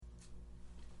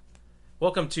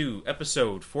Welcome to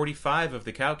episode 45 of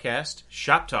the Cowcast,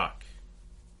 Shop Talk.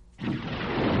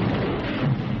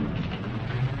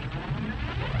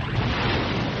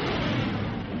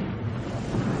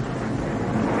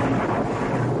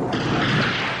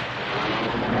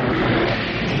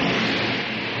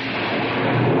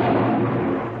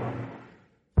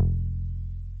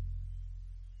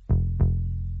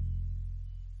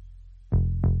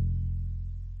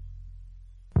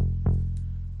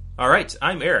 All right,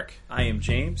 I'm Eric. I am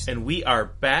James. And we are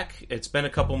back. It's been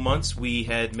a couple months. We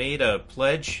had made a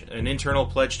pledge, an internal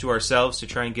pledge to ourselves to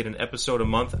try and get an episode a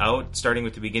month out, starting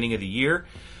with the beginning of the year.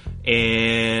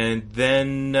 And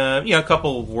then, a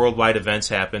couple worldwide events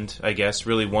happened, I guess.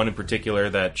 Really one in particular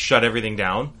that shut everything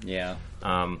down. Yeah.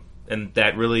 And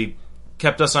that really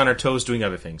kept us on our toes doing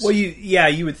other things. Well,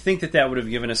 you would think that would have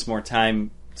given us more time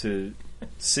to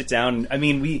sit down. I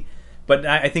mean, but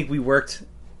I think we worked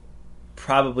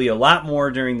probably a lot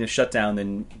more during the shutdown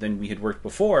than we had worked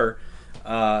before.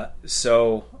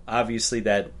 So obviously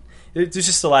that there's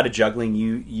just a lot of juggling.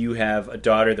 You have a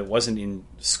daughter that wasn't in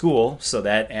school, so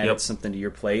that added something to your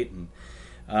plate.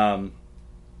 And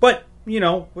but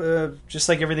just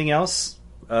like everything else,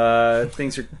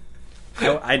 things are.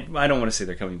 I don't want to say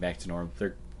they're coming back to normal.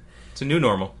 It's a new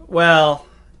normal. Well,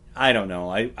 I don't know.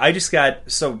 I just got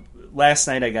last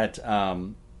night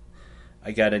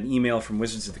I got an email from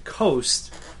Wizards of the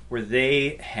Coast where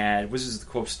they had Wizards of the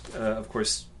Coast, of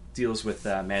course, deals with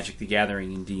Magic the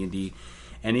Gathering and D&D.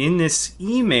 And in this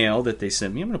email that they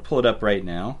sent me, I'm going to pull it up right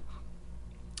now.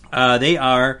 They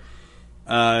are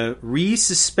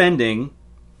resuspending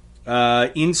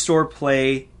in-store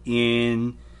play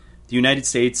in the United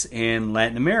States and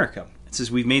Latin America. It says,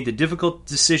 we've made the difficult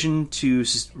decision to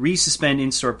resuspend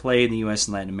in-store play in the U.S.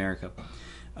 and Latin America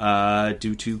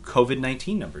due to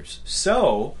COVID-19 numbers.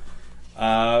 So,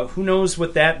 who knows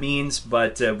what that means,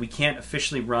 but we can't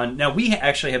officially run. Now, we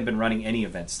actually haven't been running any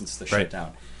events since the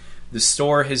shutdown. The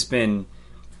store has been...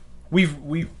 We've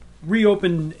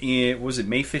reopened, was it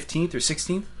May 15th or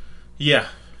 16th? Yeah,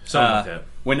 something like that.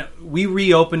 When we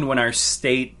reopened, when our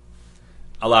state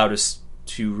allowed us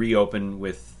to reopen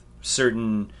with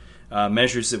certain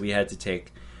measures that we had to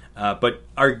take. But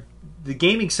the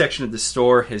gaming section of the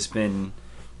store has been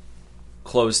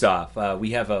closed off.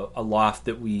 We have a loft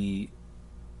that we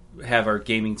have our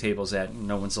gaming tables at, and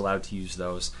no one's allowed to use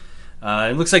those.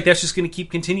 It looks like that's just going to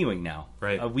keep continuing now.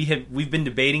 Right. We've been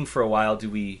debating for a while. Do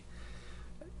we,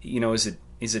 is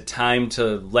it time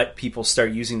to let people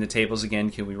start using the tables again?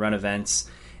 Can we run events?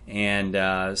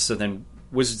 And so then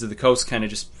Wizards of the Coast kind of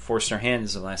just forced our hand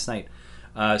as of last night.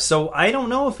 So I don't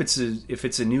know if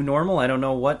it's a new normal. I don't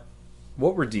know what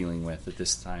we're dealing with at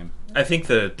this time. I think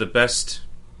the best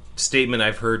statement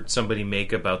I've heard somebody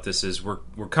make about this is we're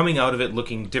coming out of it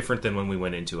looking different than when we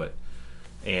went into it.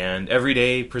 And every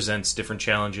day presents different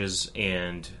challenges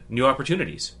and new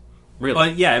opportunities. Really. Well,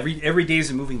 yeah, every day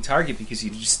is a moving target because you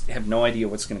just have no idea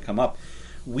what's going to come up.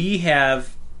 We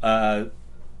have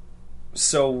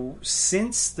so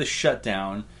since the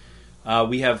shutdown,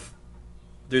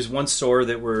 there's one store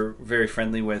that we're very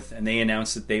friendly with, and they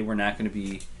announced that they were not going to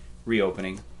be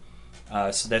reopening.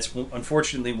 So that's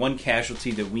unfortunately one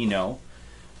casualty that we know.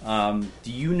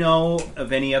 Do you know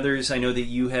of any others? I know that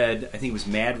you had, I think it was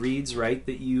Mad Reads, right?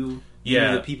 That you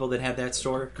knew the people that had that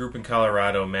store? Group in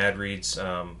Colorado, Mad Reads,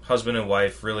 husband and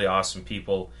wife, really awesome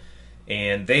people.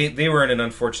 And they were in an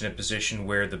unfortunate position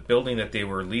where the building that they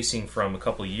were leasing from a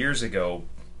couple years ago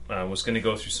was going to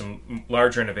go through some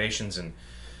large renovations and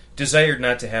desired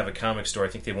not to have a comic store. I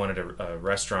think they wanted a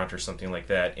restaurant or something like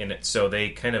that in it. So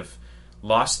they kind of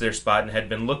lost their spot and had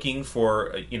been looking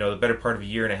for the better part of a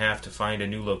year and a half to find a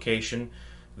new location.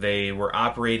 They were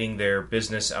operating their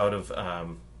business out of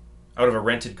a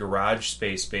rented garage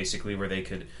space, basically, where they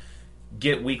could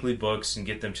get weekly books and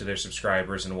get them to their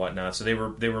subscribers and whatnot. So they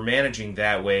were managing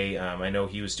that way. I know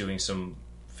he was doing some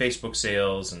Facebook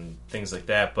sales and things like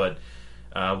that, but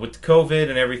with COVID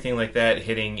and everything like that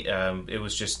hitting, it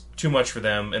was just too much for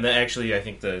them. And then actually, I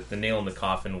think the nail in the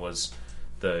coffin was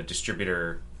the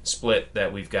distributor split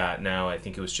that we've got now. I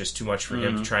think it was just too much for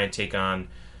him to try and take on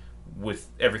with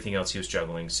everything else he was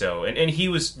juggling. So, and he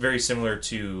was very similar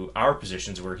to our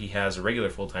positions where he has a regular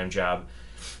full-time job,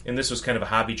 and this was kind of a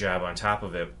hobby job on top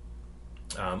of it.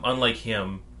 Unlike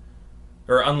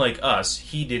us,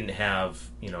 he didn't have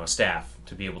a staff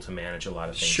to be able to manage a lot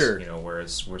of things. Sure.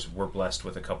 Whereas we're blessed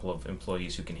with a couple of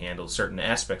employees who can handle certain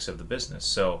aspects of the business.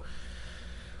 So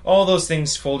all those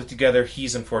things folded together,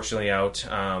 he's unfortunately out.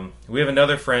 We have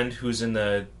another friend who's in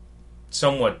the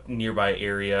somewhat nearby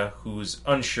area who's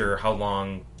unsure how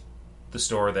long the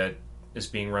store that is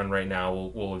being run right now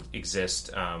will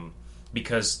exist,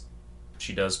 because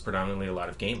She does predominantly a lot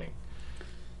of gaming.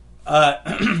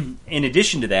 In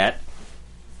addition to that,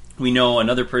 we know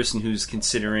another person who's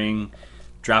considering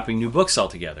dropping new books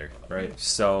altogether. Right.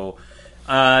 So,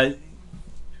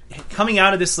 coming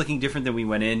out of this looking different than we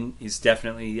went in is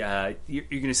definitely you're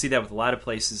going to see that with a lot of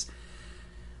places.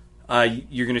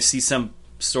 You're going to see some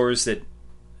stores that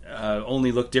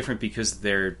only look different because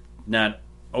they're not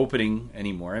opening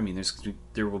anymore. I mean,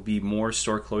 there will be more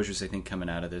store closures, I think, coming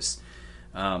out of this.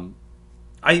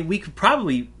 We could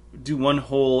probably do one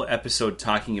whole episode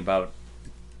talking about,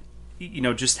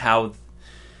 just how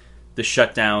the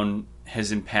shutdown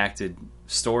has impacted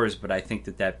stores, but I think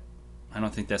I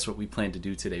don't think that's what we plan to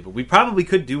do today. But we probably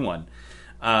could do one.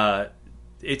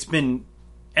 It's been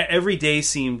every day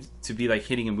seemed to be like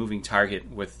hitting a moving target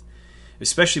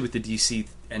especially with the DC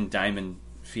and Diamond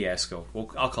fiasco.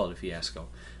 Well, I'll call it a fiasco.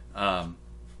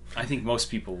 I think most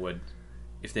people would,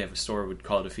 if they have a store, would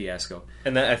call it a fiasco.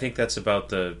 And I think that's about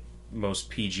the most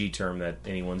PG term that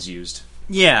anyone's used.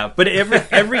 Yeah, but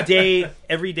every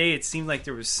day it seemed like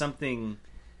there was something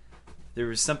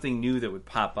new that would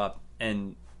pop up,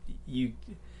 and you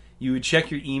would check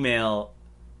your email,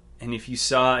 and if you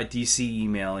saw a DC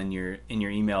email in your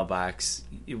email box,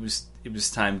 it was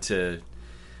time to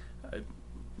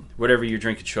whatever your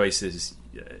drink of choice is.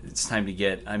 It's time to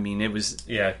get. I mean, it was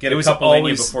get a couple in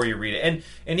you before you read it,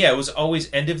 and it was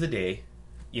always end of the day.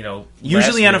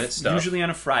 Usually on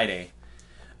a Friday,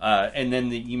 and then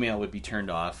the email would be turned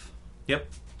off. Yep.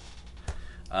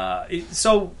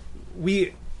 So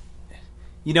we,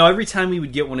 every time we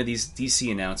would get one of these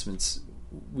DC announcements,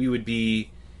 we would be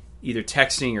either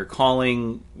texting or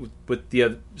calling with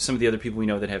some of the other people we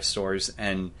know that have stores,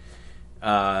 and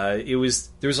there was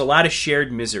a lot of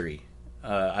shared misery.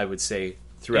 I would say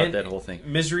throughout that whole thing,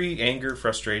 misery, anger,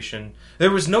 frustration. There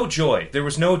was no joy. There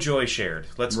was no joy shared.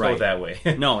 Let's go that way.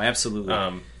 No, absolutely.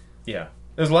 Yeah.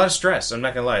 There's a lot of stress. I'm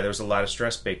not going to lie. There was a lot of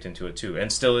stress baked into it, too,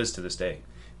 and still is to this day.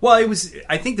 Well,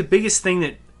 I think the biggest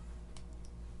thing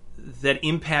that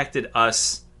impacted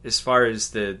us as far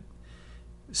as the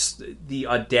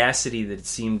audacity that it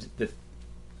seemed that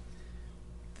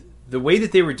the way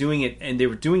that they were doing it, and they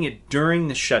were doing it during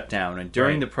the shutdown and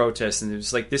during the protests, and it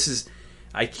was like,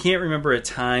 I can't remember a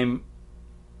time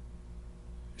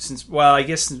I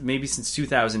guess maybe since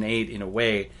 2008 in a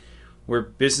way, where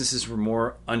businesses were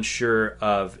more unsure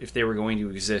of if they were going to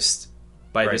exist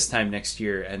by this time next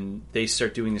year, and they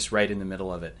start doing this right in the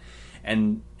middle of it.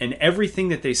 And everything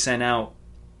that they sent out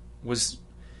was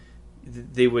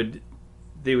they would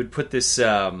put this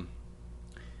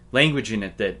language in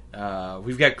it that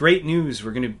we've got great news,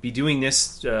 we're going to be doing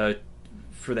this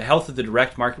for the health of the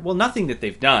direct market. Well, nothing that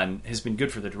they've done has been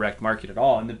good for the direct market at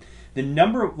all. And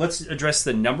let's address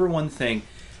the number one thing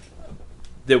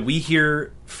that we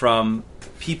hear from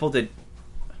people that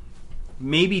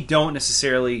maybe don't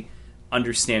necessarily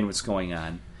understand what's going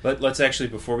on. Let's actually,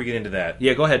 before we get into that...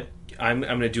 Yeah, go ahead. I'm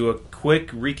going to do a quick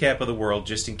recap of the world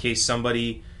just in case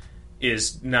somebody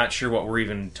is not sure what we're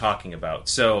even talking about.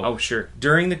 So, sure.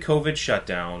 During the COVID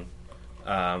shutdown,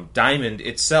 Diamond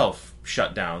itself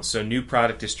shut down, so new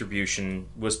product distribution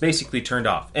was basically turned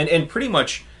off. And pretty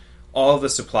much all of the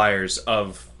suppliers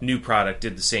of new product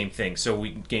did the same thing. So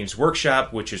Games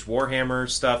Workshop, which is Warhammer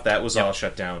stuff, that was all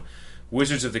shut down.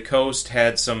 Wizards of the Coast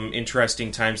had some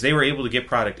interesting times. They were able to get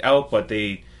product out, but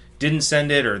they didn't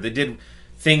send it, or they did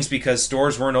things because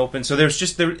stores weren't open. So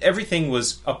everything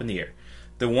was up in the air.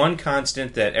 The one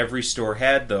constant that every store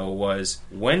had, though, was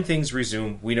when things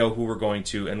resume, we know who we're going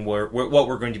to and what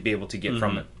we're going to be able to get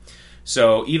from it.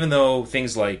 So even though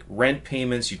things like rent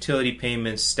payments, utility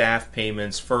payments, staff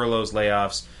payments, furloughs,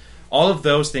 layoffs, all of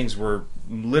those things were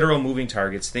literal moving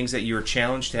targets, things that you were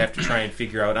challenged to have to try and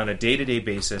figure out on a day-to-day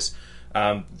basis.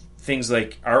 Things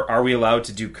like, are we allowed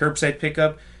to do curbside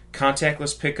pickup,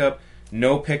 contactless pickup,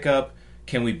 no pickup?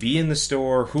 Can we be in the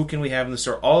store? Who can we have in the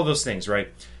store? All of those things,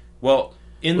 right? Well...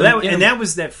 that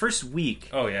was that first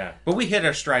week. Oh, yeah. But we hit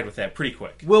our stride with that pretty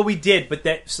quick. Well, we did, but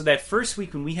that first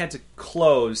week when we had to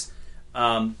close,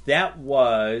 that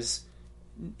was,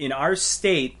 in our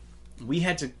state, we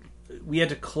had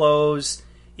to close.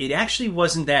 It actually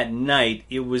wasn't that night.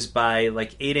 It was by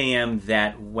like 8 a.m.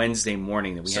 that Wednesday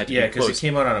morning that we had to close. Yeah, because it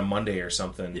came out on a Monday or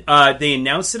something. They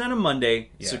announced it on a Monday,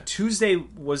 so Tuesday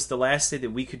was the last day that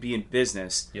we could be in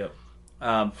business. Yep.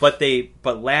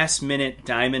 But last minute,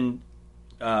 Diamond...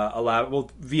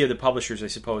 via the publishers, I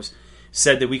suppose,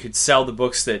 said that we could sell the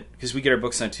books because we get our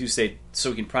books on Tuesday,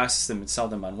 so we can process them and sell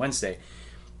them on Wednesday.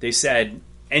 They said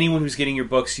anyone who's getting your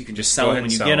books, you can just sell them when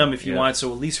you get them if you want.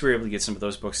 So at least we were able to get some of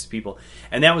those books to people,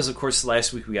 and that was, of course, the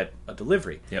last week we got a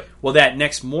delivery. Yep. Well, that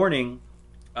next morning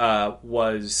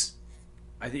was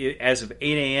as of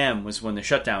 8 a.m. was when the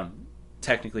shutdown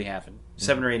technically happened,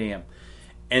 7 or 8 a.m.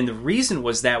 And the reason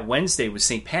was that Wednesday was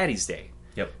St. Patty's Day.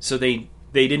 Yep. So they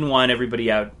didn't want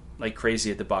everybody out like crazy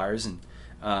at the bars, and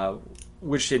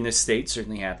which in this state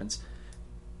certainly happens.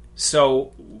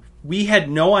 So we had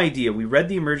no idea. We read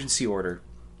the emergency order,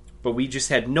 but we just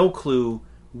had no clue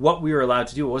what we were allowed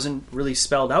to do. It wasn't really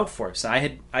spelled out for us.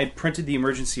 I printed the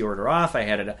emergency order off. I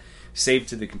had it saved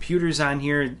to the computers on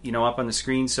here, up on the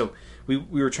screen. So we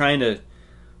were trying to.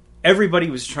 Everybody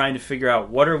was trying to figure out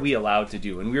what are we allowed to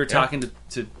do, and we were talking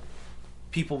to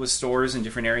people with stores in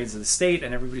different areas of the state,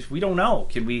 and everybody's, we don't know.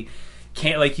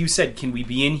 Can't like you said, can we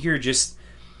be in here just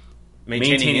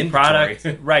maintaining product?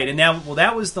 Right, and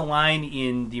that was the line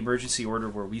in the emergency order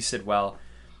where we said, well,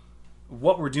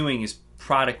 what we're doing is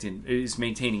is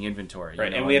maintaining inventory.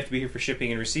 Right, and we have to be here for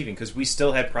shipping and receiving because we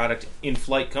still had product in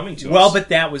flight coming to us. Well, but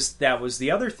that was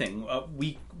the other thing.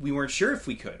 We weren't sure if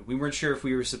we could. We weren't sure if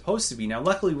we were supposed to be. Now,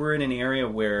 luckily, we're in an area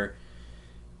where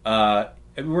we're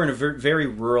in a very, very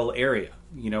rural area.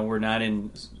 We're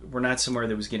not somewhere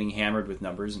that was getting hammered with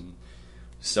numbers, and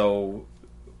so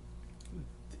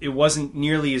it wasn't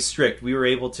nearly as strict. We were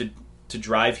able to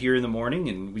drive here in the morning,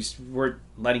 and we weren't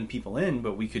letting people in,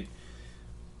 but we could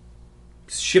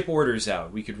ship orders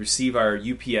out. We could receive our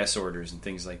UPS orders and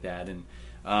things like that, and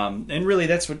really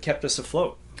that's what kept us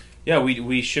afloat. Yeah,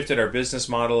 we shifted our business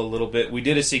model a little bit. We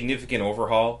did a significant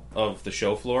overhaul of the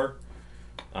show floor.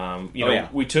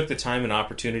 We took the time and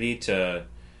opportunity to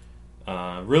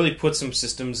really put some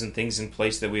systems and things in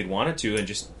place that we had wanted to, and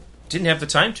just didn't have the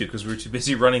time to because we were too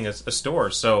busy running a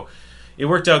store. So it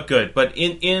worked out good. But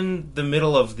in the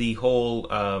middle of the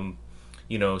whole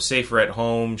safer at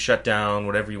home, shutdown,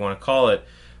 whatever you want to call it,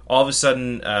 all of a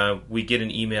sudden we get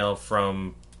an email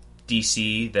from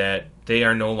DC that they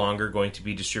are no longer going to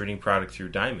be distributing product through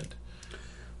Diamond.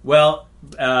 Well,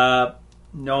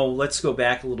 no, let's go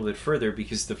back a little bit further,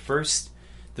 because the first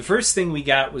thing we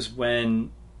got was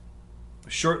when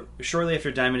shortly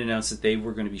after Diamond announced that they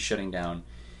were going to be shutting down,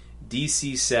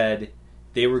 DC said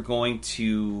they were going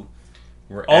to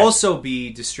also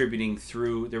be distributing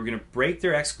through. They were going to break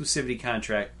their exclusivity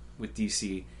contract with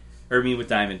with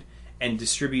Diamond, and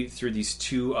distribute through these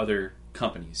two other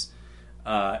companies.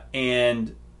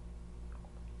 And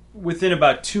within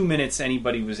about 2 minutes,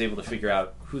 anybody was able to figure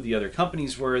out who the other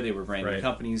companies were. They were brand new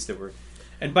companies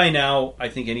and by now, I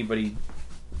think anybody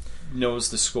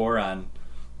knows the score on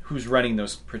who's running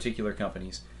those particular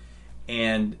companies.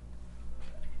 And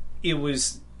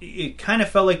it kind of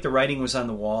felt like the writing was on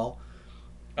the wall.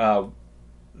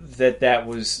 That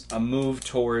was a move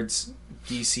towards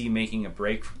DC making a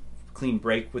clean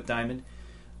break with Diamond.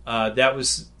 That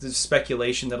was the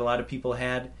speculation that a lot of people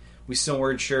had. We still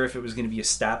weren't sure if it was going to be a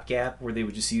stopgap where they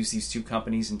would just use these two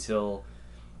companies until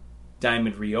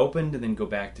Diamond reopened and then go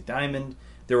back to Diamond.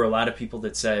 There were a lot of people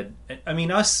that said,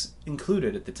 us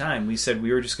included at the time, we said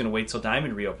we were just going to wait till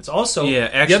Diamond reopens. Also,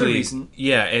 the other reason...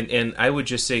 Yeah, and I would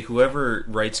just say whoever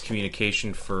writes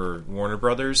communication for Warner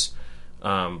Brothers,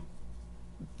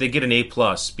 they get an A+,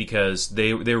 because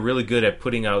they're really good at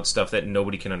putting out stuff that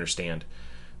nobody can understand.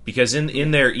 Because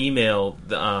in their email,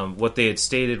 what they had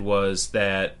stated was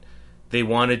that they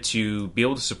wanted to be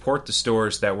able to support the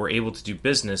stores that were able to do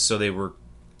business, so they were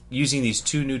using these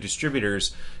two new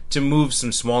distributors to move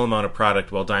some small amount of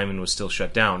product while Diamond was still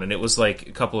shut down. And it was like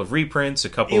a couple of reprints, a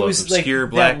couple of obscure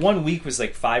black... That 1 week was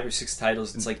like 5 or 6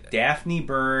 titles. It's like Daphne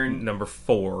Byrne. Number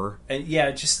 4. And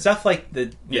just stuff like the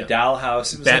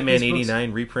Dollhouse. It was Batman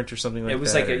 89 reprint or something like that. It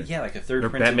was like a third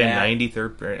print Batman of that. 90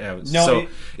 third print. So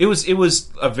it was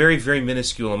a very, very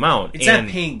minuscule amount. It's not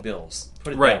paying bills,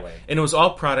 put it that way. And it was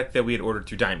all product that we had ordered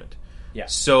through Diamond. Yeah.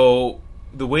 So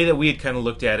the way that we had kind of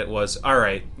looked at it was, all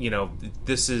right,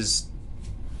 this is...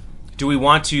 Do we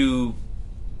want to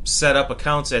set up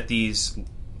accounts at these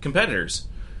competitors?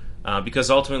 Because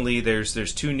ultimately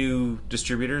there's two new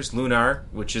distributors, Lunar,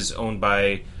 which is owned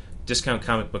by Discount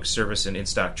Comic Book Service and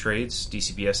In-Stock Trades,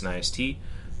 DCBS and IST,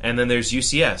 and then there's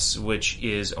UCS, which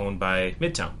is owned by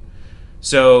Midtown.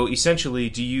 So essentially,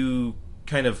 do you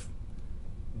kind of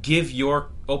give your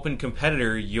open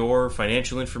competitor your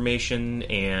financial information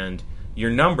and your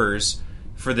numbers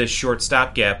for this short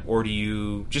stopgap, or do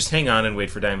you just hang on and wait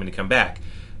for Diamond to come back?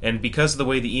 And because of the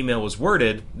way the email was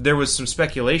worded, there was some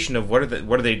speculation of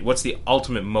what's the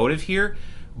ultimate motive here,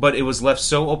 but it was left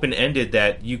so open-ended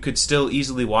that you could still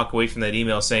easily walk away from that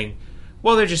email saying,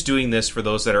 well, they're just doing this for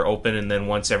those that are open, and then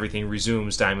once everything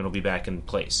resumes, Diamond will be back in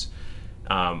place.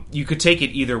 You could take it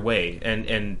either way,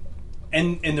 and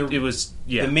it was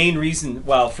the main reason.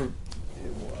 Well, for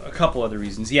a couple other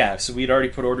reasons, so we'd already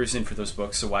put orders in for those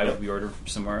books, so why would we order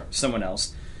from someone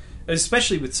else?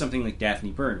 especially with something like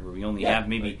Daphne Byrne, where we only have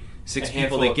maybe 6 A people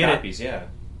handful that of get copies, it. Yeah.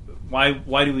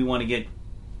 Why do we want to get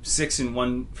 6 and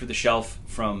 1 for the shelf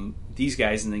from these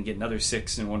guys, and then get another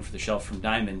 6 and 1 for the shelf from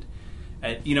Diamond?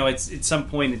 It's at some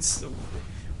point,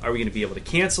 are we going to be able to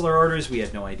cancel our orders? We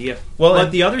had no idea. Well,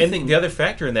 but the other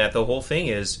factor in that, the whole thing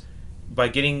is, by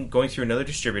going through another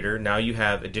distributor, now you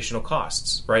have additional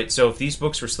costs, right? So if these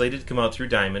books were slated to come out through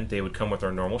Diamond, they would come with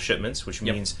our normal shipments, which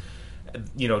means,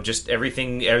 just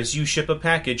everything, as you ship a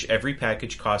package, every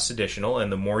package costs additional, and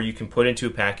the more you can put into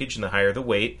a package and the higher the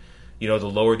weight, the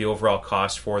lower the overall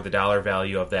cost for the dollar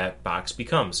value of that box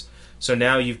becomes. So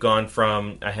now you've gone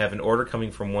from, I have an order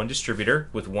coming from one distributor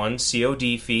with one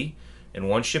COD fee and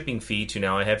one shipping fee, to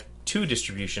now I have 2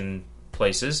 distribution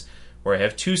places where I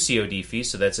have 2 COD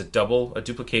fees, so that's a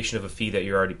duplication of a fee that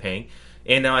you're already paying.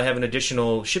 And now I have an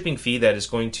additional shipping fee that is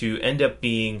going to end up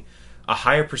being a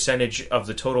higher percentage of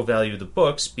the total value of the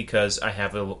books, because I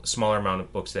have a smaller amount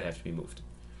of books that have to be moved.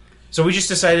 So we just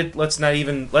decided, let's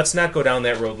not go down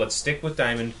that road. Let's stick with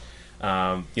Diamond.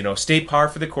 Stay par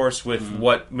for the course with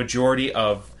what majority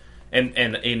of, and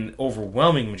an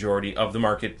overwhelming majority of the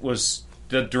market was,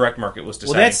 the direct market was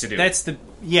deciding to do. That's the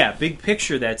big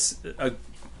picture. That's a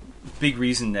big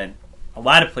reason that a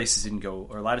lot of places didn't go,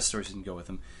 or a lot of stores didn't go with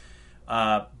them.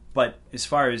 But as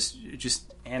far as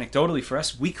just anecdotally for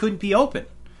us, we couldn't be open.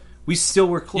 We still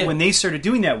were closed. When they started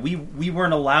doing that, we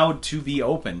weren't allowed to be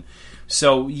open.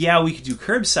 So we could do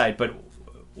curbside, but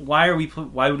why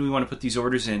would we want to put these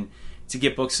orders in to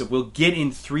get books that we'll get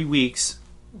in 3 weeks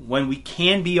when we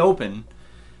can be open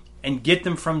and get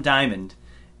them from Diamond?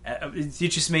 It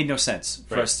just made no sense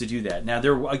for us to do that. Now,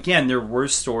 there were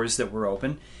stores that were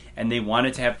open, and they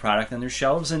wanted to have product on their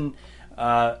shelves, and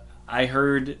I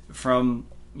heard from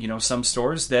some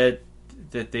stores that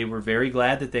they were very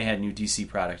glad that they had new DC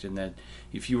product, and that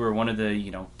if you were one of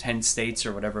the 10 states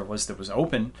or whatever it was that was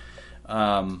open,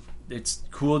 it's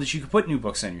cool that you could put new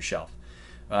books on your shelf.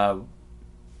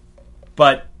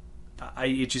 But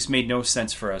it just made no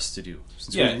sense for us to do,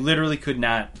 since we literally could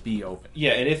not be open.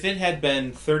 Yeah, and if it had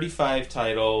been 35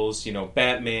 titles,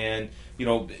 Batman,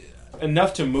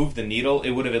 enough to move the needle,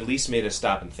 it would have at least made us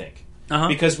stop and think.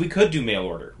 Because we could do mail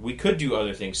order. We could do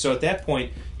other things. So at that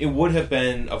point, it would have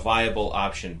been a viable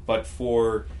option. But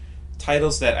for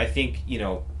titles that I think,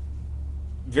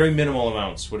 very minimal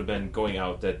amounts would have been going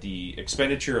out, that the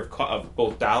expenditure of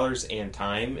both dollars and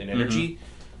time and energy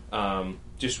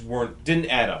just didn't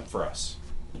add up for us.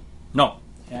 No,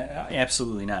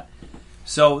 absolutely not.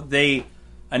 So they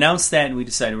announced that, and we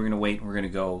decided we're going to wait, and we're going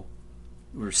to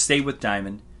stay with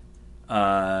Diamond.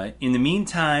 In the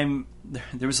meantime,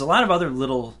 there was a lot of other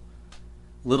little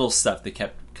stuff that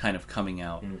kept kind of coming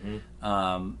out.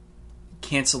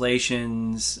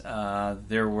 Cancellations.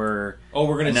 There were... Oh,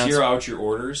 we're going to zero out your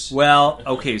orders? Well,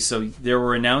 okay, so there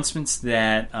were announcements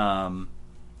that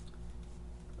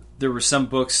there were some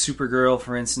books, Supergirl,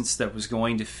 for instance, that was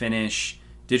going to finish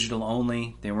digital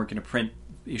only. They weren't going to print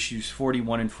issues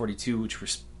 41 and 42, which were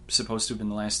supposed to have been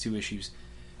the last 2 issues.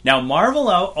 Now, Marvel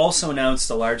also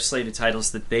announced a large slate of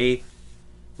titles that they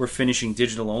were finishing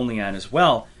digital only on as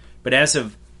well. But as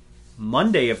of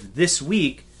Monday of this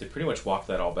week, they pretty much walked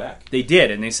that all back. They did,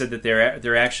 and they said that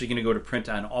they're actually going to go to print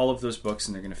on all of those books,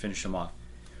 and they're going to finish them off.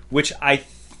 Which I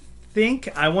think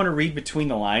I want to read between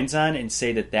the lines on and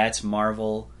say that that's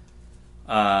Marvel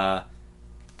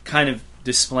kind of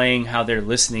displaying how they're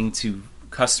listening to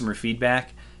customer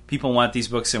feedback. People want these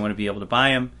books, they want to be able to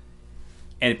buy them,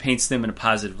 and it paints them in a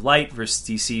positive light, versus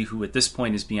DC, who at this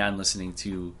point is beyond listening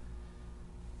to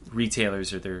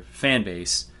retailers or their fan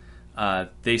base.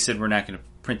 They said, we're not going to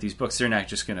print these books. They're not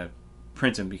just going to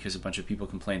print them because a bunch of people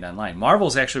complained online.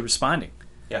 Marvel's actually responding,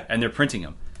 and they're printing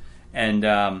them. And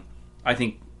I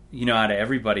think, out of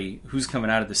everybody who's coming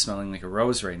out of this smelling like a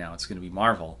rose right now, it's going to be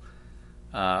Marvel.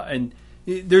 And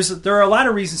there are a lot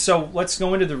of reasons. So let's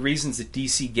go into the reasons that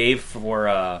DC gave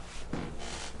for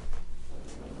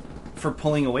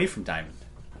pulling away from Diamond.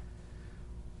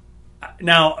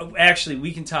 Now, actually,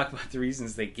 we can talk about the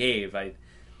reasons they gave.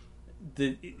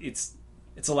 It's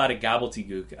a lot of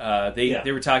gobbledygook.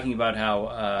 They were talking about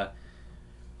how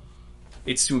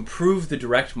it's to improve the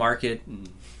direct market and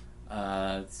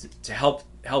to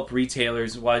help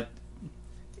retailers. What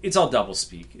it's all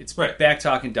doublespeak. It's back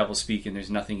talking doublespeak, and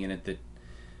there's nothing in it that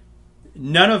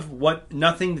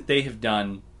nothing that they have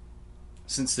done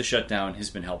since the shutdown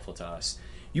has been helpful to us.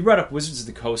 You brought up Wizards of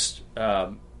the Coast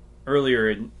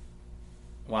earlier.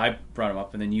 I brought them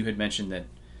up, and then you had mentioned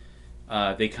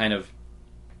that they kind of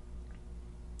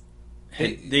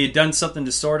they had done something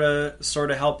to sort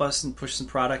of help us and push some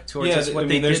product towards us.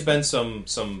 There's been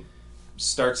some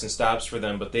starts and stops for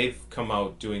them, but they've come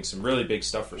out doing some really big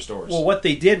stuff for stores. Well, what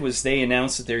they did was they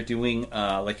announced that they're doing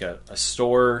like a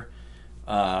store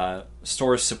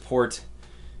support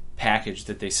package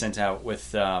that they sent out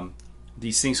with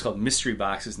these things called mystery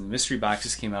boxes, and the mystery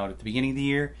boxes came out at the beginning of the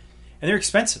year, and they're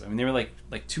expensive. I mean, they were like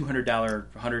 $200,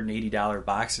 $180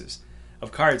 boxes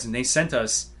of cards, and they sent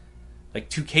us like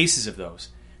 2 cases of those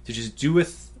to just do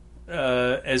with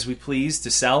as we please, to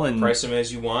sell and price them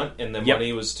as you want, and the Yep.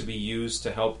 money was to be used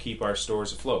to help keep our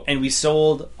stores afloat. And we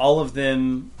sold all of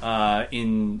them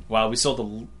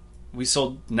we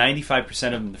sold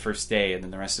 95% of them the first day, and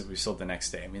then the rest of it we sold the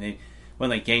next day. I mean, they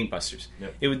went like gangbusters.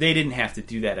 Yep. They didn't have to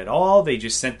do that at all. They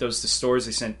just sent those to stores.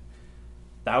 They sent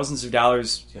thousands of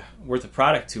dollars worth of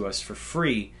product to us for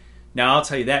free. Now, I'll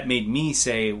tell you, that made me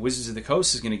say Wizards of the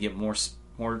Coast is going to get more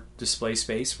display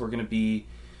space. We're going to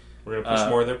push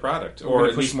more of their product, or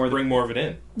at least bring more of it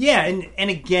in. Yeah, and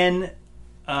again,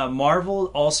 Marvel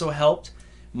also helped.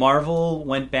 Marvel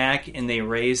went back and they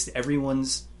raised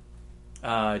everyone's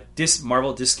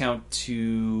Marvel discount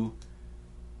to...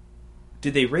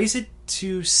 Did they raise it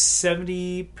to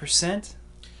 70%?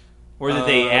 Or did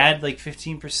they add like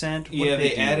 15%? Yeah,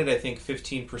 they added, I think,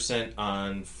 15%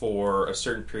 on for a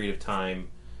certain period of time.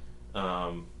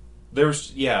 So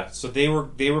they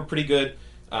were pretty good.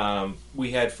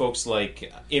 We had folks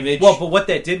like Image. Well, but what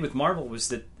that did with Marvel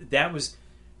was that was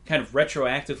kind of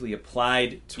retroactively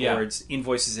applied towards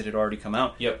invoices that had already come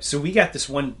out. Yep. So we got this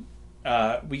one.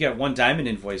 We got one Diamond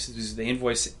invoice. This was the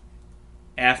invoice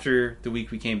after the week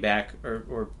we came back,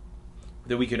 or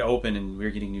the week had opened, and we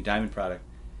were getting new Diamond product,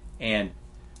 and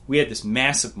we had this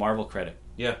massive Marvel credit.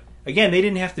 Yeah. Again, they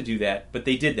didn't have to do that, but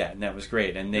they did that, and that was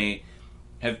great. And they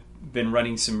have been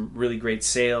running some really great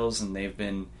sales, and they've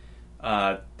been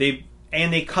they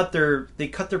cut their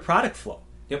product flow.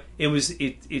 Yep.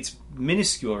 It's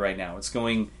minuscule right now. It's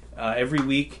going every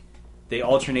week. They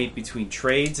alternate between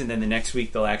trades, and then the next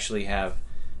week they'll actually have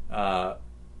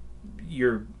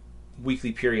your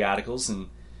weekly periodicals, and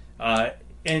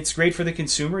it's great for the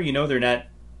consumer. You know, they're not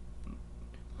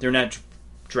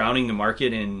drowning the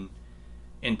market in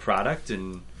product,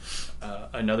 and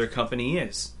another company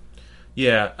is.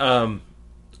 Yeah.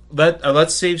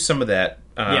 Let's save some of that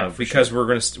because sure.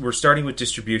 we're starting with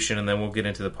distribution, and then we'll get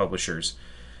into the publishers.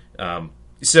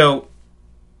 So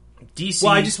DC.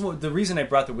 Well, the reason I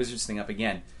brought the Wizards thing up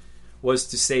again was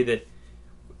to say that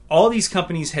all these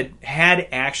companies had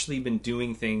actually been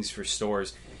doing things for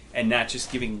stores and not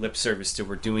just giving lip service to,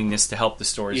 we're doing this to help the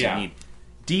stores in need.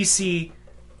 DC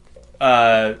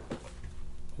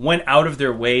went out of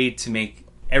their way to make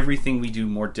everything we do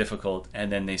more difficult, and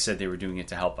then they said they were doing it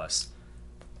to help us,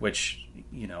 which,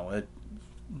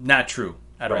 not true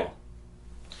at all.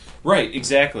 Right,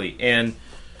 exactly. And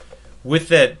with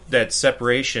that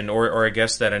separation, or I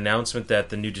guess that announcement that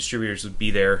the new distributors would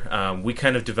be there, we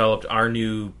kind of developed our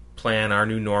new plan, our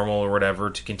new normal, or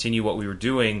whatever, to continue what we were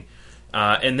doing.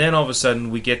 And then all of a sudden,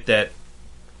 we get that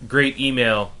great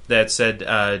email that said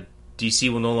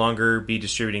DC will no longer be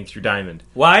distributing through Diamond.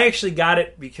 Well, I actually got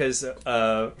it because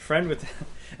a friend with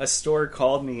a store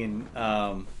called me,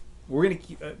 and we're gonna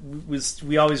keep,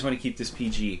 we always want to keep this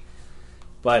PG,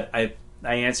 but I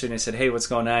answered and I said, "Hey, what's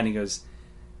going on?" He goes,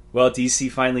 "Well,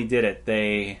 DC finally did it.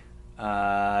 They,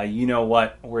 you know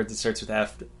what word that starts with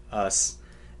F, us."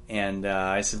 And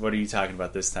I said, "What are you talking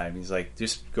about this time?" He's like,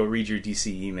 "Just go read your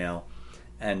DC email."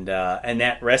 And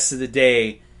that rest of the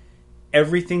day,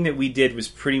 everything that we did was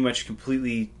pretty much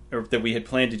completely, or that we had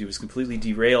planned to do, was completely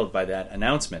derailed by that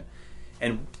announcement.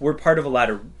 And we're part of a lot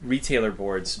of retailer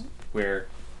boards where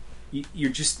the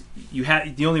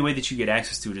only way that you get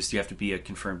access to it is you have to be a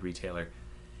confirmed retailer.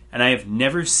 And I have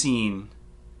never seen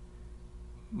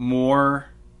more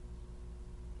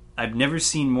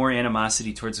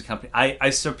animosity towards the company. I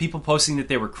saw people posting that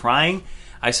they were crying.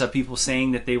 I saw people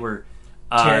saying that they were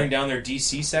tearing down their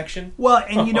DC section. Well,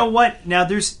 and you know what? Now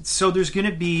there's going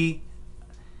to be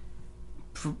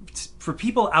for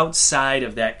people outside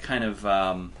of that kind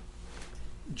of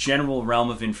general realm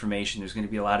of information. There's going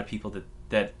to be a lot of people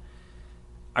that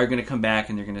are going to come back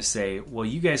and they're going to say, "Well,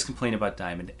 you guys complain about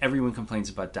Diamond. Everyone complains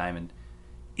about Diamond.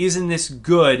 Isn't this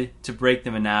good to break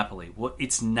the monopoly?" Well,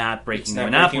 it's not breaking the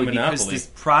monopoly because this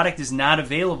product is not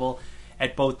available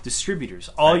at both distributors.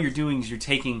 All you're doing is you're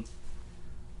taking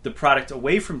the product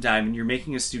away from Diamond. You're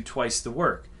making us do twice the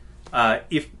work.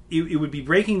 If it would be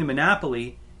breaking the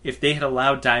monopoly if they had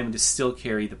allowed Diamond to still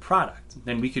carry the product,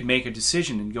 then we could make a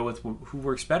decision and go with who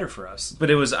works better for us. But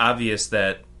it was obvious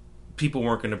that people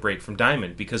weren't going to break from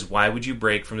Diamond, because why would you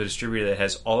break from the distributor that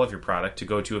has all of your product to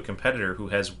go to a competitor who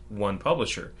has one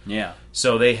publisher? Yeah.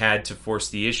 So they had to force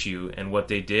the issue, and what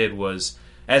they did was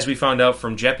as we found out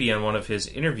from Jeppy on one of his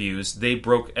interviews, they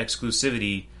broke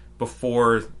exclusivity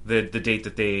before the date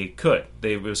that they could.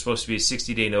 It was supposed to be a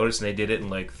 60-day notice, and they did it in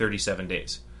like 37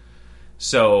 days.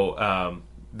 So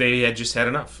they had just had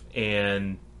enough.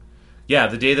 And yeah,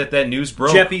 the day that news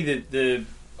broke, Jeppy, the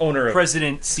owner, of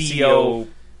president, CEO,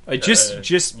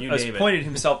 just appointed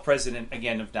himself president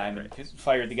again of Diamond. Right.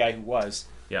 Fired the guy who was.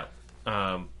 Yeah,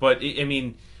 but I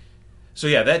mean, so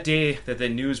yeah, that day that the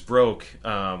news broke,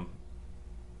 that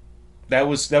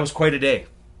was quite a day.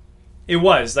 It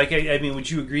was like I mean, would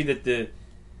you agree that the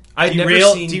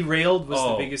derailed was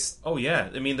the biggest? Oh yeah,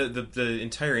 I mean the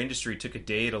entire industry took a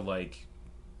day to like,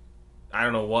 I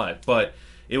don't know what, but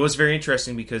it was very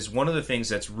interesting because one of the things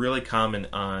that's really common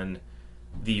on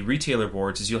the retailer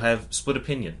boards is you'll have split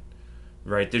opinion,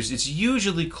 right? It's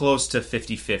usually close to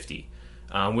 50-50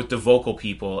 with the vocal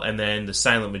people, and then the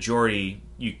silent majority,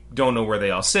 you don't know where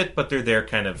they all sit, but they're there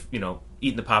kind of,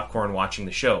 eating the popcorn, watching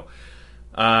the show.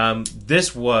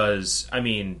 This was, I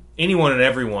mean, anyone and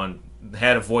everyone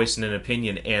had a voice and an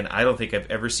opinion, and I don't think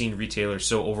I've ever seen retailers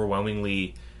so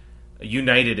overwhelmingly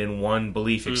united in one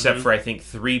belief, except for, I think,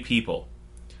 3 people.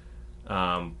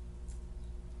 Well,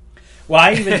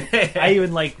 I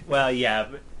even like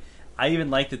that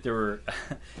there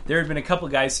had been a couple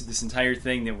guys through this entire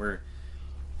thing that were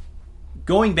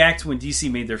going back to when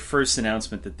DC made their first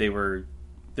announcement that they were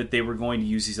going to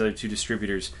use these other 2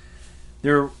 distributors.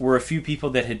 There were a few people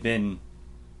that had been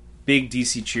big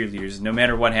DC cheerleaders. No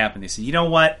matter what happened, they said, "You know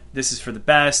what? This is for the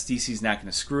best. DC's not going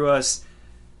to screw us.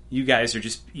 You guys are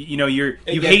just, you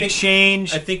hate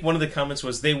change." I think one of the comments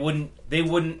was they wouldn't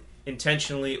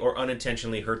intentionally or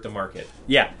unintentionally hurt the market.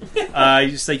 Yeah.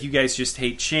 Just like, you guys just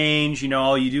hate change.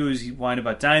 All you do is you whine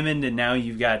about Diamond, and now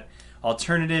you've got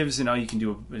alternatives, and all you can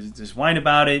do is whine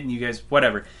about it, and you guys,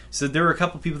 whatever. So there were a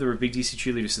couple people that were big DC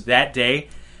cheerleaders. So that day,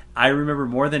 I remember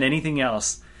more than anything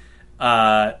else,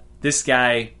 this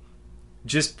guy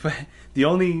just put, the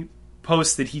only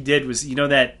post that he did was,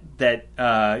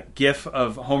 that gif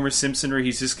of Homer Simpson where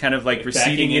he's just kind of like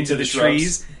receding into the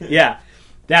trees. Yeah,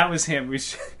 that was him.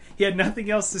 He had nothing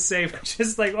else to say, but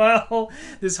just like, well,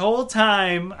 this whole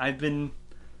time I've been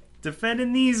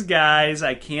defending these guys.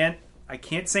 I can't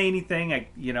say anything.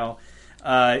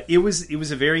 It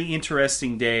was a very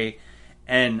interesting day,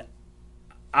 and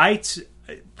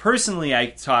personally, I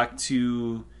talked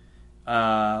to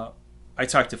 5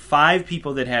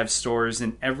 people that have stores,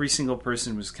 and every single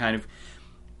person was kind of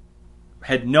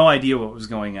had no idea what was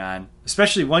going on.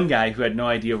 Especially one guy who had no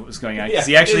idea what was going on because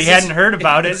he actually hadn't heard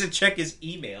about it. He doesn't check his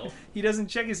email. He doesn't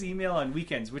check his email on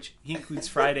weekends, which he includes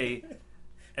Friday.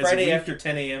 Friday after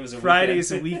 10 a.m. is a Friday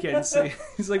is a weekend. So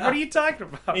he's like, "What are you talking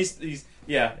about?"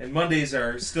 And Mondays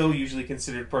are still usually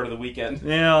considered part of the weekend.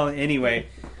 Well, anyway,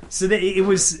 so it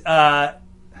was.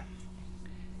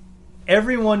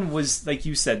 Everyone was, like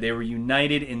you said, they were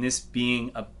united in this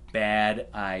being a bad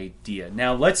idea.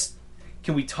 Now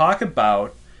can we talk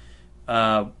about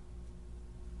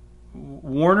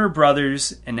Warner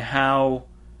Brothers and how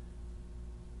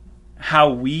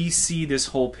we see this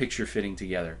whole picture fitting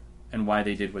together and why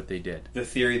they did what they did? The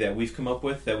theory that we've come up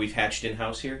with, that we've hatched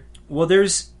in-house here? Well,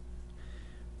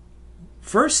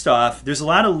 first off, there's a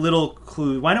lot of little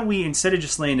clues. Why don't we, instead of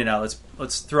just laying it out,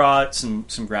 let's throw out some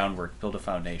groundwork, build a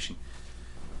foundation.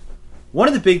 One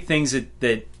of the big things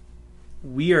that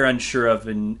we are unsure of,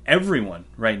 and everyone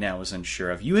right now is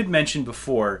unsure of, you had mentioned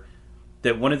before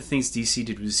that one of the things DC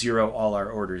did was zero all our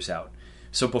orders out.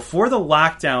 So before the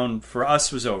lockdown for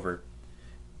us was over,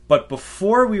 but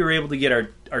before we were able to get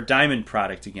our Diamond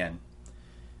product again,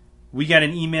 we got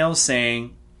an email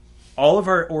saying all of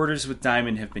our orders with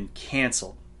Diamond have been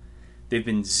canceled. They've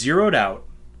been zeroed out,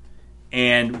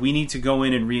 and we need to go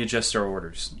in and readjust our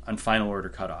orders on final order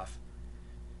cutoff.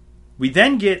 We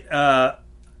then get an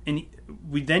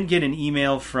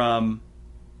email from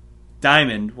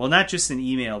Diamond. Well, not just an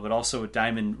email, but also a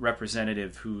Diamond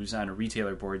representative who's on a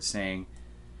retailer board saying,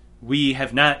 "We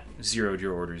have not zeroed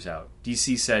your orders out."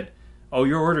 DC said, "Oh,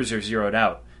 your orders are zeroed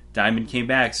out." Diamond came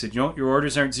back, said, "No, your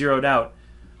orders aren't zeroed out."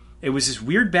 It was this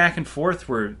weird back and forth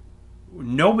where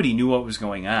nobody knew what was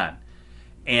going on.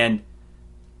 And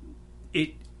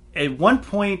at one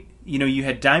point, you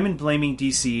had Diamond blaming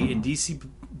DC and DC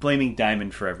blaming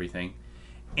Diamond for everything.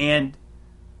 And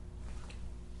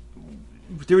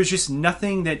there was just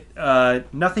nothing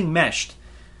nothing meshed.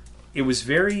 It was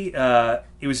a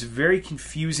very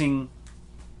confusing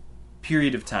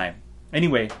period of time.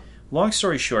 Anyway, long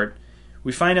story short,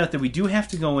 we find out that we do have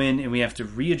to go in and we have to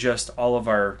readjust all of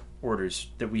our orders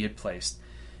that we had placed.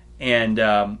 And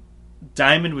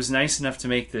Diamond was nice enough to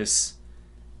make this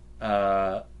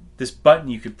button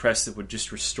you could press that would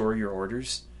just restore your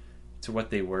orders to what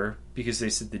they were because they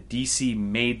said the DC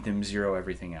made them zero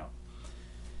everything out.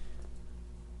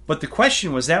 But the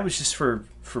question was, that was just for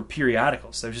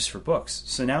periodicals. That was just for books.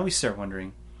 So now we start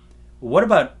wondering, well, what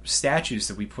about statues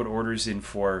that we put orders in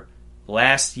for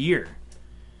last year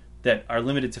that are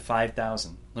limited to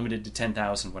 5,000, limited to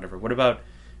 10,000, whatever? What about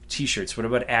T-shirts? What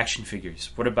about action figures?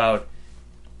 What about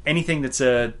anything that's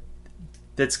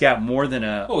got more than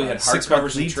a we had 6 hardcovers month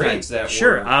and lead trades time? that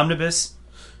Sure, were... omnibus.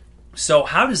 So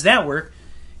how does that work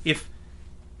if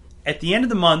at the end of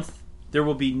the month there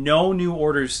will be no new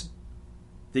orders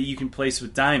that you can place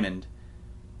with Diamond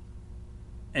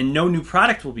and no new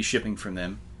product will be shipping from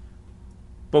them,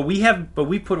 but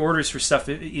we put orders for stuff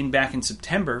in back in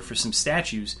September for some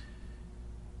statues?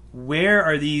 Where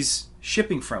are these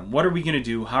shipping from? What are we going to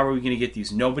do? How are we going to get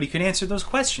these? Nobody could answer those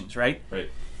questions, right? Right.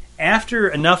 After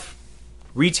enough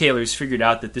retailers figured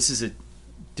out that this is a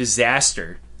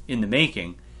disaster in the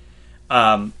making,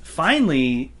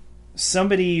 finally,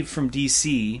 somebody from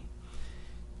DC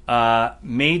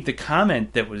made the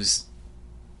comment that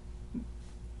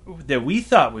we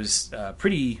thought was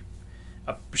pretty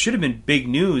should have been big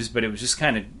news, but it was just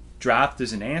kind of dropped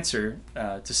as an answer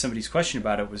to somebody's question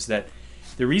about it. Was that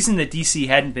the reason that DC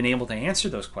hadn't been able to answer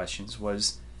those questions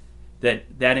was that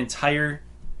entire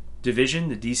division,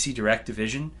 the DC Direct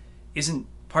division, isn't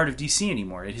part of DC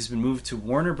anymore. It has been moved to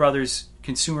Warner Brothers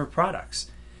Consumer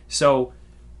Products. So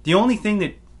the only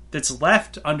thing that's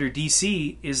left under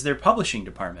DC is their publishing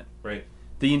department. Right.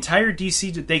 The entire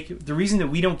DC, the reason that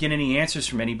we don't get any answers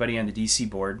from anybody on the DC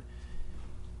board,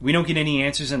 we don't get any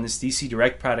answers on this DC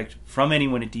Direct product from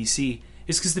anyone at DC,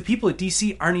 is because the people at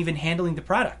DC aren't even handling the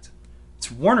product.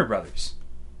 It's Warner Brothers.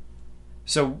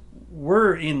 So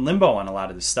we're in limbo on a lot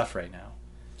of this stuff right now.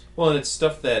 Well, and it's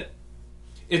stuff that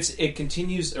it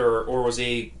continues or was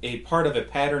a part of a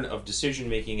pattern of decision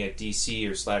making at DC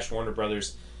or / Warner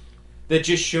Brothers that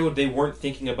just showed they weren't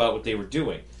thinking about what they were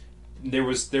doing. There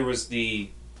was the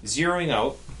zeroing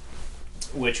out,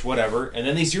 which whatever, and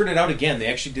then they zeroed it out again. They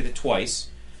actually did it twice.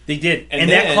 They did, and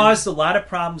then, that caused a lot of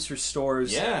problems for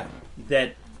stores. Yeah.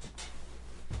 That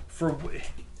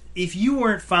if you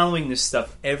weren't following this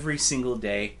stuff every single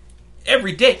day,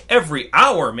 every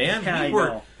hour, man. Yeah, I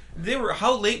know.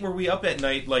 How late were we up at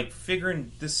night, like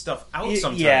figuring this stuff out?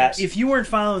 Sometimes, yeah. If you weren't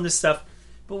following this stuff,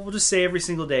 but we'll just say every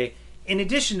single day. In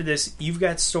addition to this, you've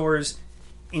got stores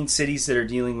in cities that are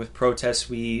dealing with protests.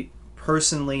 We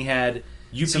personally had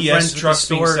UPS trucks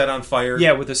being set on fire.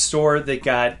 Yeah, with a store that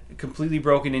got completely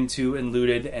broken into and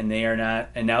looted, and they are not.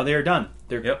 And now they are done.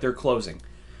 They're closing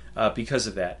because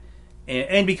of that,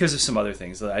 and because of some other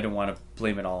things. I don't want to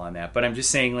blame it all on that, but I'm just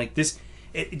saying, like this.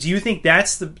 Do you think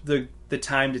that's the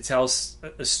time to tell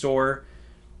a store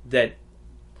that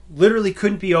literally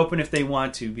couldn't be open if they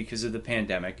want to because of the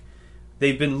pandemic?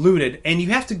 They've been looted, and you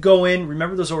have to go in.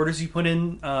 Remember those orders you put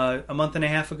in a month and a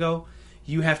half ago?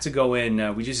 You have to go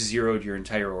in. We just zeroed your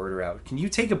entire order out. Can you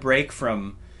take a break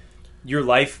from your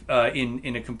life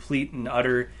in a complete and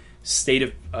utter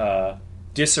state of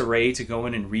disarray to go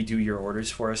in and redo your orders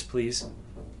for us, please?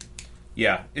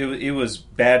 Yeah, it was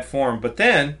bad form. But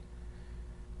then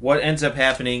what ends up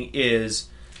happening is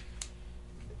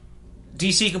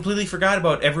DC completely forgot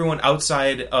about everyone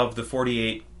outside of the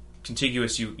 48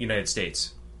 contiguous United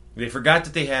States. They forgot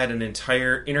that they had an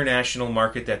entire international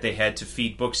market that they had to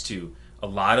feed books to. A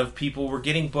lot of people were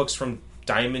getting books from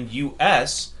Diamond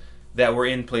US that were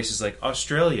in places like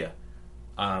Australia,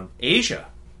 Asia,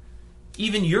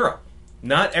 even Europe.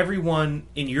 Not everyone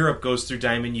in Europe goes through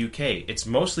Diamond UK. It's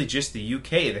mostly just the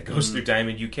UK that goes through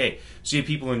Diamond UK. So you have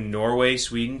people in Norway,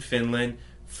 Sweden, Finland,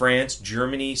 France,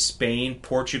 Germany, Spain,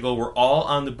 Portugal. We're all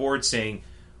on the board saying,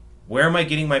 where am I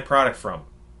getting my product from?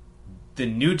 The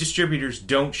new distributors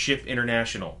don't ship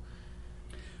international.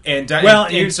 And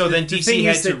so then DC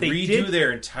had to redo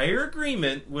their entire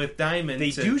agreement with Diamond.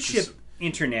 They do ship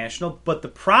international, but the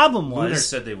problem was... Lunar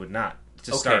said they would not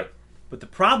to start. But the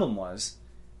problem was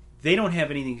they don't have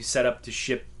anything set up to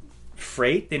ship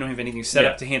freight. They don't have anything set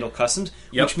up to handle customs,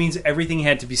 which means everything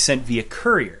had to be sent via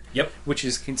courier. Yep. Which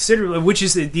is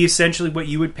essentially what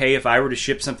you would pay if I were to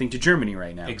ship something to Germany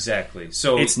right now. Exactly.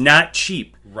 So it's not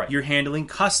cheap. Right. You're handling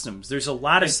customs. There's a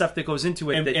lot of stuff that goes into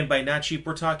it. And by not cheap,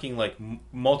 we're talking like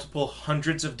multiple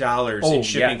hundreds of dollars in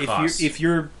shipping costs. If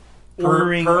you're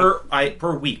ordering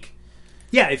per week.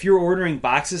 Yeah, if you're ordering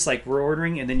boxes like we're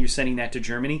ordering, and then you're sending that to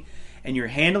Germany, and you're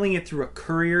handling it through a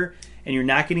courier, and you're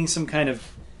not getting some kind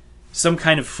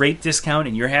of freight discount,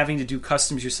 and you're having to do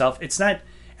customs yourself, it's not.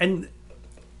 And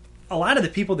a lot of the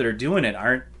people that are doing it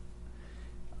aren't.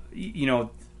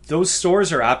 Those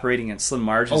stores are operating in slim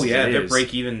margins. Oh yeah, they're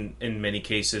break even in many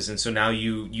cases, and so now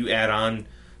you add on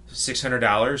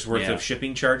 $600 worth Yeah. of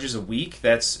shipping charges a week.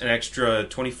 That's an extra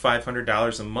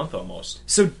 $2,500 a month almost.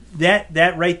 So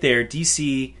that right there,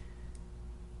 DC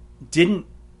didn't.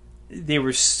 They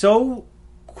were so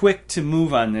quick to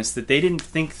move on this that they didn't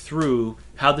think through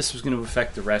how this was going to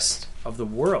affect the rest of the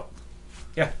world.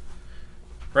 Yeah.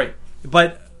 Right.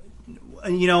 But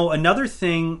another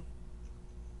thing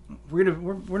we're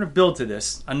gonna build to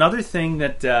this. Another thing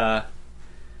that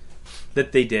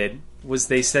they did was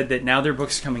they said that now their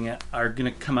books are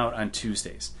going to come out on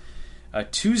Tuesdays.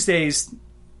 Tuesdays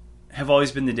have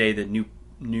always been the day that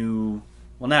new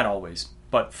well, not always,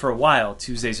 but for a while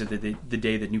Tuesdays are the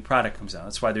day that new product comes out.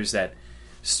 That's why there's that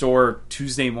store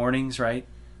Tuesday mornings, right?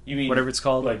 You mean whatever it's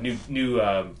called, like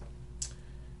new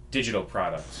digital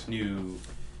product, new.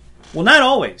 Well, not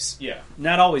always. Yeah,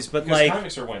 not always, but because like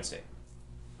comics are Wednesday.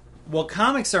 Well,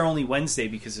 comics are only Wednesday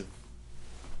because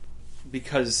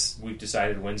we've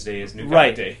decided Wednesday is new comic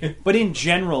right. day. But in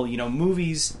general,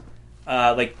 movies,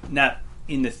 like not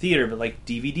in the theater, but like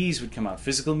DVDs would come out,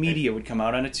 physical media would come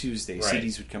out on a Tuesday, right.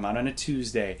 CDs would come out on a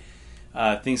Tuesday,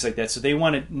 things like that. So they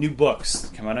wanted new books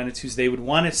to come out on a Tuesday. They would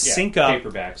want to sync up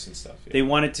paperbacks and stuff. Yeah. They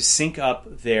wanted to sync up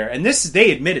there, and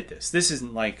they admitted this. This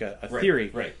isn't like a theory.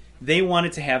 Right. They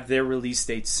wanted to have their release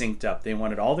dates synced up. They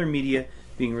wanted all their media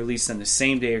being released on the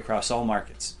same day across all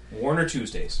markets. Warner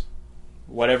Tuesdays.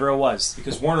 Whatever it was.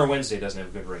 Because Warner Wednesday doesn't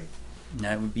have a good ring.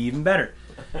 That would be even better.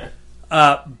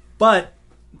 But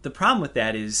the problem with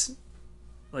that is,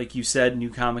 like you said, new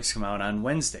comics come out on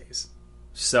Wednesdays.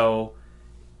 So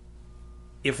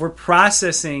if we're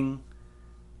processing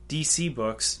DC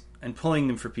books and pulling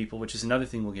them for people, which is another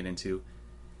thing we'll get into,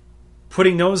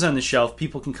 putting those on the shelf,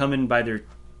 people can come in and buy their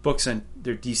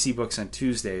DC books on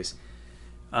Tuesdays.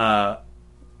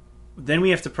 Then we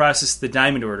have to process the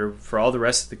Diamond order for all the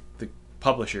rest of the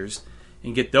publishers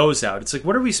and get those out. It's like,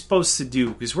 what are we supposed to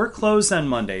do? Because we're closed on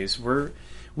Mondays.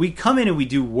 We come in and we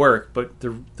do work, but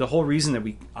the whole reason that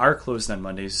we are closed on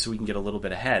Mondays is so we can get a little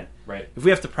bit ahead. Right. If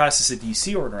we have to process a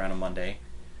DC order on a Monday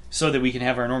so that we can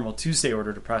have our normal Tuesday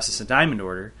order to process a Diamond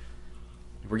order,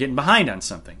 we're getting behind on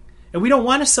something. And we don't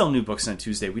want to sell new books on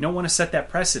Tuesday. We don't want to set that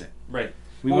precedent. Right.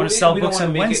 We want to sell books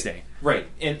on Wednesday. Right.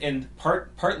 And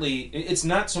partly, it's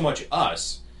not so much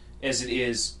us as it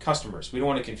is customers. We don't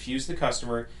want to confuse the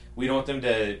customer. We don't want them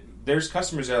to... There's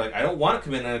customers that are like, I don't want to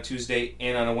come in on a Tuesday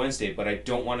and on a Wednesday, but I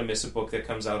don't want to miss a book that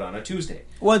comes out on a Tuesday.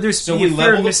 Well, the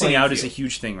fear of missing out is a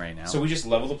huge thing right now. So we just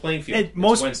level the playing field.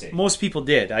 It's Wednesday. Most people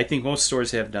did. I think most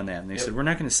stores have done that, and they said, we're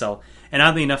not going to sell... And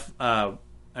oddly enough, I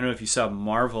don't know if you saw,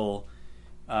 Marvel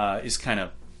is kind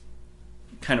of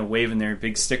waving their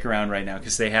big stick around right now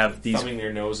because they have these... Thumbing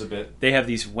their nose a bit. They have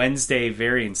these Wednesday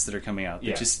variants that are coming out.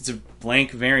 Yeah. It's a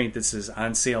blank variant that says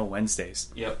on sale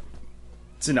Wednesdays. Yep.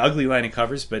 It's an ugly line of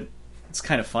covers, but it's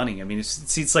kind of funny. I mean,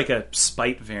 it's like a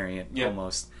spite variant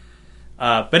almost.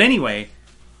 But anyway,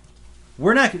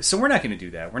 we're not going to do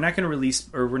that. We're not going to release,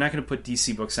 or we're not going to put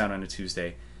DC books out on a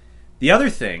Tuesday. The other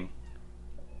thing,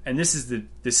 and this is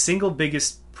the single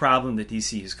biggest problem that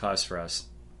DC has caused for us,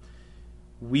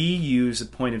 we use a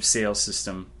point of sale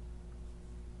system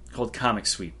called Comic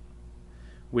Suite,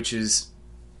 which is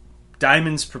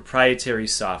Diamond's proprietary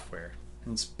software.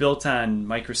 And it's built on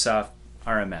Microsoft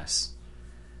RMS,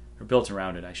 or built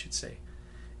around it, I should say.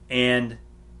 And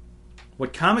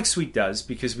what Comic Suite does,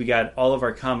 because we got all of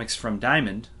our comics from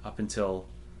Diamond up until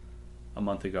a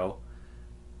month ago,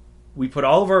 we put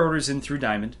all of our orders in through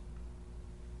Diamond,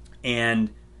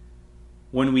 and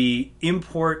when we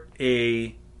import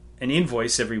an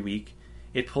invoice every week,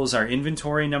 it pulls our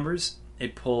inventory numbers,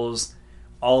 it pulls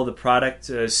all the product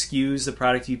SKUs, the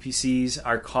product UPCs,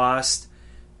 our cost,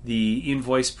 the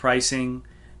invoice pricing,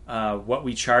 what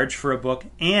we charge for a book,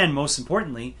 and most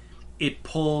importantly, it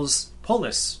pulls pull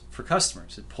lists for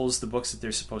customers. It pulls the books that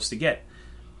they're supposed to get.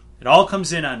 It all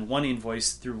comes in on one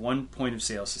invoice through one point of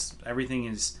sale system. Everything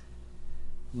is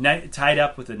tied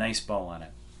up with a nice bow on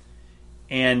it.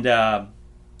 And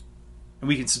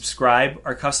we can subscribe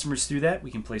our customers through that.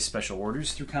 We can place special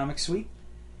orders through Comic Suite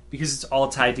because it's all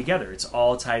tied together. It's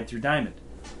all tied through Diamond.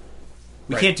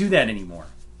 We can't do that anymore.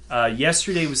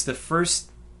 Yesterday was the first...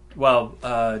 Well,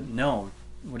 no.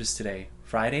 What is today?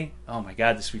 Friday? Oh my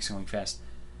God, this week's going fast.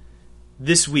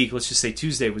 This week, let's just say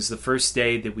Tuesday, was the first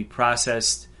day that we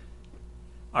processed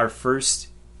our first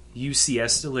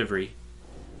UCS delivery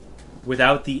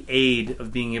without the aid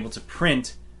of being able to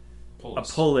print a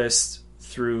pull list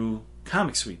through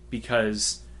Comic Suite,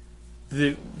 because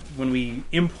when we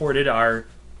imported our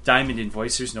Diamond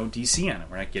invoice, there's no DC on it.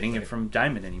 We're not getting it from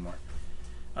Diamond anymore.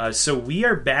 So we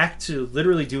are back to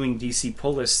literally doing DC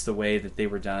pull lists the way that they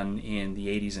were done in the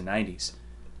 80s and 90s.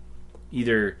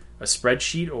 either a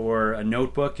spreadsheet or a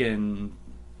notebook and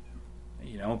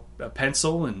a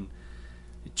pencil and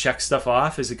check stuff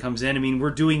off as it comes in. I mean,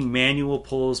 we're doing manual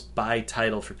pulls by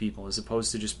title for people as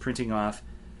opposed to just printing off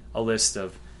a list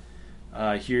of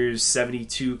here's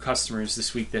 72 customers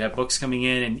this week that have books coming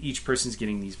in, and each person's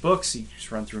getting these books. You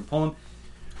just run through and pull them.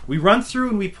 We run through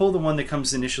and we pull the one that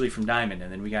comes initially from Diamond,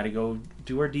 and then we got to go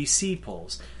do our DC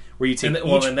pulls where you take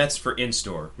and that's for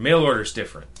in-store. Mail order's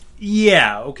different.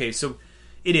 Yeah, okay, so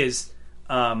it is.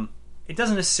 It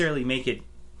doesn't necessarily make it.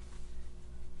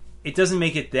 It doesn't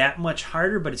make it that much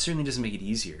harder, but it certainly doesn't make it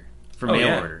easier for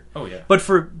mail order. Oh yeah. But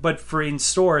for in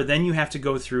store, then you have to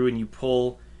go through and you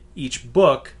pull each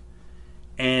book,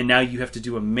 and now you have to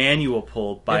do a manual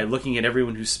pull by looking at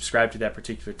everyone who's subscribed to that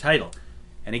particular title.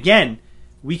 And again,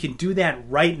 we can do that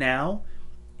right now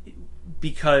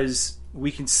because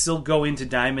we can still go into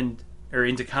Diamond or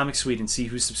into Comic Suite and see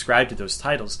who's subscribed to those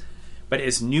titles. But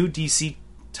as new DC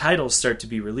titles start to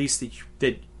be released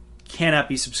that cannot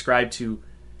be subscribed to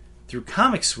through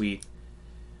Comic Suite,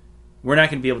 we're not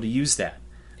going to be able to use that.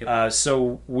 Yep.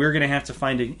 So we're going to have to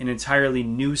find an entirely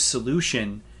new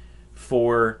solution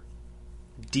for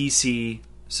DC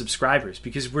subscribers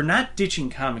because we're not ditching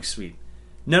Comic Suite.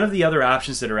 None of the other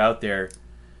options that are out there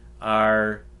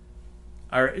are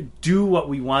do what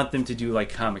we want them to do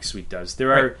like Comic Suite does.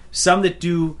 There are some that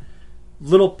do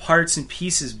little parts and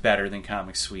pieces better than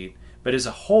Comic Suite, but as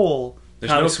a whole,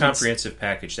 there's no comprehensive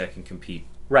package that can compete.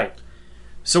 Right.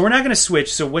 So we're not going to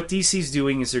switch. So what DC's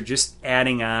doing is they're just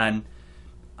adding on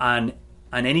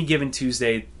any given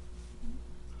Tuesday,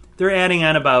 they're adding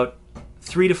on about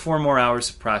 3 to 4 more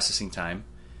hours of processing time.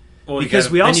 Well, because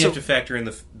then you have to factor in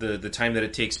the time that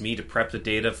it takes me to prep the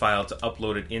data file to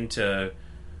upload it into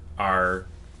our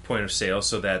point of sale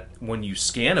so that when you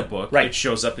scan a book, it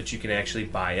shows up that you can actually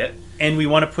buy it. And we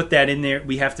want to put that in there.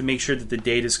 We have to make sure that the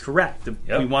data is correct.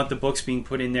 We want the books being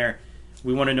put in there.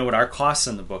 We want to know what our costs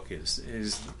on the book is.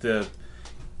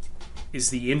 Is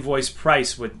the invoice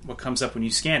price what comes up when you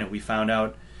scan it? We found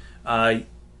out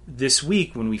this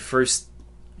week when we first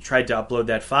tried to upload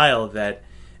that file that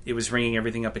it was ringing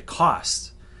everything up at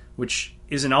cost, which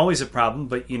isn't always a problem.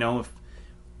 But if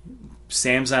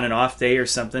Sam's on an off day or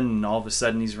something, and all of a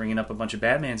sudden he's ringing up a bunch of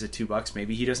Batmans at $2,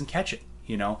 maybe he doesn't catch it.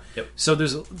 Yep. So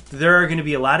there are going to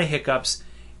be a lot of hiccups.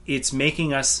 It's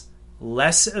making us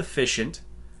less efficient.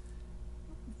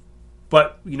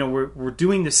 But we're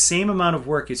doing the same amount of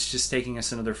work. It's just taking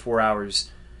us another 4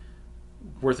 hours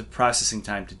worth of processing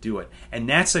time to do it, and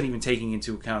that's not even taking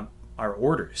into account our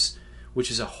orders, which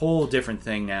is a whole different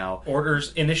thing now.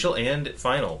 Orders, initial and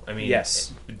final. I mean,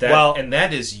 yes. And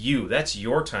that is you. That's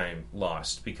your time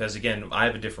lost because again, I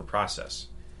have a different process.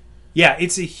 Yeah,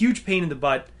 it's a huge pain in the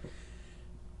butt.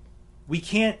 We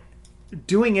can't.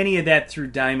 Doing any of that through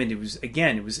Diamond,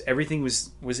 everything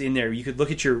was in there. You could look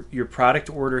at your product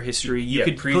order history. You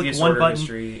could click one button.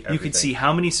 History, you could see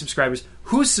how many subscribers,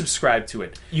 who's subscribed to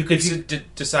it. You could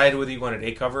decide whether you wanted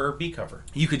A cover or B cover.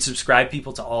 You could subscribe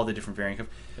people to all the different variant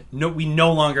covers. No, we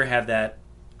no longer have that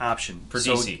option for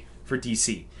DC. For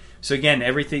DC. So again,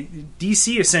 everything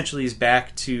DC essentially is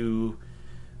back to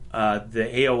the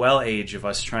AOL age of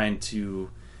us trying to.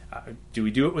 Do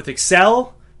we do it with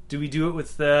Excel? Do we do it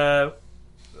with a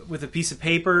piece of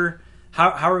paper? How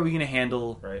are we going to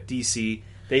handle DC?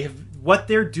 They have what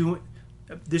they're doing.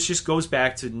 This just goes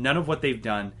back to none of what they've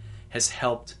done has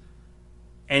helped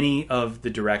any of the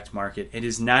direct market. It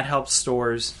has not helped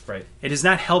stores. Right. It has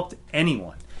not helped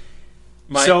anyone.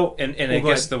 I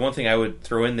guess the one thing I would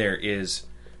throw in there is,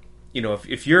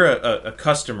 if you're a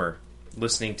customer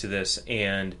listening to this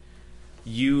and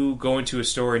you go into a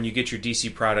store and you get your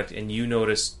DC product and you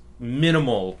notice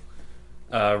minimal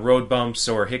road bumps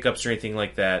or hiccups or anything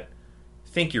like that,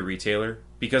 thank your retailer,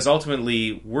 because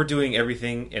ultimately we're doing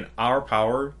everything in our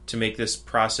power to make this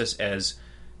process as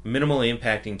minimally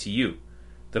impacting to you.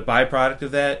 The byproduct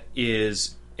of that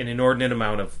is an inordinate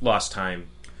amount of lost time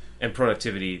and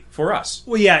productivity for us.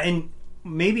 Well, yeah, and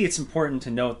maybe it's important to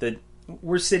note that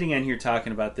we're sitting on here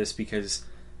talking about this because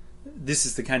this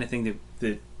is the kind of thing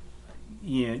that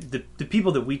the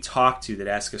people that we talk to that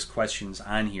ask us questions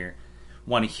on here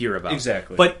want to hear about.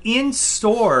 Exactly. But in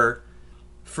store,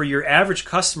 for your average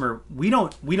customer, we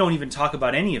don't even talk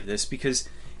about any of this because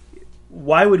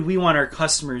why would we want our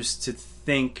customers to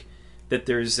think that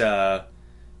there's that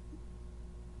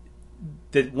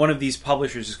one of these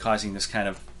publishers is causing this kind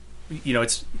of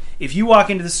it's if you walk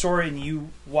into the store and you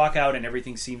walk out and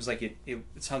everything seems like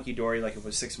it's hunky dory like it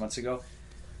was 6 months ago,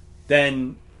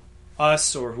 then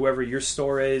us or whoever your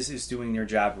store is doing their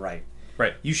job right.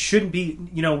 Right. You shouldn't be,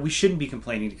 we shouldn't be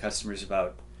complaining to customers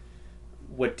about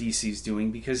what DC's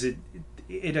doing because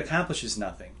it accomplishes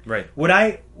nothing. Right.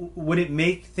 Would it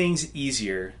make things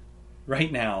easier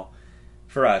right now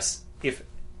for us if,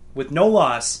 with no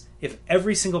loss, if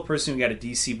every single person who got a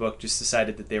DC book just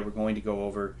decided that they were going to go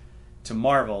over to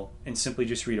Marvel and simply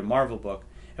just read a Marvel book,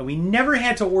 and we never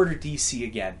had to order DC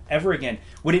again, ever again?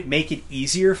 Would it make it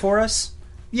easier for us?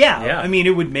 Yeah. I mean,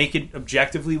 it would make it,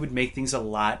 objectively, would make things a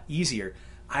lot easier.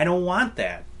 I don't want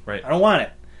that. Right. I don't want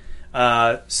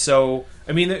it. So...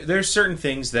 I mean, there's certain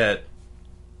things that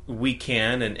we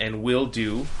can and will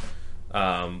do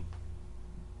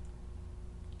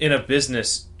in a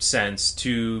business sense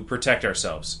to protect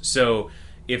ourselves. So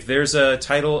if there's a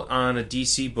title on a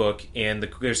DC book and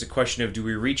there's a question of do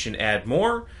we reach and add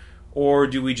more, or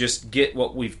do we just get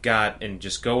what we've got and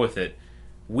just go with it,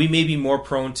 we may be more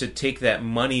prone to take that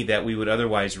money that we would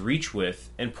otherwise reach with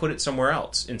and put it somewhere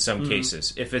else in some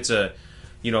cases. If it's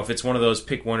if it's one of those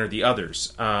pick one or the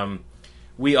others.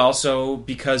 We also,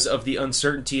 because of the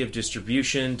uncertainty of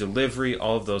distribution, delivery,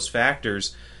 all of those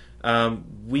factors,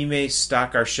 we may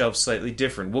stock our shelves slightly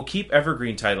different. We'll keep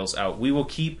evergreen titles out. We will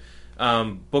keep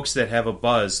books that have a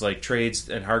buzz, like trades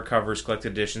and hardcovers,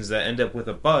 collected editions that end up with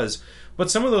a buzz.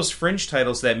 But some of those fringe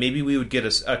titles that maybe we would get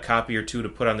a copy or two to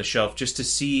put on the shelf just to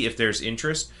see if there's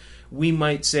interest, we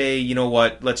might say, you know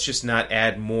what, let's just not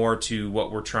add more to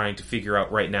what we're trying to figure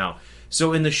out right now.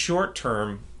 So in the short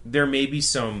term, there may be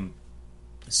some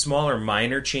smaller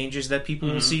minor changes that people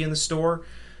will see in the store.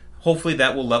 Hopefully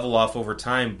that will level off over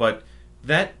time, but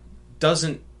that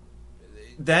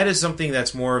is something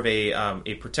that's more of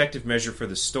a protective measure for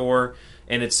the store,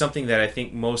 and it's something that I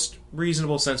think most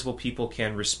reasonable, sensible people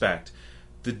can respect.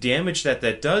 The damage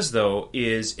that does, though,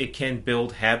 is it can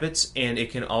build habits, and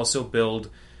it can also build,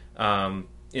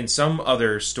 in some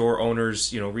other store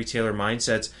owners, retailer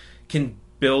mindsets, can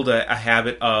build a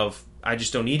habit of, I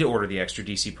just don't need to order the extra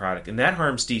DC product, and that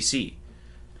harms DC.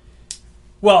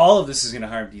 Well, all of this is going to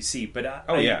harm DC, but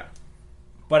yeah.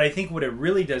 But I think what it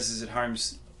really does is it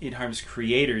harms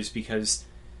creators, because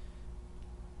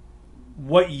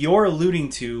what you're alluding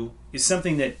to is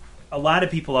something that a lot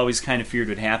of people always kind of feared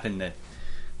would happen, that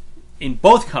in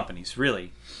both companies,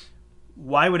 really,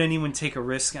 why would anyone take a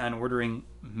risk on ordering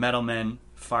Metal Men,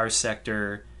 Far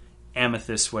Sector,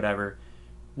 Amethyst, whatever,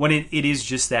 when it is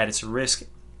just that, it's a risk.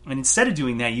 And instead of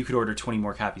doing that, you could order 20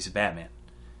 more copies of Batman.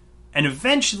 And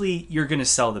eventually, you're going to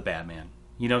sell the Batman.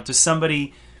 To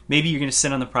somebody, maybe you're going to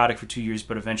sit on the product for 2 years,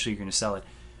 but eventually you're going to sell it.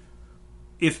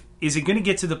 Is it going to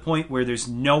get to the point where there's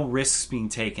no risks being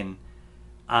taken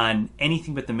on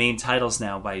anything but the main titles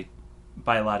now by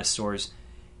a lot of stores,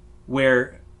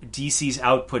 where DC's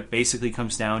output basically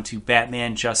comes down to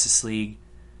Batman, Justice League,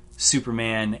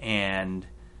 Superman, and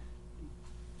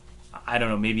I don't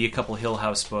know, maybe a couple Hill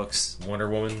House books, Wonder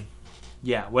Woman,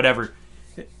 yeah, whatever.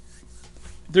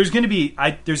 There's going to be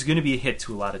a hit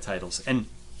to a lot of titles, and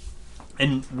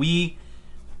we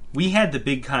had the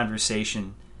big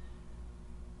conversation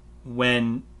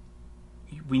when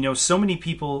we know so many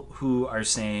people who are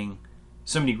saying,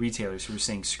 so many retailers who are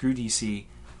saying, screw DC,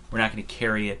 we're not going to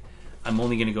carry it. I'm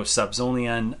only going to go subs only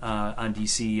on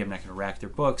DC. I'm not going to rack their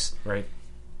books. Right.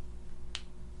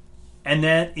 And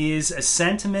that is a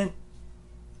sentiment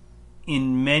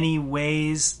in many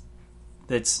ways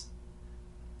that's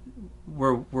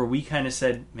where we kind of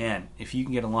said, man, if you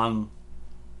can get along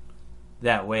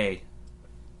that way,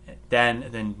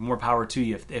 then more power to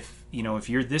you. If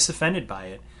you're this offended by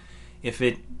it, if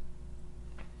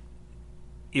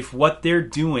what they're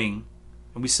doing,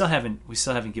 and we still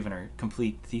haven't given our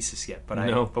complete thesis yet, but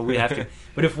we have to.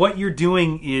 But if what you're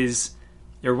doing is,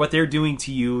 or what they're doing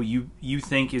to you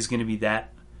think is going to be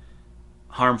that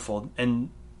harmful, and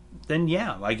then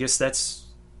yeah, I guess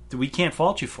we can't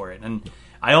fault you for it. And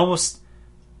I almost,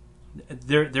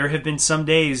 there have been some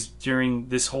days during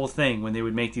this whole thing when they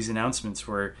would make these announcements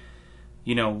where,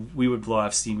 we would blow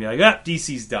off steam, be like,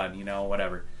 DC's done,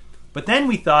 whatever. But then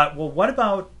we thought, well, what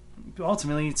about,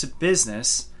 ultimately it's a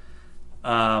business.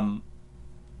 Do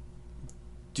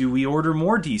we order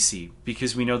more DC?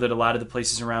 Because we know that a lot of the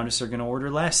places around us are going to order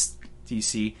less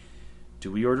DC.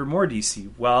 Do we order more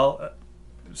DC? Well,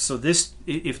 so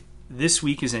if this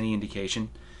week is any indication,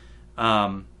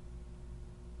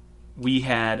 we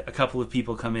had a couple of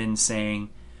people come in saying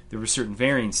there were certain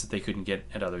variants that they couldn't get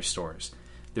at other stores,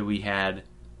 that we had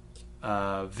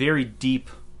very deep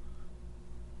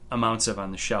amounts of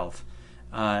on the shelf.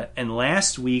 And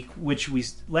last week we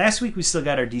still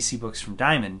got our DC books from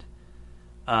Diamond,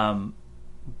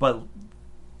 but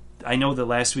I know that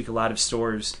last week a lot of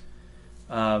stores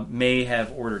may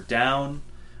have ordered down,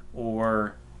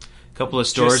 or a couple of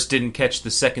stores didn't catch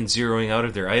the second zeroing out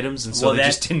of their items, and so they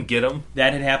just didn't get them.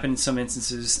 That had happened in some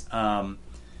instances.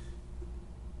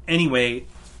 anyway,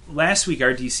 last week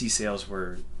our DC sales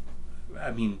were,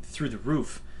 through the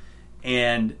roof,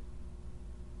 and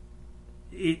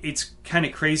it's kind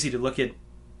of crazy to look at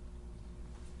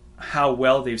how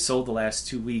well they've sold the last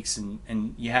 2 weeks,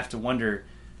 and you have to wonder,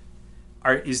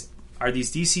 are these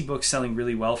DC books selling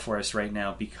really well for us right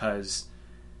now because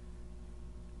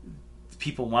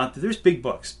people want there's big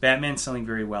books. Batman's selling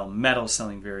very well, Metal's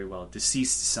selling very well,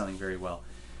 Deceased is selling very well.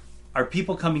 Are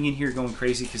people coming in here going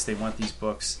crazy because they want these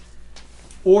books,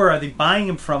 or are they buying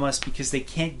them from us because they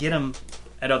can't get them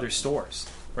at other stores?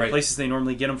 Right. The places they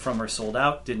normally get them from are sold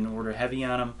out, didn't order heavy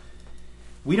on them.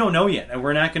 We don't know yet, and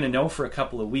we're not going to know for a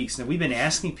couple of weeks. Now, we've been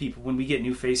asking people, when we get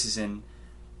new faces in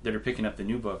that are picking up the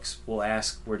new books, we'll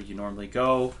ask, where do you normally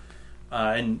go?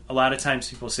 And a lot of times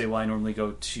people say, well, I normally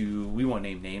go to, we won't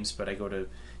name names, but I go to,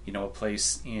 a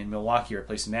place in Milwaukee or a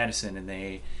place in Madison, and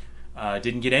they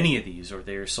didn't get any of these, or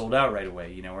they're sold out right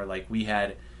away, or like we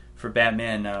had for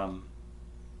Batman,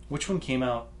 which one came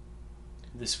out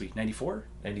this week? 94?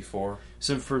 94.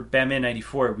 So for Batman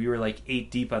 94, we were like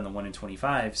 8 deep on the 1 in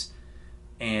 25s,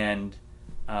 and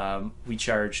we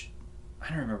charged, I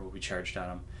don't remember what we charged on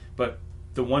them, but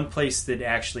the one place that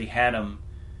actually had them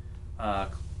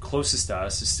closest to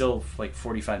us is still like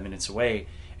 45 minutes away,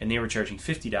 and they were charging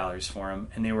 $50 for them,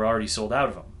 and they were already sold out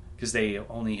of them because they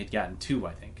only had gotten 2,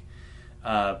 I think.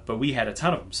 But we had a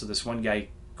ton of them. So this one guy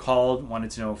called,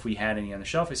 wanted to know if we had any on the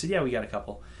shelf. I said, yeah, we got a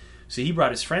couple. So he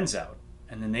brought his friends out,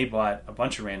 and then they bought a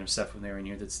bunch of random stuff when they were in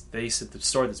here that they said the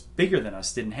store that's bigger than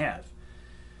us didn't have.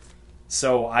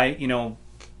 So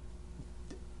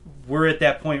we're at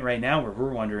that point right now where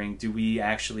we're wondering, do we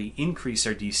actually increase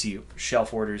our DC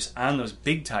shelf orders on those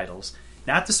big titles,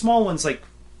 not the small ones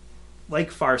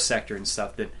like Far Sector and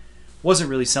stuff that wasn't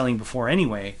really selling before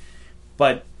anyway,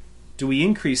 but do we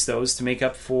increase those to make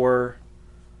up for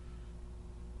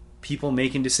people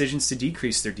making decisions to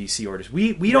decrease their DC orders?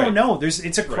 We don't know.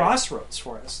 It's a crossroads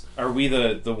for us. Are we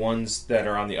the ones that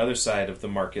are on the other side of the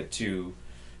market to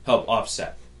help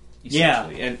offset?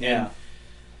 Essentially?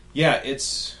 Yeah,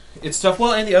 it's tough.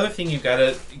 Well, and the other thing you've got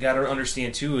to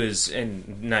understand too is,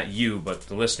 and not you, but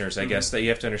the listeners, I guess, that you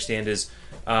have to understand is,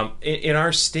 in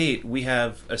our state, we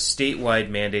have a statewide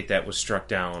mandate that was struck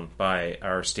down by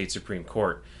our state Supreme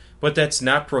Court, but that's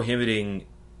not prohibiting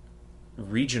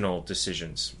regional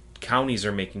decisions. Counties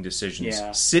are making decisions.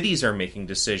 Yeah. Cities are making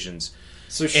decisions.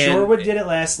 So Shorewood did it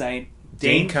last night.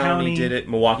 Dane County did it.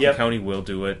 Milwaukee County will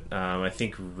do it. I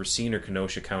think Racine or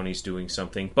Kenosha County is doing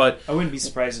something. But I wouldn't be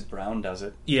surprised if Brown does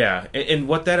it. Yeah, and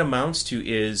what that amounts to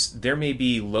is there may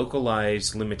be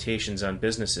localized limitations on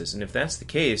businesses. And if that's the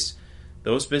case,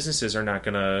 those businesses are not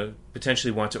going to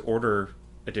potentially want to order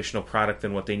additional product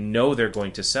than what they know they're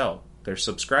going to sell, their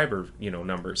subscriber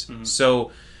numbers. Mm-hmm.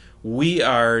 So we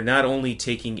are not only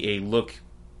taking a look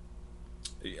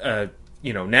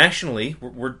nationally,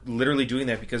 we're literally doing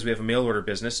that because we have a mail order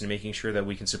business and making sure that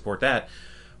we can support that.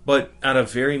 But on a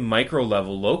very micro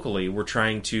level, locally, we're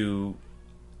trying to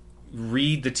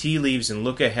read the tea leaves and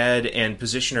look ahead and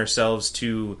position ourselves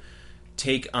to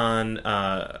take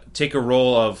a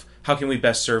role of how can we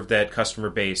best serve that customer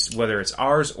base, whether it's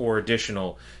ours or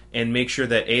additional, and make sure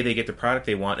that A, they get the product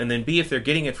they want, and then B, if they're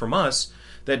getting it from us,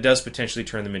 that does potentially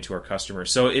turn them into our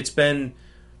customers. So it's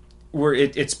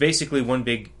basically one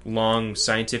big, long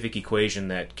scientific equation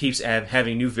that keeps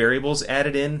having new variables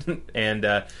added in, and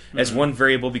as one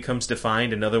variable becomes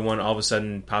defined, another one all of a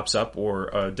sudden pops up, or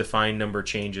a defined number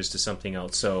changes to something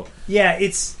else. So yeah,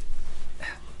 it's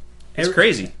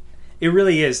crazy. It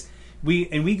really is.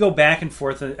 We go back and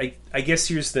forth. I guess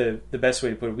here's the best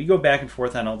way to put it. We go back and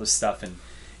forth on all this stuff,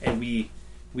 and we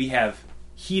have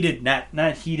heated,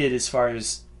 not heated as far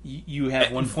as you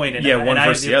have one point, and one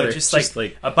versus the other, just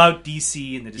like about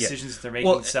DC and the decisions that they're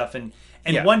making and stuff. And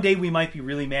one day we might be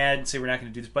really mad and say we're not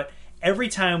going to do this, but every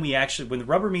time when the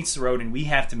rubber meets the road and we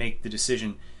have to make the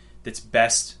decision that's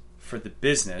best for the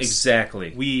business,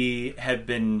 exactly, we have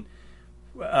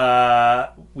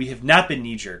not been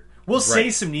knee jerk. We'll say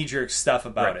some knee jerk stuff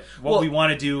about it, what we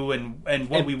want to do, and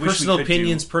what we wish we could do. Personal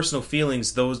opinions, personal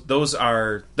feelings, that's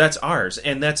ours,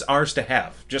 and that's ours to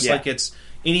have, just like it's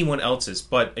anyone else's.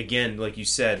 But again, like you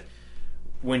said,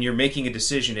 when you're making a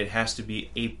decision, it has to be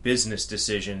a business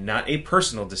decision, not a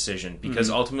personal decision, because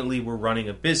ultimately we're running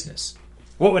a business.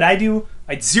 What would I do?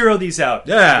 I'd zero these out.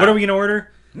 Yeah. What are we going to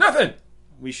order? Nothing.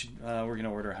 We're going to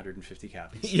order 150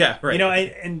 copies. Yeah, right.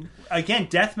 And again,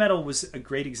 Death Metal was a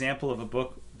great example of a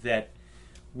book that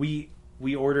we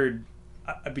ordered.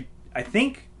 I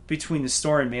think between the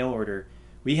store and mail order,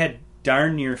 we had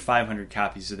darn near 500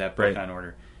 copies of that book on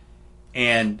order.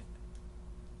 And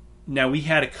now we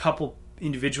had a couple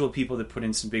individual people that put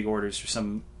in some big orders for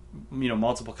some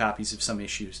multiple copies of some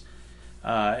issues,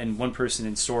 and one person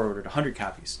in store ordered 100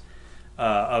 copies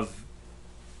of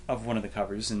one of the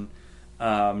covers, and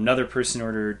another person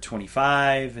ordered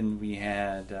 25, and we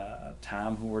had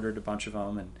Tom who ordered a bunch of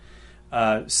them,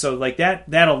 and so like that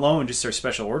alone, just our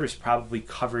special orders probably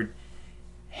covered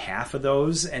half of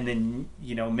those, and then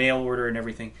mail order and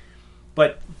everything.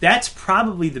 But that's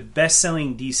probably the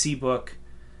best-selling DC book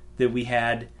that we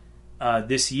had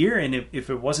this year, and if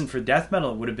it wasn't for Death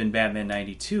Metal, it would have been Batman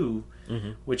 92,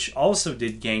 which also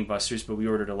did gangbusters, but we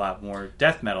ordered a lot more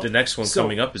Death Metal. The next one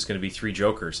coming up is going to be Three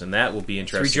Jokers, and that will be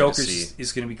interesting to see. Three Jokers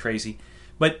is going to be crazy.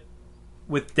 But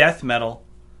with Death Metal,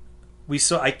 we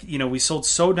sold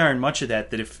so darn much of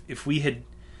that if we had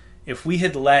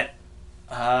let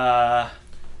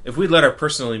if we let our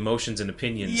personal emotions and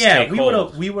opinions take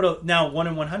hold. we would have now 1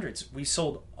 in 100s. We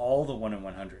sold all the 1 in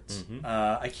 100s.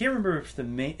 I can't remember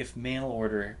if mail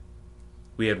order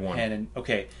we had one.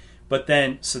 Okay, but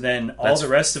then all the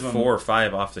rest of them 4 or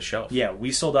 5 off the shelf. Yeah,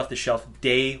 we sold off the shelf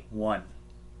day one.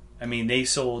 I mean, they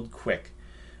sold quick,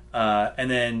 and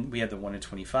then we had the 1 in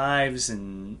 25s,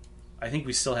 and I think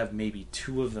we still have maybe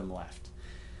 2 of them left.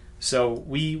 So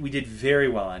we did very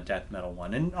well on Death Metal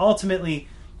 1, and ultimately,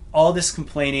 all this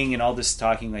complaining and all this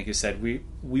talking, like I said, we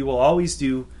will always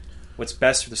do what's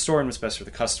best for the store and what's best for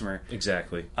the customer.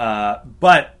 Exactly.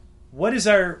 But what is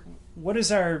our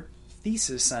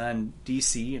thesis on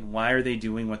DC, and why are they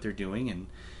doing what they're doing?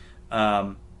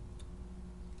 And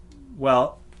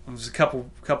well, there's a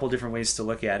couple different ways to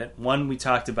look at it. One, we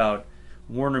talked about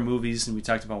Warner Movies and we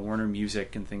talked about Warner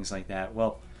Music and things like that.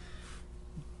 Well,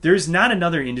 there's not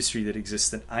another industry that exists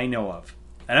that I know of.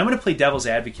 And I'm going to play devil's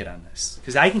advocate on this,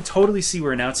 because I can totally see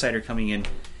where an outsider coming in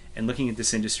and looking at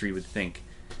this industry would think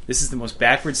this is the most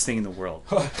backwards thing in the world.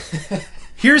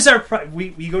 Here's our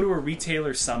we go to a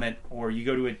retailer summit, or you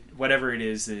go to whatever it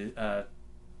is, the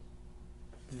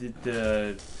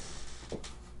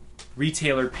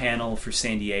retailer panel for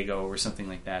San Diego or something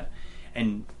like that,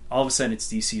 and all of a sudden it's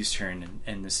DC's turn,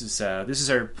 and this is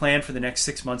our plan for the next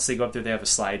 6 months. They go up there, they have a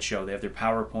slideshow, they have their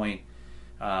PowerPoint.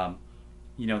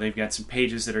 They've got some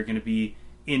pages that are going to be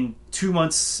in 2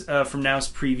 months from now's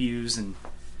previews, and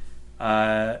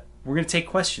we're going to take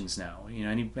questions now.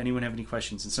 Anyone have any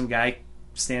questions? And some guy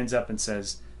stands up and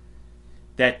says,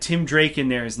 that Tim Drake in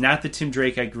there is not the Tim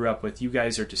Drake I grew up with. You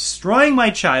guys are destroying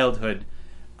my childhood.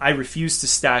 I refuse to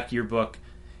stock your book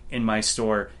in my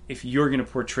store if you're going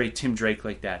to portray Tim Drake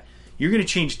like that. You're going to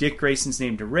change Dick Grayson's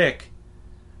name to Rick.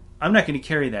 I'm not going to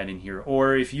carry that in here.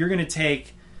 Or if you're going to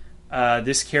take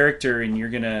this character and you're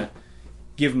going to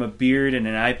give him a beard and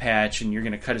an eye patch and you're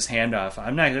going to cut his hand off,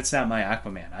 that's not my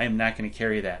Aquaman. I am not going to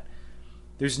carry that.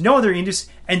 There's no other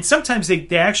industry. And sometimes they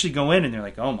actually go in and they're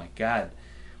like, oh my God,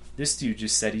 this dude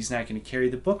just said he's not going to carry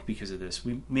the book because of this.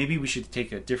 Maybe we should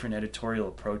take a different editorial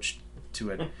approach to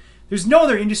it. There's no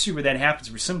other industry where that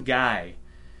happens, where some guy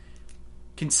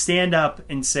can stand up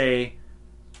and say,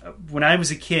 when I was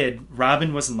a kid,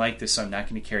 Robin wasn't like this, so I'm not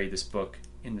going to carry this book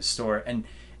in the store. And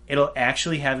it'll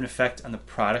actually have an effect on the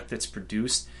product that's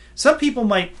produced. Some people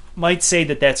might say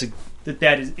it's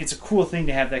a cool thing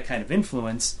to have that kind of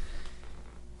influence,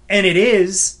 and it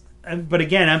is. But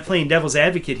again, I'm playing devil's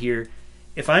advocate here.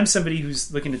 If I'm somebody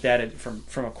who's looking at that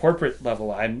from a corporate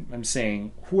level, I'm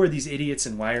saying, who are these idiots,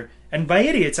 and why are? And by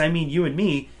idiots, I mean you and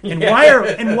me. And why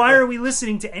are we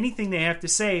listening to anything they have to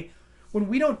say when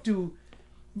we don't do?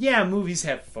 Yeah, movies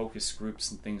have focus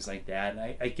groups and things like that,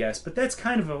 I guess, but that's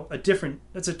kind of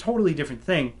that's a totally different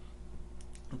thing.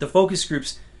 The focus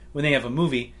groups, when they have a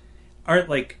movie, aren't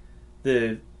like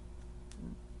the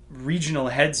regional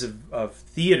heads of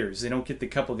theaters. They don't get the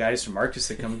couple guys from Arcus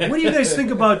that come, what do you guys think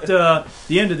about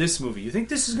the end of this movie? You think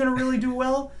this is going to really do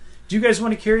well? Do you guys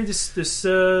want to carry this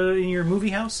in your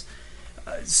movie house?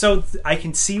 So I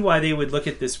can see why they would look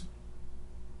at this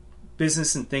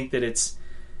business and think that it's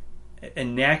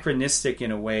anachronistic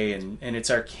in a way, and it's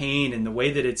arcane in the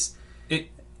way that it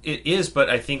is. But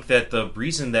I think that the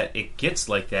reason that it gets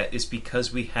like that is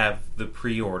because we have the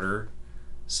pre-order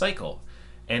cycle.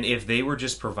 And if they were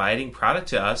just providing product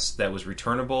to us that was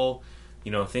returnable,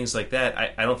 things like that,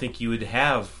 I don't think you would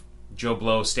have Joe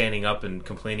Blow standing up and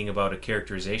complaining about a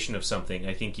characterization of something.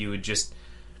 I think you would just,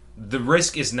 the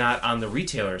risk is not on the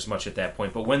retailer as much at that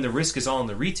point. But when the risk is all on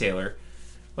the retailer,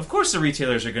 of course the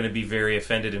retailers are going to be very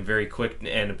offended and very quick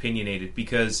and opinionated,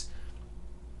 because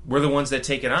we're the ones that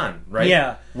take it on, right?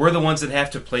 Yeah. We're the ones that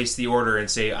have to place the order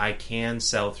and say, I can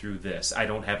sell through this. I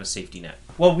don't have a safety net.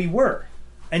 Well, we were.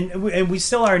 And we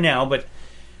still are now, but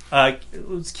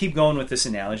let's keep going with this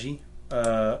analogy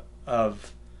or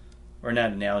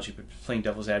not analogy, but playing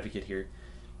devil's advocate here.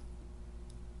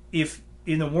 If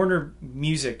in the Warner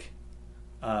Music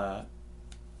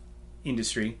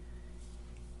industry,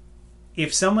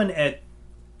 if someone at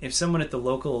the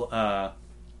local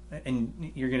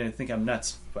and you're gonna think I'm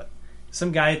nuts, but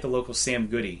some guy at the local Sam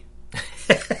Goody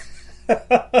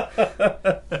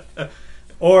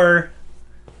or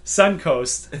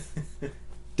Suncoast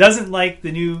doesn't like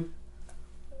the new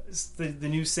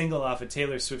single off a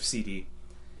Taylor Swift CD,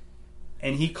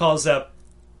 and he calls up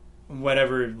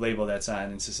whatever label that's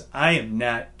on and says, I am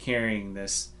not carrying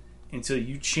this until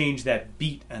you change that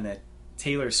beat on that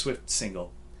Taylor Swift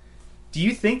single. Do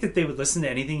you think that they would listen to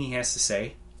anything he has to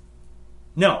say?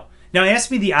 No. Now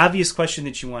ask me the obvious question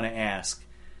that you want to ask.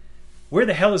 Where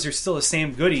the hell is there still a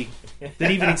Sam Goody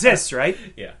that even exists, right?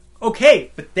 Yeah.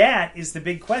 Okay, but that is the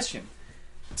big question.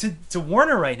 To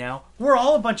Warner right now, we're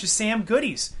all a bunch of Sam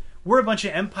Goodies. We're a bunch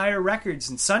of Empire Records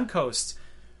and Suncoast.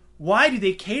 Why do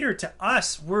they cater to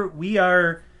us? We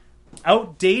are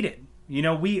outdated. You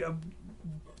know,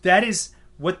 that is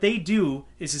what they do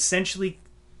is essentially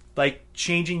like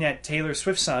changing that Taylor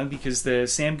Swift song because the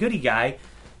Sam Goody guy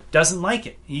doesn't like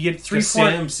it. You get 3-4.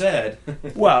 Sam said.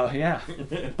 Well, yeah,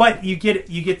 but you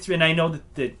get and I know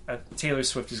that Taylor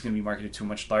Swift is going to be marketed to a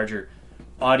much larger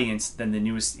audience than the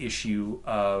newest issue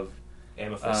of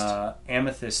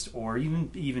Amethyst or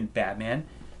even Batman.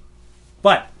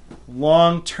 But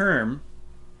long term,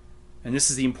 and this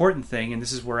is the important thing, and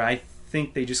this is where I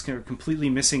think they just are completely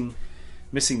missing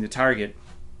the target.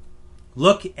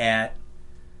 Look at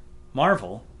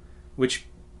Marvel, which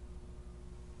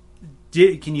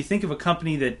can you think of a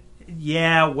company that,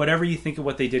 whatever you think of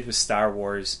what they did with Star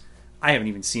Wars, I haven't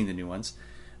even seen the new ones.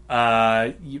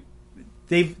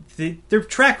 Their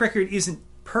track record isn't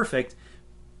perfect,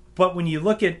 but when you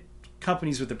look at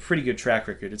companies with a pretty good track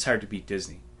record, it's hard to beat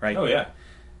Disney, right? Oh yeah.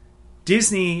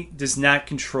 Disney does not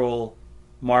control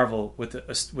Marvel with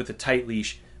a tight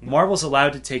leash. Marvel's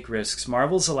allowed to take risks.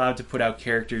 Marvel's allowed to put out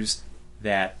characters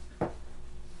that,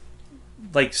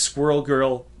 like Squirrel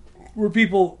Girl, where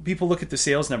people look at the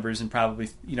sales numbers and probably,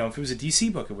 if it was a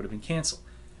DC book, it would have been canceled.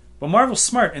 But Marvel's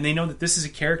smart, and they know that this is a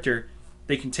character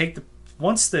they can take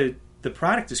once the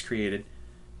product is created.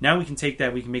 Now we can take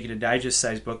that, we can make it a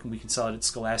digest-sized book, and we can sell it at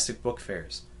Scholastic book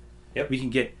fairs. Yep. We can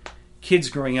get kids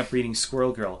growing up reading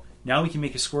Squirrel Girl. Now we can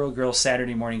make a Squirrel Girl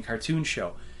Saturday morning cartoon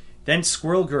show. Then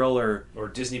Squirrel Girl or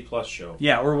Disney Plus show.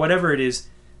 Yeah, or whatever it is.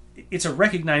 It's a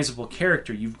recognizable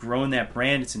character. You've grown that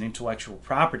brand. It's an intellectual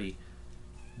property.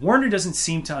 Warner doesn't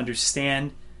seem to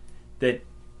understand that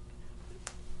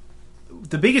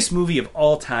the biggest movie of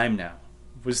all time now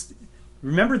was,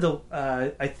 remember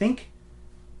I think,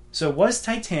 so it was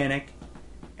Titanic,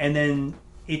 and then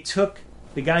it took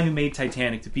the guy who made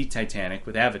Titanic to beat Titanic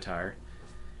with Avatar,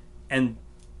 and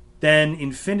then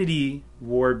Infinity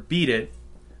War beat it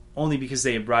only because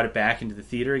they had brought it back into the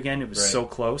theater again. It was so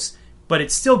close, but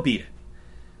it still beat it.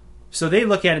 So they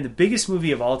look at it, the biggest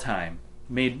movie of all time,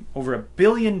 made over $1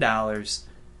 billion,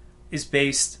 is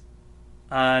based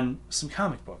on some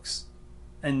comic books.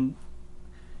 And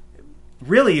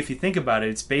really, if you think about it,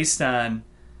 it's based on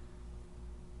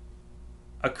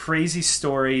a crazy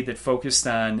story that focused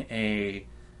on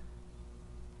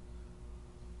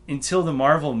until the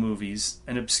Marvel movies,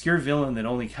 an obscure villain that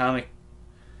only comic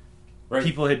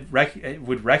people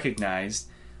would recognize.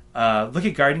 Look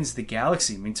at Guardians of the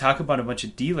Galaxy. I mean, talk about a bunch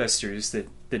of D-listers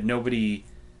that nobody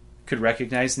could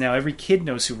recognize. Now every kid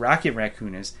knows who Rocket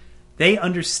Raccoon is. They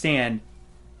understand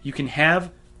you can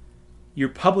have your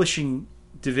publishing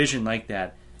division like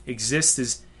that exist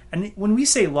as, and when we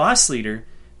say loss leader,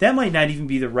 that might not even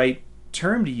be the right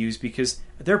term to use because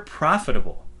they're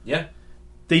profitable. Yeah.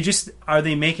 Are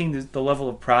they making the level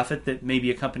of profit that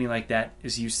maybe a company like that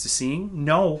is used to seeing?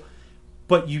 No.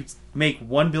 But you make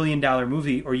 $1 billion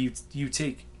movie, or you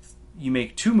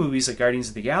make two movies like Guardians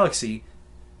of the Galaxy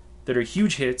that are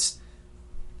huge hits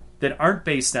that aren't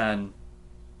based on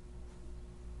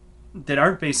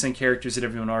characters that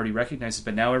everyone already recognizes,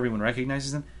 but now everyone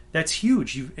recognizes them. That's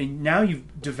huge. Now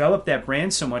you've developed that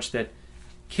brand so much that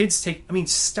kids take. I mean,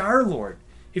 Star-Lord.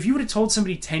 If you would have told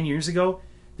somebody 10 years ago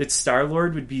that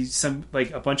Star-Lord would be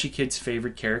a bunch of kids'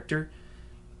 favorite character,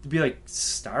 to be like,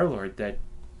 Star-Lord,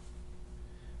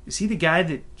 is he the guy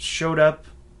that showed up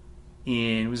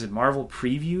in, was it Marvel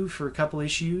Preview for a couple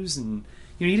issues? And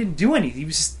he didn't do anything. He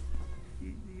was just,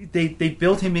 they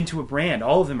built him into a brand.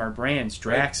 All of them are brands.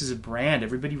 Drax is a brand.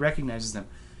 Everybody recognizes them.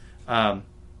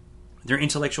 They're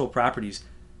intellectual properties.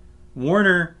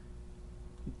 Warner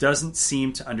doesn't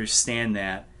seem to understand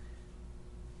that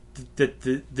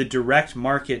the direct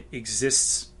market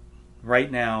exists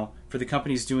right now for the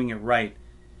companies doing it right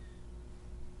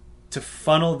to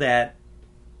funnel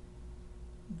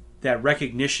that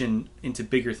recognition into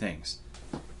bigger things.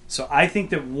 So I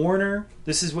think that Warner,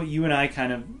 this is what you and I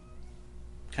kind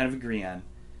of agree on.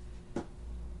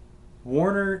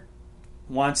 Warner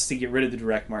wants to get rid of the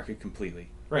direct market completely.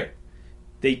 Right.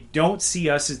 They don't see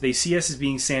us as, they see us as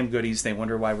being Sam Goodies. They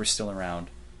wonder why we're still around.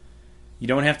 You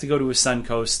don't have to go to a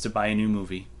Suncoast to buy a new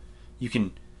movie. You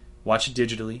can watch it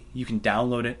digitally. You can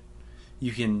download it.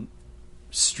 You can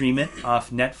stream it off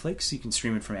Netflix. You can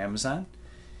stream it from Amazon.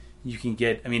 You can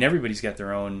get, I mean, everybody's got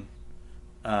their own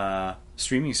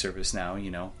streaming service now,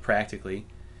 you know, practically.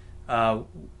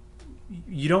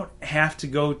 You don't have to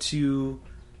go to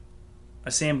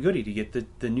a Sam Goody to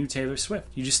get the new Taylor Swift.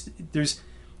 You just, there's,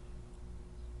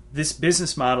 this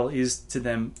business model is to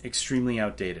them extremely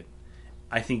outdated.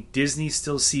 I think Disney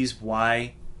still sees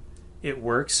why it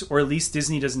works, or at least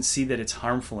Disney doesn't see that it's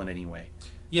harmful in any way.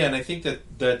 Yeah, and I think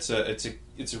that's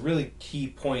it's a really key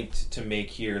point to make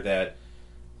here, that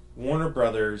Warner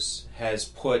Brothers has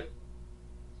put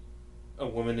a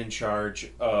woman in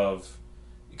charge of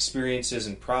experiences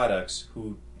and products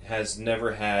who has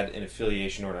never had an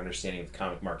affiliation or an understanding of the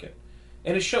comic market.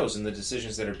 And it shows in the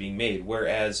decisions that are being made,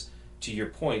 whereas, to your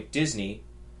point, Disney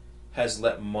has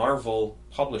let Marvel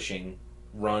Publishing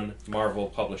run Marvel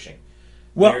Publishing.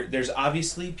 Well, there's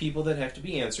obviously people that have to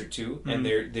be answered to, and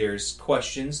there's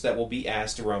questions that will be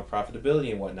asked around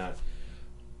profitability and whatnot.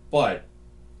 But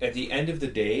at the end of the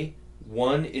day,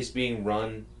 one is being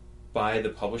run by the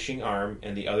publishing arm,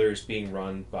 and the other is being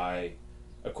run by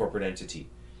a corporate entity.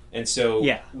 And so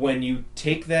when you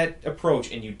take that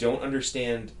approach and you don't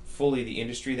understand fully the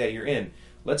industry that you're in,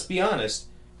 let's be honest,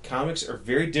 comics are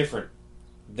very different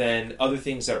than other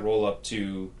things that roll up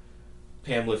to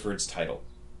Pam Lifford's title.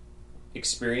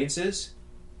 Experiences,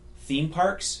 theme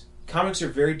parks, comics are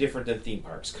very different than theme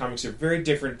parks. Comics are very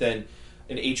different than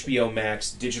an HBO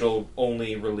Max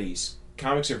digital-only release.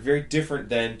 Comics are very different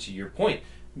than, to your point,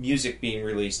 music being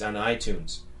released on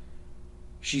iTunes.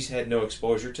 She's had no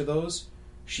exposure to those.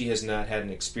 She has not had an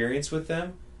experience with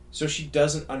them, so she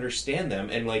doesn't understand them.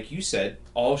 And like you said,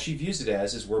 all she views it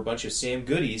as is we're a bunch of Sam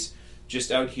Goodies just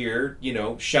out here, you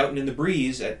know, shouting in the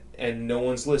breeze and no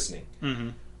one's listening.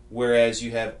 Mm-hmm. Whereas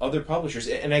you have other publishers,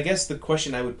 and I guess the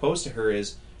question I would pose to her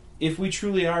is, if we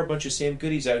truly are a bunch of Sam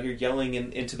Goodies out here yelling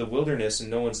into the wilderness and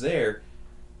no one's there,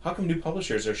 how come new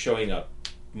publishers are showing up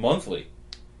monthly?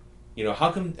 You know,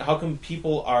 how come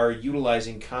people are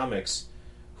utilizing comics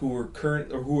who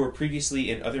were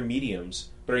previously in other mediums,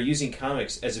 but are using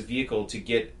comics as a vehicle to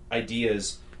get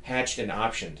ideas hatched and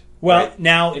optioned? Well, right?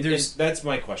 now that's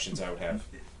my questions I would have.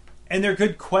 And they're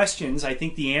good questions. I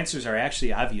think the answers are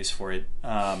actually obvious for it.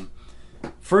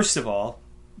 First of all,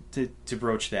 to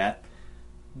broach that,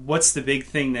 what's the big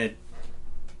thing that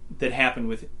happened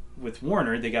with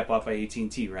Warner? They got bought by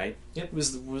AT&T, right? Yep.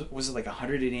 Was it like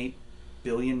 $108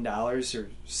 billion or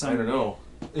something? I don't know.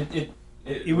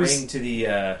 It was to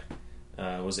the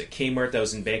was it Kmart that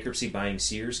was in bankruptcy buying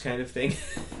Sears kind of thing?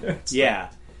 Yeah.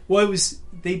 Well, it was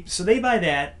they buy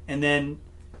that, and then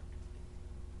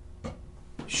not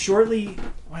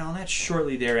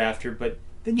shortly thereafter, but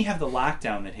then you have the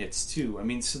lockdown that hits too. I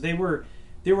mean, so they were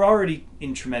already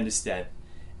in tremendous debt,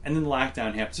 and then the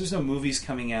lockdown happens. There's no movies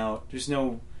coming out. There's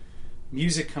no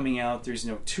music coming out. There's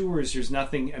no tours. There's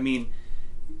nothing. I mean,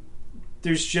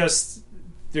 there's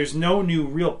no new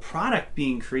real product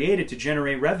being created to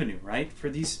generate revenue, right? For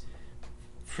these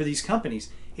companies.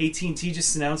 AT&T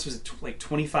just announced, was it like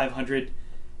 2,500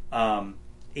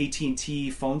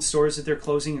 AT&T phone stores that they're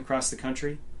closing across the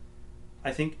country?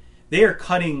 I think they are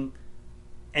cutting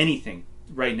anything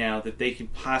right now that they can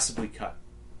possibly cut,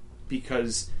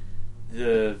 because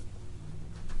they're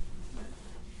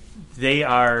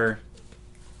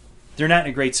not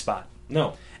in a great spot.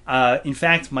 No. In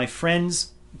fact, my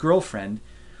friend's girlfriend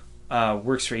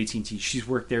works for AT&T. She's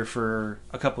worked there for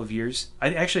a couple of years.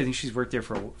 I think she's worked there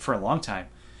for a long time,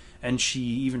 and she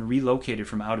even relocated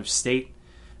from out of state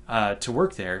to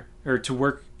work there, or to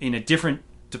work in a different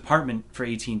department for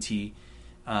AT&T.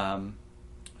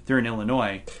 They're in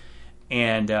Illinois,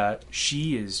 and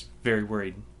she is very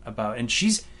worried about, and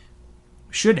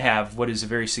should have what is a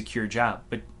very secure job,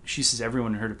 but she says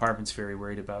everyone in her department's very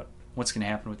worried about what's going to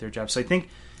happen with their job. So I think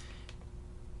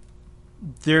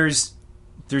there's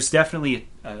definitely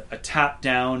a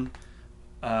top-down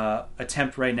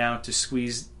attempt right now to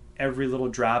squeeze every little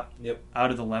drop out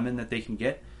of the lemon that they can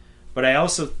get. But I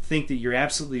also think that you're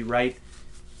absolutely right.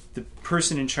 The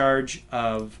person in charge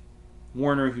of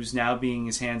Warner, who's now being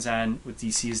as hands-on with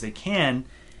DC as they can,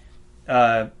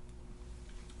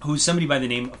 who's somebody by the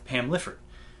name of Pam Lifford,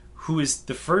 who is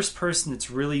the first person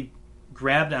that's really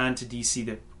grabbed onto DC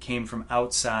that came from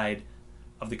outside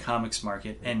of the comics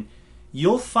market. And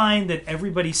you'll find that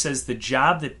everybody says the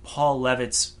job that Paul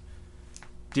Levitz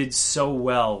did so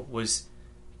well was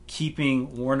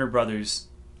keeping Warner Brothers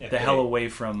the hell away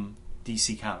from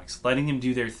DC Comics, letting them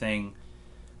do their thing,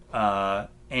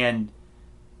 and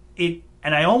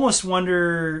I almost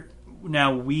wonder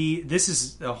now. This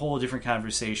is a whole different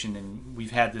conversation, and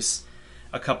we've had this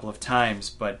a couple of times,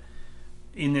 but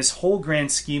in this whole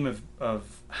grand scheme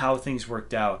of how things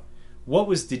worked out, what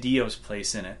was DiDio's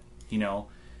place in it? You know,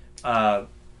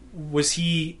 was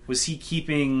he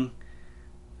keeping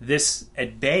this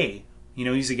at bay? You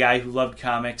know, he's a guy who loved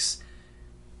comics.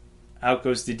 Out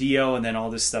goes DiDio, and then all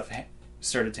this stuff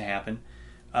started to happen.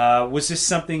 Was this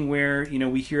something where, you know,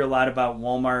 we hear a lot about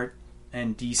Walmart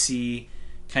and DC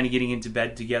kind of getting into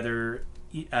bed together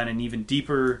on an even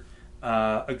deeper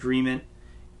agreement?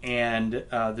 And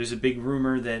there's a big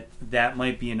rumor that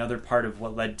might be another part of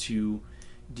what led to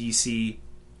DC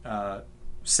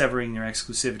severing their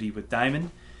exclusivity with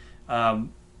Diamond.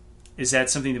 Is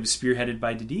that something that was spearheaded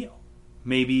by DiDio?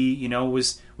 Maybe, you know,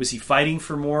 was he fighting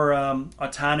for more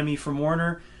autonomy from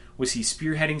Warner? Was he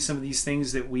spearheading some of these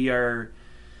things that we are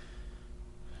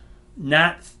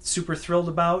not super thrilled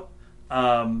about?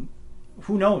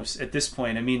 Who knows at this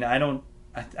point? I mean,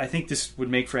 I think this would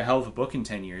make for a hell of a book in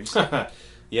 10 years.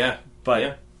 Yeah.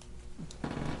 But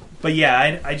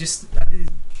yeah, I just...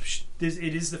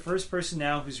 It is the first person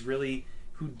now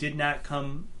who did not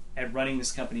come at running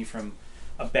this company from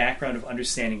a background of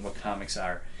understanding what comics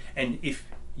are. And if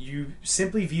you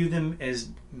simply view them as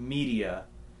media,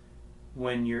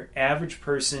 when your average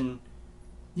person...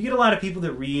 You get a lot of people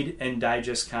that read and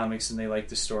digest comics and they like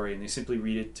the story and they simply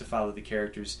read it to follow the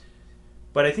characters.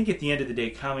 But I think at the end of the day,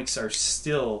 comics are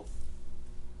still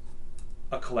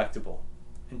a collectible.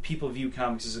 And people view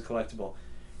comics as a collectible.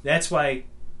 That's why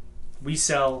we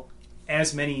sell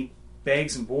as many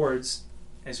bags and boards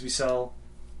as we sell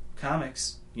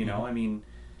comics. You know, I mean,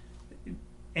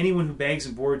 anyone who bags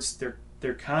and boards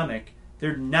their comic,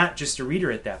 they're not just a reader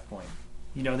at that point.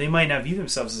 You know, they might not view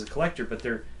themselves as a collector, but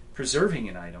they're preserving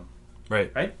an item.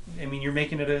 Right. I mean, you're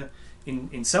making it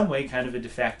in some way kind of a de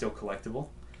facto collectible.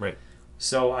 Right.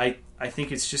 So I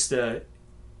think it's just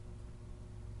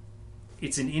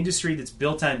it's an industry that's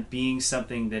built on being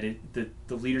something that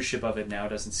the leadership of it now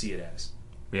doesn't see it as.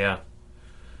 Yeah.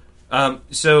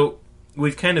 So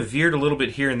we've kind of veered a little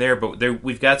bit here and there, but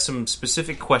we've got some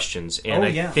specific questions, and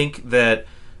I think that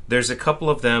there's a couple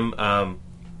of them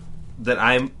that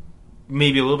I'm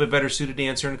maybe a little bit better suited to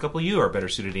answer, and a couple of you are better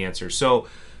suited to answer. So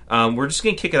we're just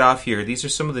going to kick it off here. These are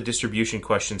some of the distribution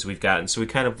questions we've gotten. So we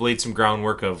kind of laid some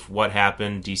groundwork of what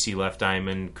happened. DC left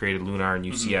Diamond, created Lunar and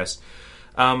UCS.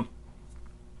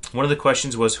 One of the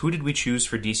questions was, who did we choose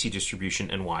for DC distribution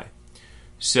and why?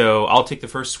 So I'll take the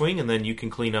first swing, and then you can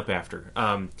clean up after.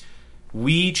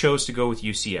 We chose to go with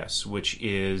UCS, which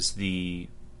is the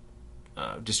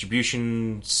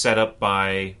distribution set up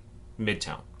by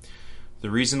Midtown. The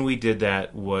reason we did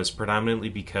that was predominantly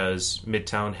because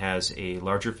Midtown has a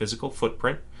larger physical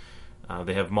footprint.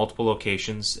 They have multiple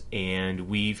locations, and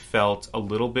we felt a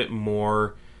little bit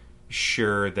more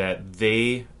sure that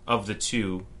they, of the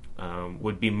two,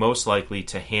 would be most likely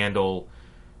to handle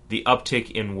the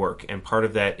uptick in work. And part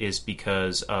of that is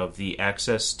because of the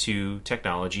access to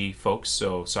technology folks,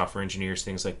 so software engineers,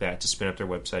 things like that, to spin up their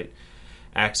website.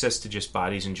 Access to just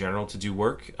bodies in general to do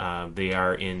work. They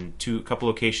are in a couple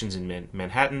locations in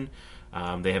Manhattan.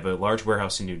 They have a large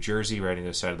warehouse in New Jersey right on the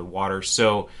other side of the water.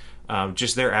 So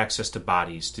just their access to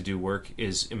bodies to do work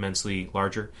is immensely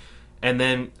larger. And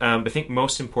then I think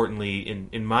most importantly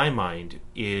in my mind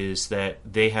is that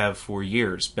they have for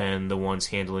years been the ones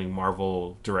handling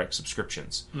Marvel direct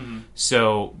subscriptions. Mm-hmm.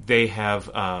 So they have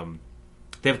a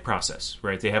process,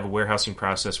 right? They have a warehousing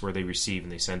process where they receive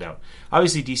and they send out.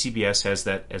 Obviously, DCBS has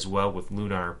that as well with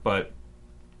Lunar, but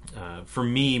for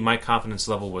me, my confidence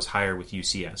level was higher with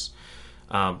UCS.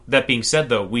 That being said,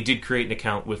 though, we did create an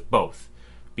account with both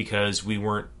because we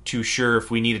weren't too sure if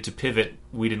we needed to pivot.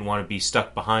 We didn't want to be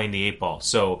stuck behind the 8 ball.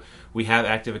 So we have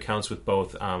active accounts with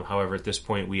both. However, at this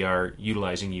point, we are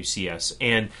utilizing UCS.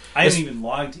 And I haven't even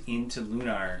logged into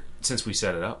Lunar since we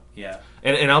set it up. Yeah.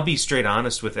 And I'll be straight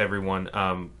honest with everyone.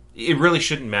 It really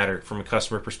shouldn't matter from a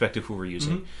customer perspective who we're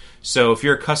using. Mm-hmm. So if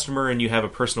you're a customer and you have a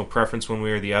personal preference one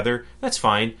way or the other, that's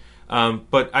fine.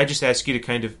 But I just ask you to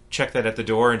kind of check that at the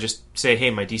door and just say, hey,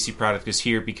 my DC product is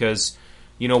here because,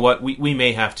 you know what, we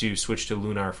may have to switch to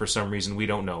Lunar for some reason. We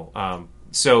don't know.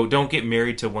 So don't get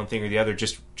married to one thing or the other.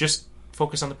 Just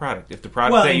focus on the product. If the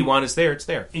product that you want is there, it's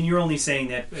there. And you're only saying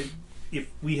that... If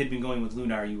we had been going with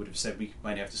Lunar, you would have said we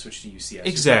might have to switch to UCS.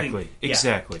 Exactly.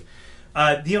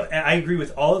 I agree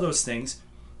with all of those things.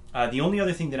 The only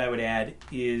other thing that I would add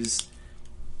is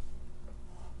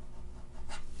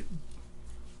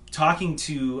talking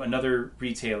to another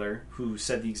retailer who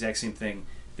said the exact same thing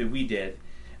that we did,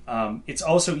 it's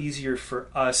also easier for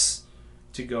us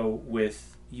to go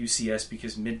with UCS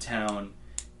because Midtown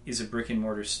is a brick and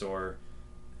mortar store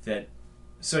that,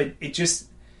 so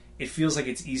it feels like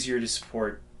it's easier to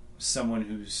support someone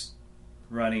who's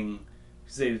running,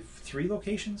 because they have 3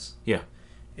 locations? Yeah.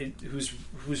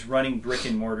 Who's running brick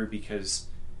and mortar, because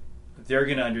they're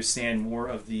going to understand more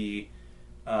of the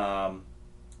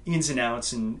ins and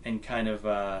outs and kind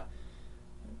of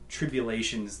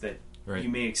tribulations that you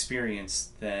may experience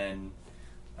than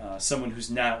someone who's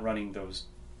not running those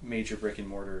major brick and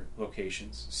mortar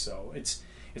locations. So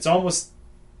it's almost,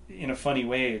 in a funny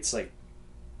way, it's like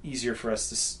easier for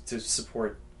us to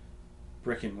support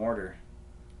brick and mortar.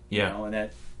 Yeah. You know,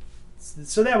 and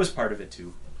so that was part of it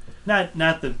too. Not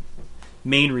the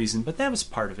main reason, but that was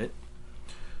part of it.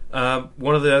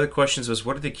 One of the other questions was,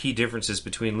 what are the key differences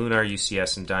between Lunar,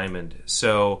 UCS, and Diamond?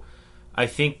 So I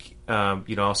think,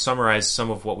 I'll summarize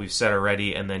some of what we've said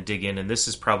already and then dig in, and this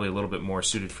is probably a little bit more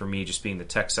suited for me, just being the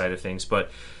tech side of things.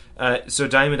 But so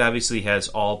Diamond obviously has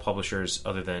all publishers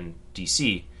other than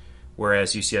DC,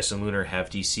 whereas UCS and Lunar have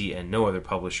DC and no other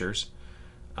publishers.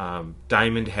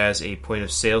 Diamond has a point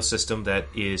of sale system that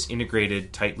is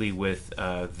integrated tightly with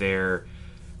their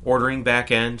ordering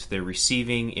back end, their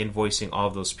receiving, invoicing, all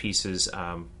of those pieces.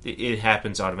 It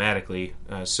happens automatically.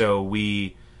 So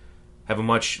we have a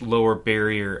much lower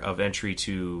barrier of entry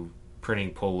to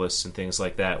printing pull lists and things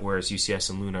like that, whereas UCS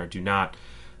and Lunar do not.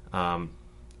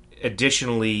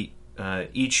 Additionally,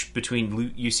 each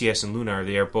between UCS and Lunar,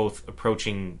 they are both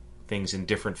approaching things in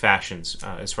different fashions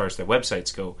as far as their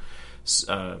websites go.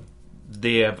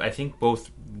 They have, I think, both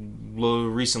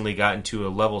recently gotten to a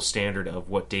level standard of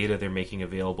what data they're making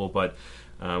available, but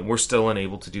we're still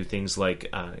unable to do things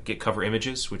like get cover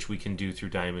images, which we can do through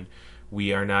Diamond.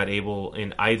 We are not able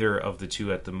in either of the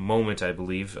two at the moment, I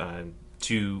believe,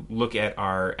 to look at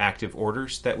our active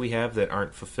orders that we have that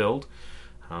aren't fulfilled.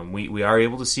 We are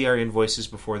able to see our invoices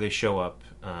before they show up.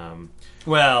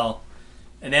 Well,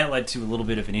 and that led to a little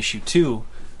bit of an issue too.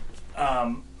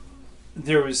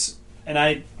 There was, and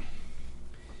I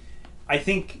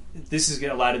think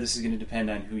a lot of this is going to depend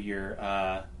on who your,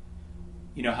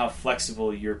 how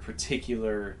flexible your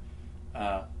particular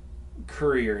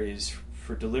courier is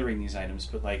for delivering these items.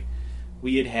 But like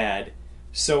we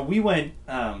so we went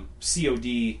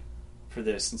COD for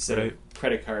this instead of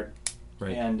credit card,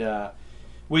 right? And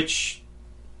which,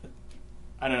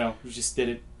 I don't know, we just did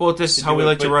it. Well, this is how we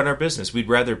like to run our business. We'd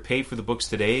rather pay for the books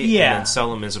today and then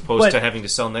sell them as opposed to having to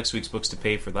sell next week's books to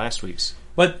pay for last week's.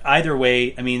 But either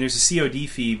way, I mean, there's a COD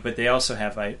fee, but they also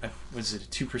have, was it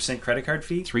a 2% credit card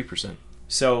fee? 3%.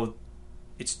 So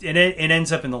it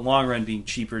ends up in the long run being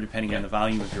cheaper depending on the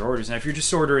volume of your orders. Now, if you're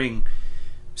just ordering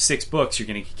 6 books, you're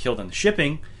going to get killed on the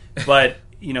shipping, but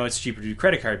it's cheaper to do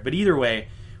credit card. But either way,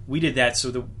 we did that.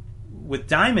 So with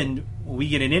Diamond, we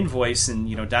get an invoice, and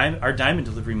our Diamond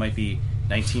delivery might be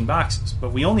 19 boxes,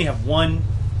 but we only have one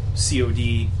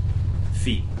COD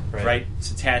fee, right?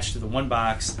 It's attached to the one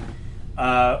box.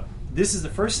 This is the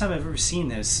first time I've ever seen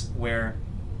this where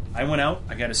I went out,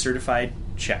 I got a certified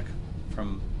check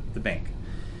from the bank,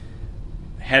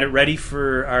 had it ready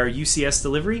for our UCS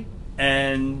delivery,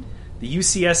 and the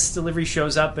UCS delivery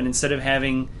shows up, and instead of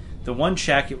having the one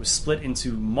check, it was split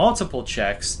into multiple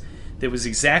checks that was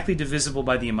exactly divisible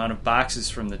by the amount of boxes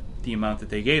from the amount that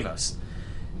they gave us.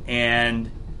 And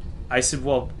I said,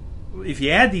 well, if you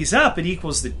add these up, it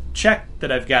equals the check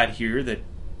that I've got here that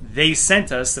they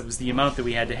sent us, that was the amount that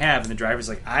we had to have. And the driver's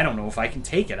like, I don't know if I can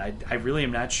take it. I really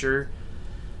am not sure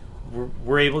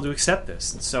we're able to accept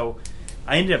this. And so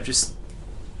I ended up just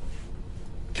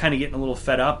kind of getting a little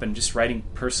fed up and just writing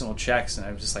personal checks. And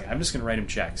I was just like, I'm just going to write him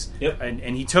checks. Yep.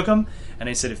 And he took them, and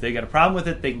I said, if they got a problem with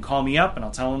it, they can call me up, and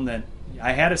I'll tell them that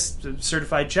I had a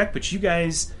certified check, but you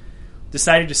guys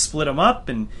decided to split them up.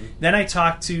 And then I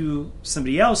talked to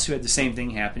somebody else who had the same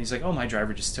thing happen. He's like, oh, my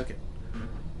driver just took it.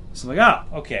 So I'm like,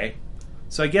 oh, okay.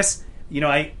 So I guess,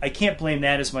 I can't blame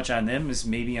that as much on them as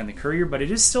maybe on the courier, but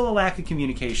it is still a lack of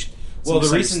communication. Well, the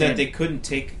reason that they couldn't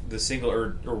take the single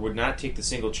or would not take the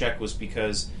single check was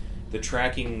because the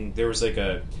tracking, there was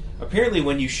apparently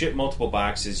when you ship multiple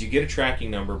boxes, you get a tracking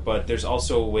number, but there's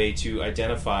also a way to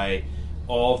identify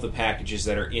all of the packages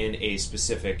that are in a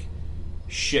specific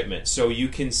shipment. So you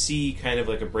can see kind of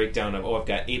like a breakdown of, I've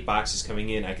got 8 boxes coming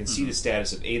in. I can see the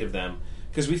status of 8 of them.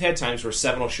 Because we've had times where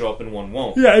 7 will show up and 1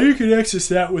 won't. Yeah, you can access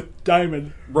that with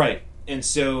Diamond. Right. And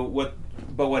so what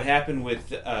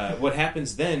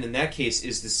happens then in that case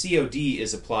is the COD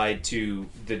is applied to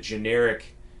the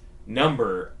generic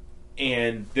number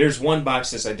and there's one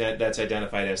box that's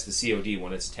identified as the COD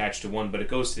when it's attached to one, but it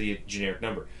goes to the generic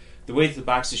number. The way that the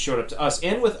boxes showed up to us,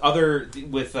 and with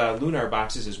Lunar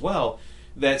boxes as well,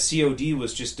 that COD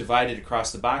was just divided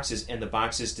across the boxes, and the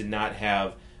boxes did not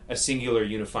have a singular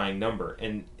unifying number,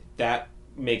 and that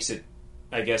makes it,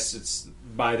 I guess it's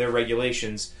by their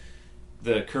regulations,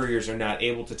 the couriers are not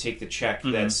able to take the check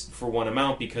that's for one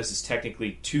amount because it's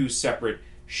technically two separate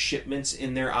shipments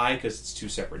in their eye because it's two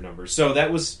separate numbers. So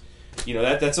that was,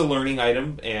 that's a learning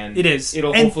item, and it is.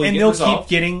 It'll hopefully and get they'll resolved. keep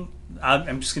getting.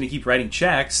 I'm just going to keep writing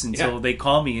checks until they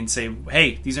call me and say,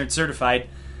 "Hey, these aren't certified."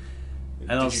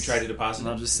 And Did you try to deposit? And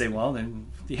I'll just say, "Well, then,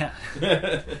 yeah,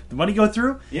 the money go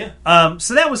through." Yeah.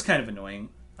 So that was kind of annoying.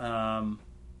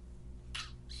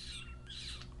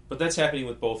 But that's happening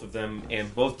with both of them,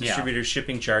 and both distributors'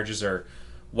 shipping charges are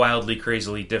wildly,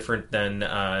 crazily different than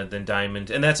Diamond.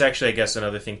 And that's actually, I guess,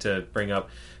 another thing to bring up.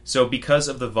 So because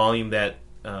of the volume that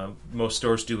most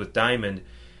stores do with Diamond,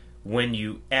 when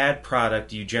you add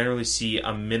product, you generally see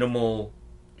a minimal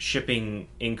shipping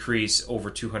increase over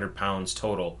 200 pounds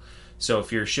total. So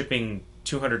if you're shipping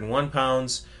 201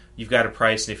 pounds, you've got a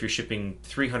price, and if you're shipping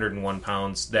 301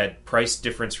 pounds, that price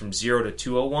difference from 0 to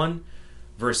 201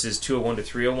 versus 201 to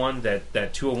 301,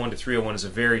 that 201 to 301 is a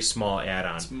very small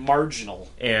add-on. It's marginal.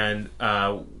 And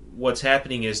what's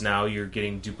happening is now you're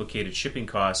getting duplicated shipping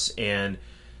costs, and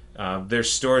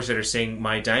there's stores that are saying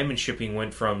my Diamond shipping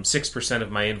went from 6%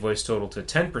 of my invoice total to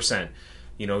 10%.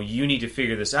 You need to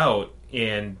figure this out.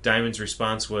 And Diamond's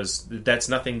response was, that's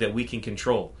nothing that we can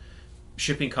control.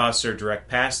 Shipping costs are direct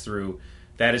pass-through.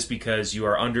 That is because you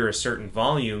are under a certain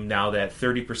volume now that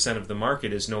 30% of the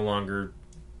market is no longer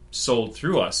sold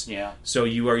through us. Yeah. So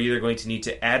you are either going to need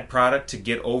to add product to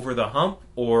get over the hump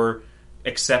or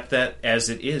accept that as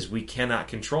it is. We cannot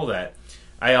control that.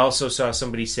 I also saw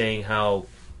somebody saying how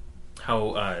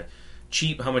much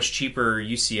cheaper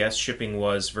UCS shipping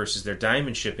was versus their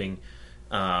Diamond shipping,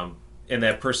 and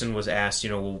that person was asked,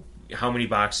 well, how many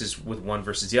boxes with one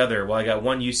versus the other? Well, I got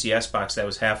one UCS box that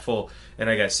was half full, and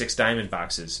I got 6 Diamond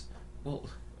boxes. Well,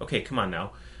 okay, come on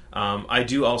now. I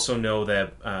do also know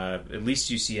that at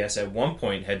least UCS at one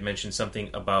point had mentioned something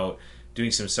about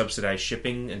doing some subsidized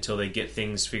shipping until they get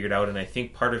things figured out, and I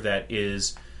think part of that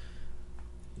is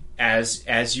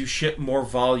as you ship more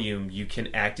volume, you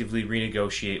can actively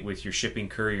renegotiate with your shipping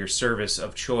courier service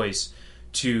of choice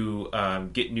to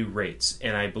get new rates.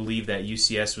 And I believe that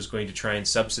UCS was going to try and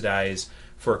subsidize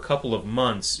for a couple of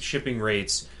months shipping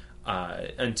rates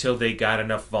until they got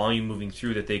enough volume moving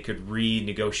through that they could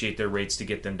renegotiate their rates to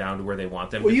get them down to where they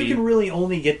want them to be. Well, you can really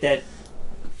only get that.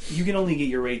 You can only get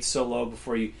your rates so low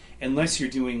before you, unless you're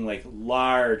doing like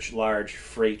large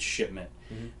freight shipment,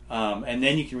 and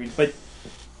then you can. But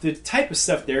the type of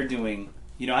stuff they're doing,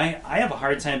 I have a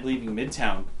hard time believing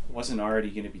Midtown wasn't already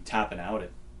going to be topping out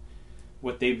at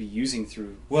what they'd be using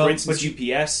through, for instance,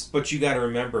 UPS. But you got to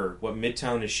remember, what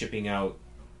Midtown is shipping out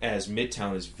as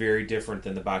Midtown is very different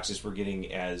than the boxes we're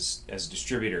getting as a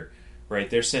distributor, right?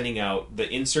 They're sending out the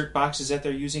insert boxes that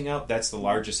they're using out. That's the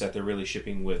largest that they're really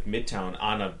shipping with Midtown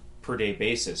on a per day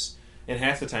basis. And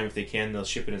half the time, if they can, they'll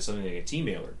ship it in something like a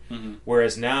T-mailer. Mm-hmm.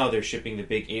 Whereas now they're shipping the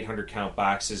big 800 count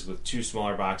boxes with 2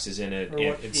 smaller boxes in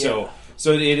it. So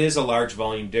it is a large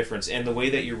volume difference. And the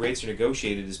way that your rates are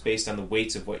negotiated is based on the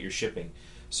weights of what you're shipping.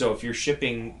 So if you're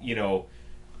shipping,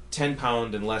 10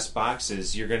 pound and less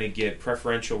boxes, you're going to get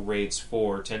preferential rates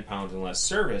for 10 pound and less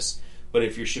service. But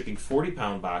if you're shipping 40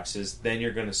 pound boxes, then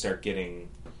you're going to start getting,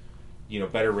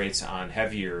 better rates on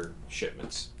heavier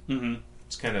shipments. Mm-hmm.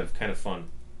 It's kind of fun.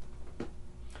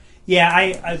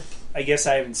 Yeah, I guess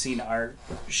I haven't seen our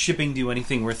shipping do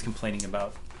anything worth complaining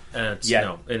about.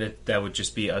 No, and that would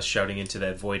just be us shouting into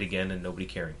that void again and nobody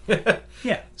caring.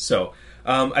 Yeah. So,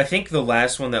 I think the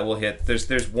last one that we'll hit,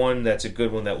 there's one that's a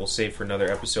good one that we'll save for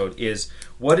another episode, is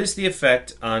what is the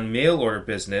effect on mail order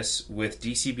business with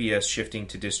DCBS shifting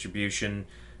to distribution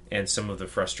and some of the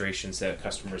frustrations that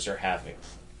customers are having?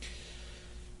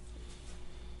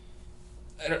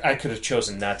 I could have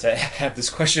chosen not to have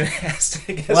this question asked,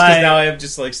 I guess, because now I have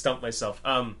just stumped myself.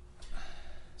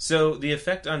 So the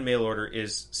effect on mail order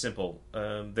is simple.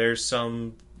 There's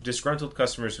some disgruntled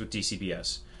customers with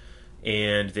DCBS,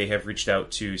 and they have reached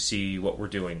out to see what we're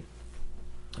doing.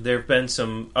 There have been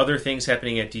some other things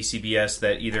happening at DCBS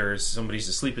that either somebody's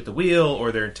asleep at the wheel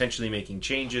or they're intentionally making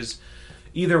changes.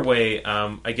 Either way,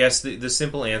 I guess the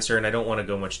simple answer, and I don't want to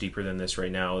go much deeper than this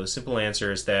right now, the simple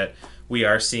answer is that we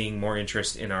are seeing more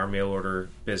interest in our mail order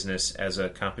business as a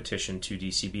competition to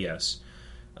DCBS.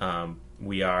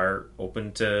 We are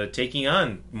open to taking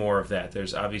on more of that.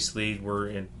 There's obviously,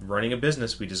 we're running a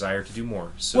business, we desire to do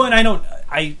more. So. Well,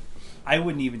 and I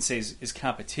wouldn't even say as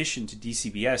competition to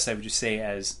DCBS. I would just say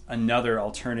as another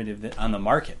alternative on the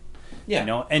market. Yeah. You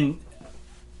know, and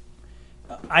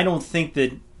I don't think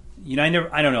that, you know,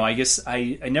 I don't know. I guess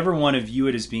I never want to view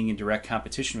it as being in direct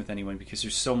competition with anyone, because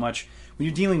there's so much when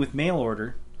you're dealing with mail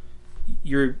order.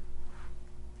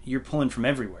 You're pulling from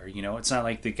everywhere. You know, it's not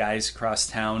like the guys across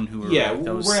town who are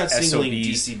those we're not singling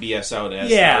SOBs. DCBS out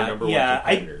as our number one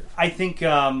competitor. I think.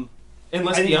 And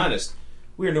let's be honest,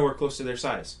 we are nowhere close to their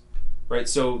size, right?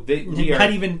 So we are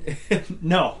not even.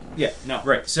 No. Yeah. No.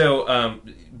 Right. So,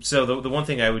 the one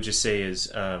thing I would just say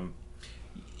is,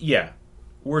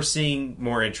 we're seeing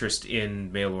more interest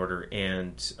in mail order,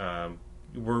 and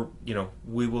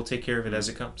we will take care of it as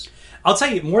it comes. I'll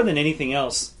tell you more than anything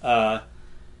else.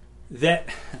 That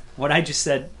what I just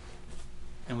said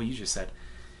and what you just said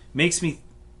makes me.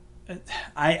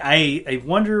 I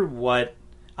wonder what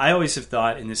I always have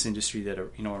thought in this industry, that a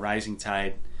rising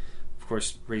tide, of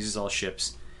course, raises all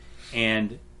ships,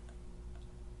 and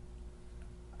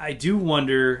I do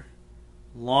wonder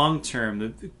long term.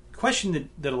 The question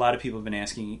that a lot of people have been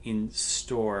asking in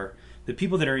store, the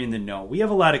people that are in the know, we have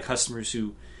a lot of customers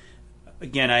who,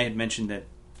 again, I had mentioned that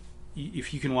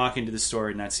if you can walk into the store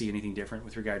and not see anything different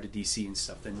with regard to DC and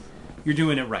stuff, then you're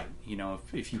doing it right. You know,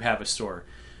 if you have a store.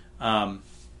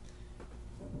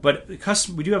 But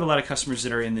we do have a lot of customers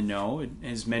that are in the know, and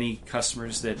as many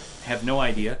customers that have no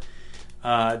idea,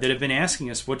 that have been asking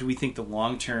us, what do we think the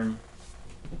long-term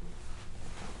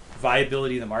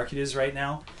viability of the market is right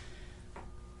now?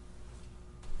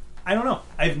 I don't know.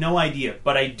 I have no idea.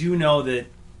 But I do know that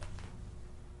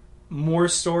more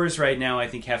stores right now, I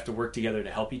think, have to work together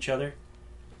to help each other.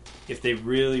 If they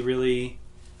really, really...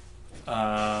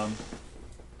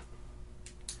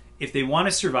 if they want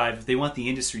to survive, if they want the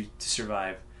industry to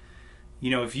survive,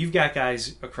 if you've got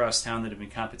guys across town that have been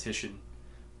competition,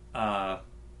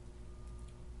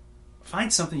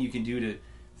 find something you can do to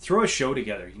throw a show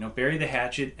together. Bury the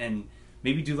hatchet and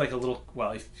maybe do like a little.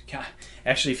 Well, if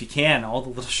you can, all the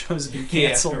little shows have been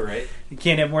canceled. Yeah, right. You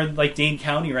can't have more than, like Dane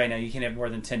County right now. You can't have more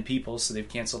than 10 people, so they've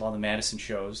canceled all the Madison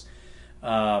shows.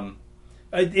 But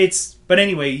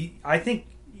anyway, I think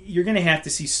you're going to have to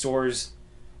see stores.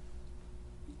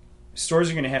 Stores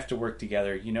are going to have to work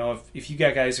together. If you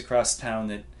got guys across town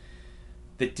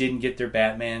that didn't get their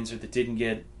Batmans, or that didn't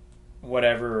get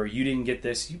whatever, or you didn't get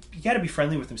this, you got to be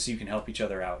friendly with them so you can help each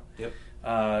other out.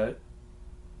 Yep.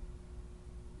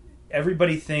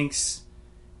 Everybody thinks,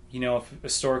 if a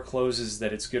store closes,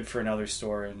 that it's good for another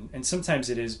store, and sometimes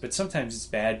it is, but sometimes it's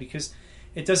bad, because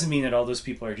it doesn't mean that all those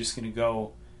people are just going to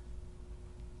go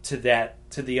to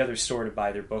the other store to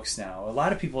buy their books now. A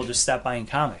lot of people just stop buying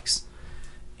comics.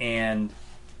 And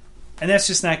that's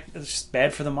just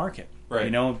bad for the market,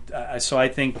 right? So I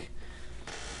think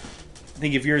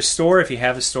if you're a store, if you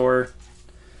have a store,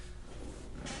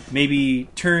 maybe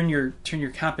turn your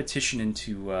competition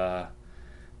into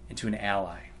an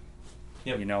ally.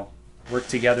 Yep. Work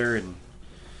together, and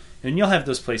you'll have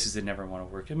those places that never want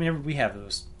to work. I mean, we have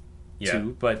those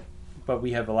too, but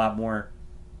we have a lot more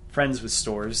friends with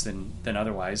stores than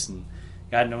otherwise, and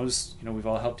God knows, we've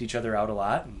all helped each other out a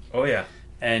lot. And, oh yeah.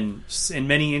 And in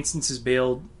many instances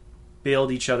bailed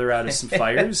each other out of some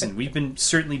fires, and we've been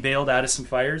certainly bailed out of some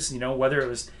fires. Whether it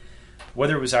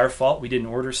was our fault, we didn't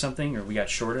order something, or we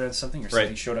got shorted on something, or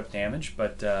something showed up damaged.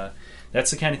 But that's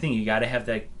the kind of thing you got to have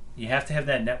that. You have to have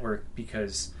that network,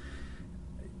 because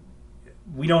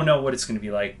we don't know what it's going to be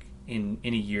like in a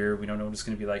year. We don't know what it's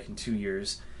going to be like in 2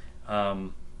 years.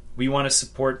 We want to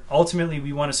support. Ultimately,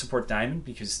 we want to support Diamond,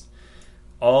 because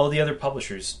all the other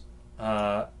publishers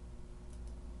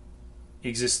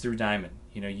exist through Diamond.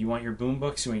 You want your Boom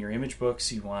books, you want your Image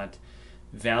books, you want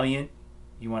Valiant,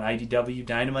 you want IDW,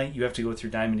 Dynamite. You have to go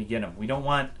through Diamond to get them. We don't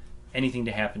want anything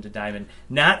to happen to Diamond,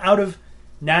 not out of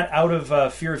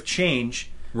fear of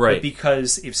change, right? But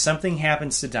because if something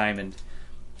happens to Diamond,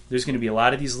 there's going to be a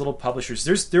lot of these little publishers.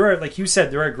 There are, like you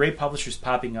said, there are great publishers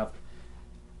popping up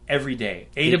every day.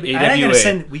 AWA.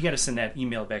 We got to send that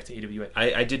email back to AWA.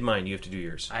 I did mine. You have to do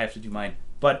yours. I have to do mine,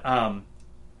 but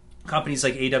companies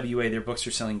like AWA, their books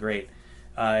are selling great,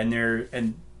 and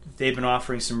they've been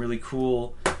offering some really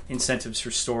cool incentives for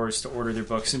stores to order their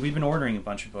books, and we've been ordering a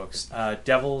bunch of books.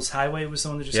 Devil's Highway was the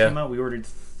one that just came out. We ordered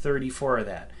 34 of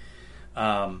that.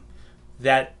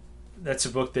 That's a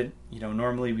book that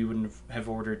normally we wouldn't have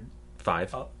ordered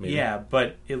 5. Maybe. Yeah,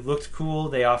 but it looked cool.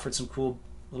 They offered some cool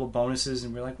little bonuses,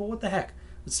 and we're like, well, what the heck?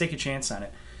 Let's take a chance on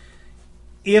it.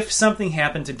 If something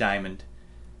happened to Diamond,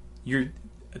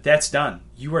 that's done.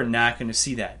 You are not going to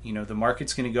see that. The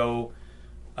market's going to go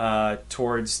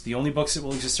towards the only books that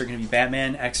will exist are going to be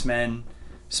Batman, X-Men,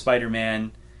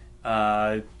 Spider-Man,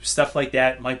 Stuff like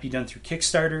that might be done through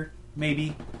Kickstarter,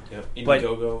 maybe. Yep. But-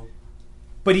 Indiegogo.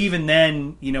 But even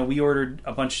then, we ordered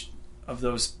a bunch of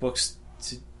those books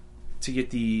to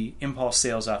get the impulse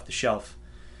sales off the shelf.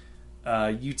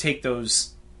 You take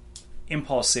those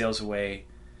impulse sales away,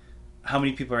 how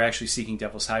many people are actually seeking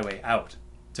Devil's Highway out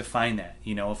to find that?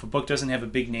 If a book doesn't have a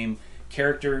big name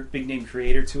character, big name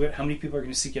creator to it, how many people are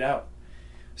going to seek it out?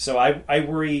 So I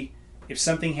worry, if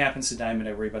something happens to Diamond,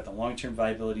 I worry about the long-term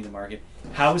viability of the market.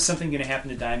 How is something going to happen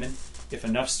to Diamond if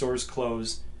enough stores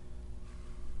close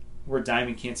where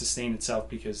Diamond can't sustain itself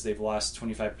because they've lost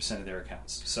 25% of their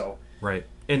accounts? So Right.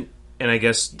 And I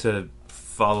guess to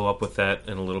follow up with that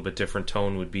in a little bit different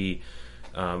tone would be,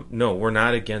 no, we're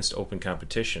not against open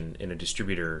competition in a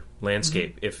distributor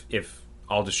landscape. If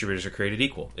all distributors are created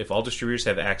equal, if all distributors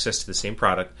have access to the same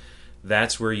product,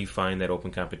 that's where you find that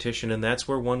open competition, and that's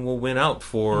where one will win out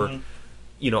for,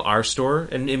 our store,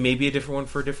 and it may be a different one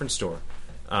for a different store.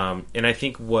 And I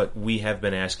think what we have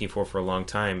been asking for a long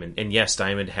time, and yes,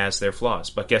 Diamond has their flaws,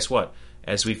 but guess what?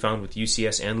 As we found with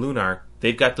UCS and Lunar,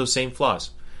 they've got those same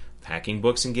flaws. Packing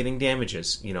books and getting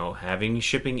damages, having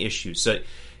shipping issues. So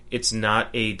it's not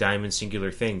a Diamond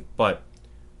singular thing, but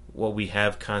what we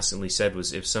have constantly said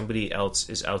was if somebody else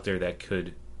is out there that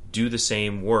could do the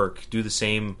same work,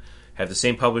 have the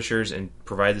same publishers and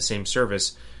provide the same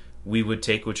service, we would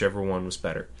take whichever one was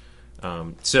better.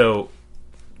 So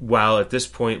while at this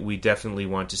point we definitely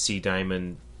want to see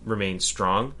Diamond remain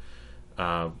strong,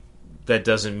 that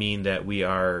doesn't mean that we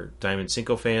are Diamond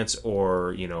sycophants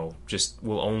or, just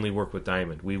will only work with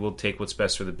Diamond. We will take what's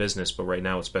best for the business, but right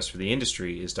now what's best for the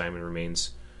industry is Diamond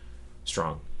remains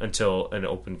strong until an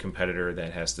open competitor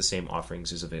that has the same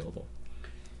offerings is available.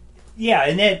 yeah,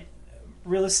 and that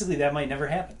realistically that might never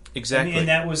happen. Exactly. And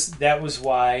that was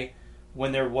why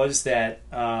when there was that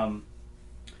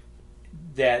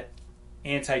that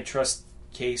antitrust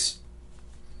case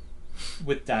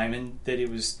with Diamond, that it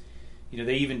was,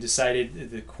 they even decided,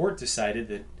 the court decided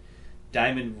that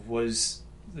Diamond was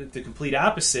the complete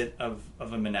opposite of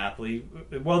a monopoly.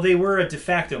 Well, they were a de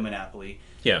facto monopoly.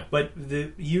 Yeah. But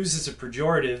used as a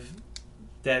pejorative,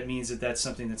 that means that that's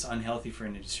something that's unhealthy for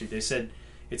an industry. They said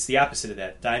it's the opposite of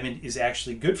that. Diamond is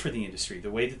actually good for the industry.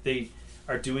 The way that they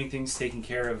are doing things, taking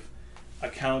care of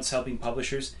accounts, helping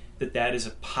publishers, that is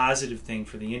a positive thing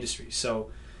for the industry. So,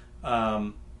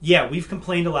 we've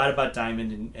complained a lot about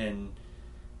Diamond and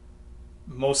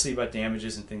mostly about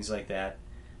damages and things like that.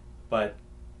 But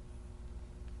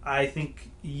I think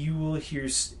you will hear,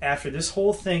 after this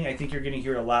whole thing, I think you're going to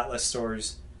hear a lot less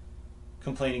stores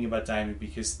complaining about Diamond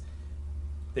because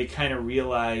they kind of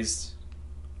realized,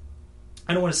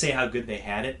 I don't want to say how good they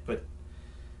had it, but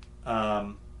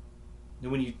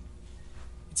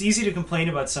it's easy to complain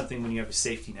about something when you have a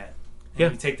safety net.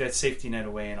 And you take that safety net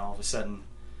away and all of a sudden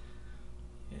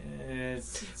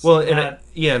it's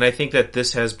and I think that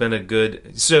this has been a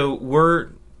good, so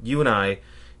you and I,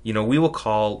 we will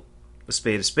call a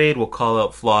spade, we'll call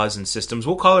out flaws in systems,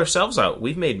 we'll call ourselves out.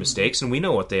 We've made mistakes and we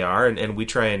know what they are, and we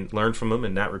try and learn from them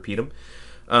and not repeat them.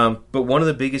 But one of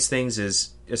the biggest things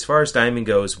is, as far as Diamond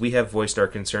goes, we have voiced our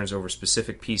concerns over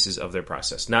specific pieces of their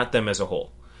process, not them as a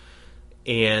whole.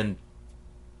 And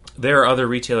there are other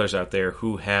retailers out there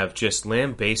who have just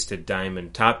lambasted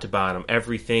Diamond top to bottom,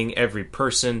 everything, every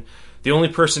person. The only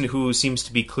person who seems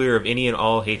to be clear of any and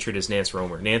all hatred is Nance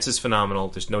Romer. Nance is phenomenal,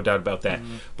 there's no doubt about that.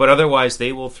 But otherwise,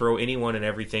 they will throw anyone and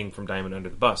everything from Diamond under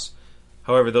the bus.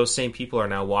 However, those same people are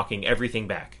now walking everything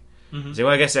back. Say,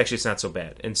 well, I guess actually it's not so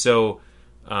bad. And so,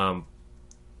 a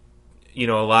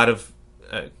lot of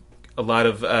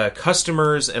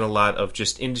customers and a lot of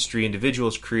just industry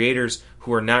individuals, creators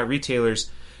who are not retailers,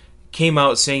 came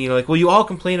out saying, well, you all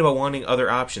complain about wanting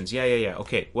other options. Yeah.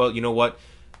 Okay, well, you know what?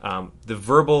 The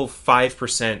verbal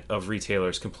 5% of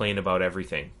retailers complain about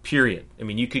everything. Period. I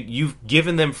mean, you've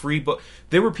given them free book.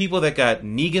 There were people that got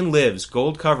Negan Lives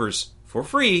gold covers for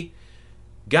free,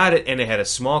 got it, and it had a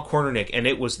small corner nick, and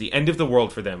it was the end of the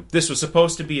world for them. This was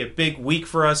supposed to be a big week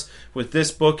for us with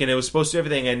this book, and it was supposed to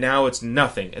everything, and now it's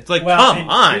nothing. It's like, come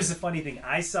on. Here's the funny thing: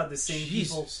 I saw the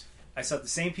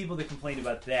same people that complained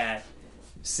about that,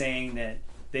 saying that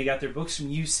they got their books from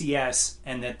UCS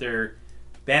and that their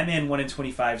Batman 1 in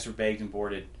 25s were bagged and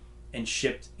boarded and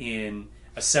shipped in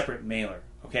a separate mailer.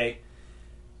 Okay,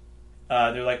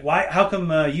 they're like, why? How come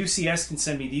UCS can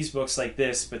send me these books like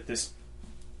this, but this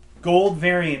gold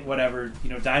variant, whatever,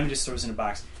 Diamond just throws in a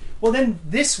box? Well, then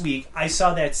this week I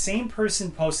saw that same person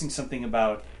posting something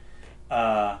about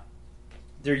their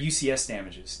UCS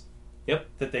damages. Yep.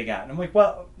 That they got. And I'm like,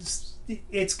 well,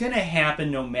 it's going to happen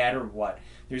no matter what.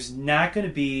 There's not going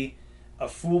to be a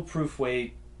foolproof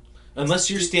way Unless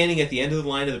you're standing at the end of the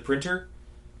line of the printer,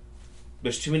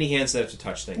 there's too many hands that have to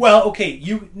touch things. Well, okay,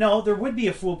 there would be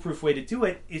a foolproof way to do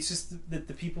it. It's just that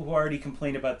the people who already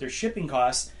complain about their shipping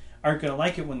costs aren't going to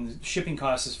like it when the shipping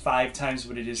cost is 5 times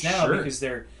what it is now because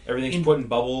everything's put in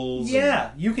bubbles.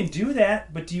 Yeah, you can do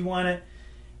that, but do you want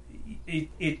to?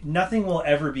 Nothing will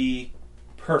ever be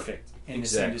perfect in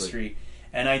this industry,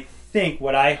 and I think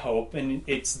what I hope, and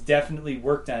it's definitely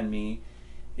worked on me,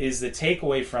 is the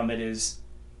takeaway from it is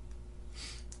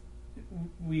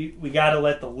we got to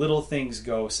let the little things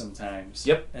go sometimes.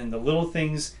 Yep. And the little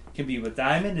things can be with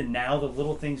Diamond, and now the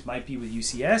little things might be with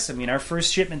UCS. I mean, our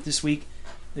first shipment this week,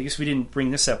 I guess we didn't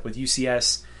bring this up with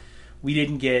UCS. We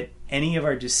didn't get any of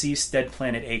our Deceased Dead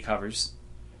Planet A covers.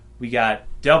 We got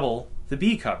double the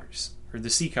B covers, or the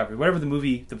C cover, whatever the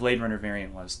movie, the Blade Runner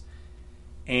variant was.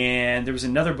 And there was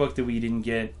another book that we didn't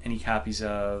get any copies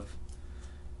of,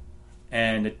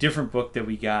 and a different book that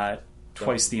we got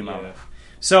twice the amount of.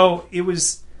 So it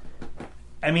was,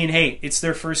 I mean, hey, it's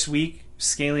their first week,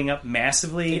 scaling up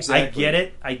massively. Exactly.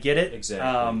 I get it. Exactly.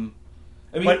 I mean,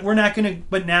 but we're not going to,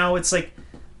 but now it's like,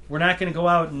 we're not going to go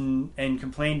out and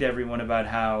complain to everyone about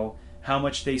how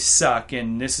much they suck,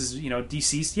 and this is,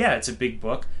 Deceased, yeah, it's a big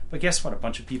book, but guess what? A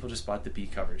bunch of people just bought the B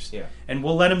covers. Yeah. And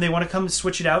we'll let them, they want to come and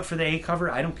switch it out for the A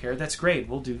cover, I don't care, that's great.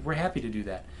 We're happy to do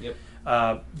that. Yep.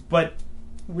 But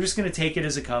we're just going to take it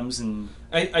as it comes. And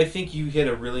I think you hit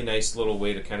a really nice little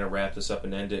way to kind of wrap this up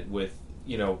and end it with,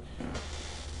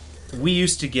 we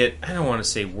used to get, I don't want to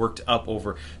say worked up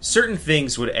over, certain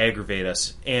things would aggravate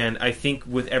us, and I think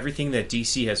with everything that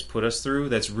DC has put us through,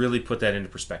 that's really put that into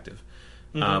perspective.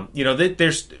 Mm-hmm.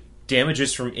 There's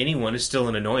damages from anyone is still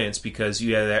an annoyance because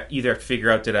you either have to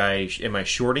figure out am I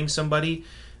shorting somebody,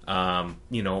 or are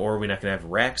we not going to have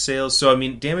rack sales? So I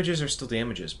mean, damages are still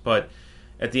damages, but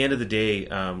at the end of the day,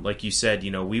 like you said,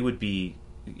 we would be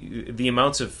the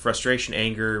amounts of frustration,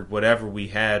 anger, whatever we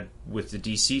had with the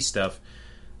DC stuff.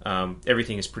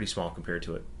 Everything is pretty small compared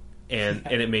to it, and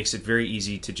it makes it very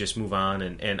easy to just move on.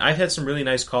 And I've had some really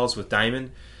nice calls with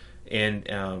Diamond, and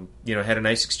had a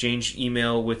nice exchange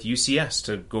email with UCS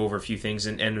to go over a few things.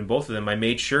 And in both of them, I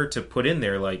made sure to put in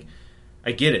there, like,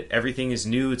 I get it, everything is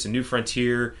new, it's a new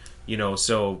frontier,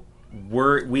 so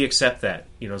we accept that.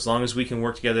 As long as we can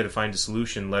work together to find a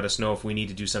solution, let us know if we need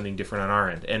to do something different on our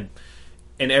end. And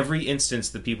in every instance,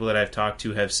 the people that I've talked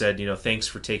to have said, thanks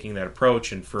for taking that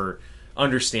approach and for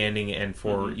understanding and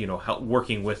for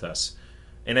working with us.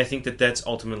 And I think that that's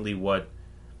ultimately what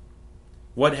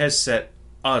has set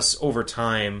us over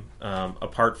time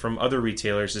apart from other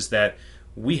retailers, is that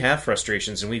we have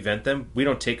frustrations and we vent them. We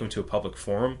don't take them to a public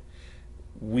forum.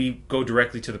 We go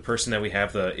directly to the person that we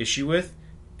have the issue with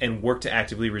and work to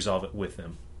actively resolve it with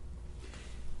them.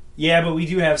 Yeah, but we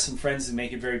do have some friends that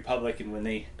make it very public, and when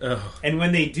they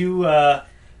do,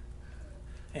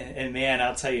 and man,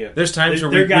 I'll tell you, there's times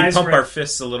where we pump our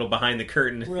fists a little behind the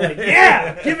curtain. We're like,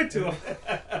 yeah, give it to them.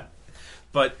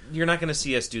 But you're not going to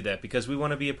see us do that because we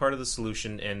want to be a part of the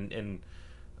solution.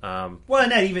 Well,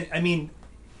 not even. I mean,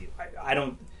 I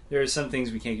don't. There are some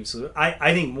things we can't give solution.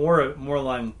 I think more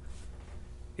along.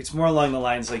 It's more along the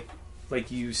lines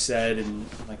like you said and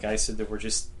like I said, that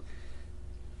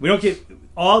we don't get,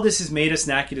 all this has made us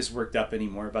not get as worked up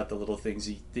anymore about the little things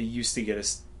that used to get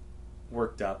us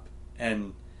worked up.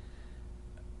 And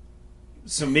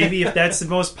so maybe if that's the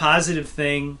most positive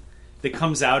thing that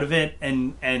comes out of it,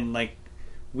 and like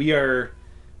we are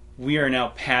now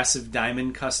passive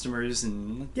Diamond customers,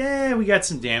 and yeah, we got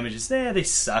some damages. They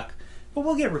suck, but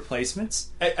we'll get replacements.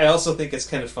 I also think it's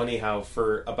kind of funny how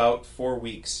for about 4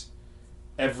 weeks,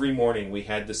 every morning we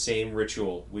had the same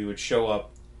ritual. We would show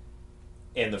up,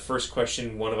 and the first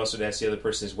question one of us would ask the other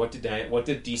person is, what did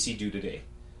DC do today?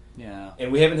 Yeah.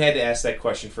 And we haven't had to ask that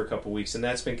question for a couple weeks, and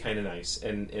that's been kind of nice.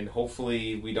 And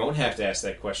hopefully we don't have to ask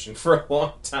that question for a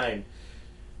long time.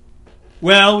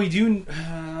 Well, we do.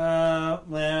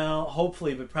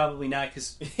 Hopefully, but probably not,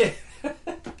 because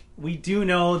we do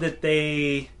know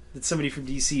that somebody from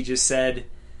DC just said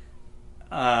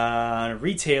on a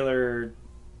retailer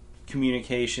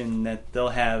communication that they'll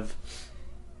have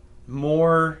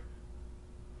more.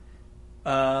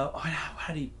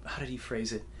 How did he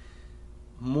phrase it?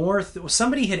 More.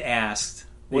 Somebody had asked.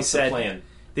 What's the plan?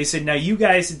 They said, now you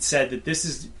guys had said that this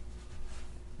is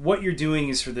what you're doing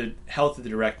is for the health of the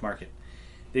direct market.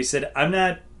 They said, I'm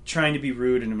not trying to be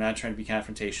rude and I'm not trying to be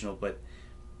confrontational, but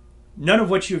none of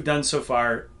what you have done so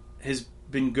far has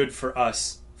been good for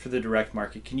us, for the direct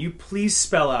market. Can you please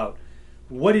spell out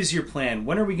what is your plan?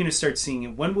 When are we going to start seeing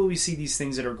it? When will we see these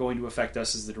things that are going to affect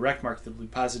us as the direct market that will be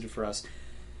positive for us?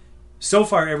 So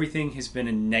far, everything has been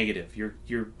a negative.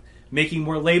 You're making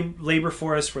more labor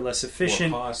for us. We're less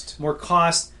efficient. More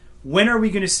cost. When are we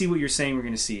going to see what you're saying we're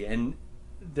going to see? And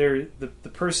the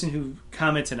person who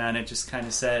commented on it just kind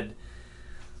of said,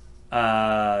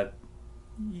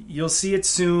 "You'll see it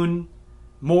soon.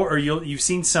 More, or you've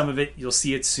seen some of it. You'll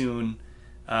see it soon.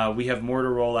 We have more to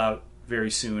roll out very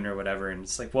soon, or whatever." And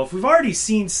it's like, well, if we've already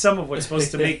seen some of what's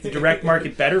supposed to make the direct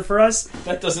market better for us,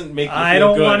 that doesn't make me feel I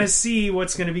don't good. want to see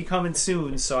what's going to be coming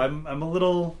soon. So I'm a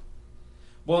little.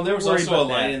 Well, and there was worried also a about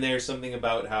line that. in there, something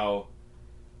about how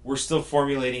we're still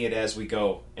formulating it as we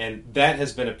go, and that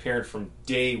has been apparent from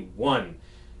day one.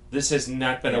 This has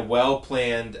not been a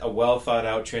well-planned, a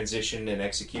well-thought-out transition and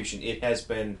execution. It has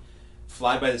been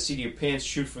fly by the seat of your pants,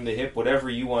 shoot from the hip, whatever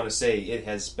you want to say. It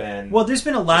has been Well, there's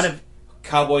been a lot of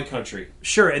cowboy country.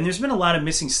 Sure, and there's been a lot of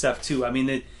missing stuff too. I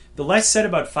mean, the less said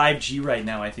about 5G right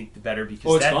now, I think, the better,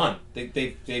 because Oh, it's gone.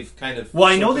 They've kind of. Well,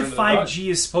 I know that swept it under the rug. 5G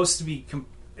is supposed to be.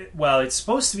 It's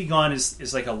supposed to be gone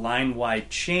as like a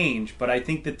line-wide change, but I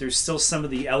think that there's still some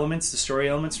of the elements, the story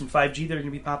elements from 5G that are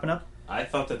going to be popping up. I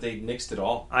thought that they nixed it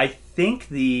all. I think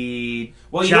the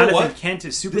Well, you know Jonathan what? Kent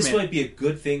is Superman. This might be a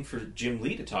good thing for Jim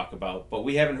Lee to talk about, but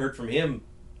we haven't heard from him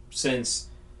since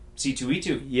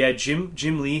C2E2. Yeah,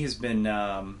 Jim Lee has been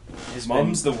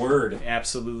Mum's the word.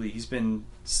 Absolutely, he's been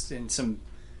in some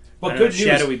But good news,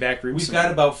 shadowy back rooms. we've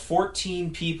got about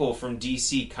 14 people from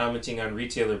DC commenting on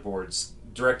retailer boards,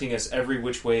 directing us every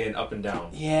which way and up and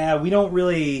down. Yeah, we don't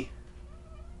really.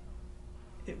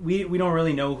 We don't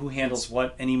really know who handles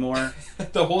what anymore.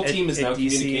 The whole team is At now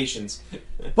DC. communications.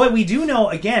 But we do know,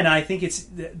 again, I think it's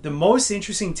the most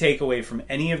interesting takeaway from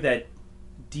any of that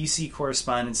DC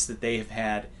correspondence that they have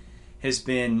had has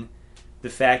been the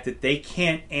fact that they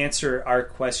can't answer our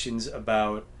questions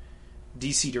about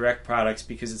DC Direct products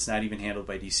because it's not even handled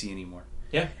by DC anymore.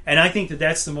 Yeah. And I think that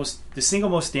that's the single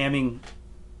most damning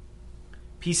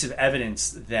piece of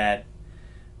evidence that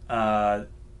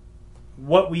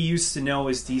what we used to know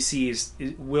as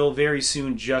DC will very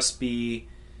soon just be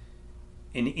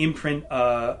an imprint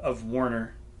of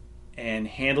Warner, and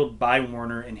handled by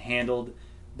Warner, and handled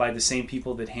by the same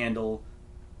people that handle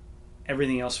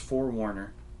everything else for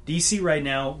Warner. DC right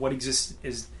now, what exists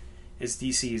as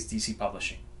DC is DC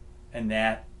Publishing, and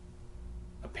that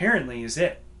apparently is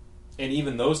it. And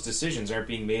even those decisions aren't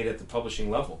being made at the publishing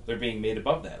level. They're being made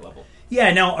above that level.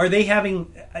 Yeah, now, are they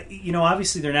having,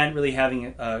 obviously they're not really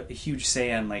having a huge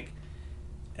say on, like,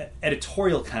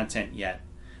 editorial content yet.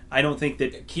 I don't think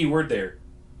that... Keyword there.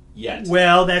 Yet.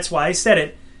 Well, that's why I said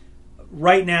it.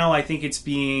 Right now, I think it's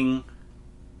being...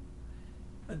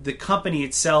 The company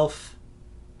itself...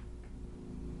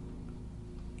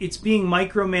 It's being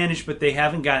micromanaged, but they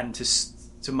haven't gotten to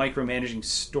micromanaging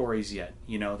stories yet.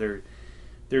 They're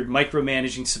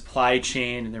micromanaging supply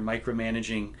chain, and they're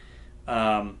micromanaging...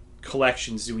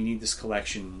 collections. Do we need this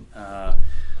collection?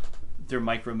 They're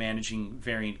micromanaging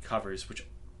variant covers, which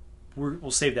we'll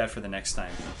save that for the next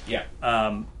time. Yeah.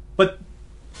 But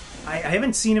I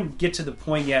haven't seen him get to the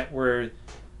point yet where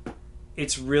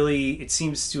it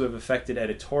seems to have affected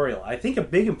editorial. I think a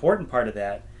big important part of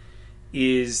that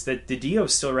is that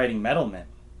DiDio's still writing Metalman,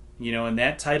 and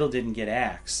that title didn't get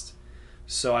axed.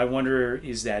 So I wonder,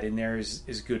 is that in there?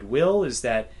 Is Goodwill? Is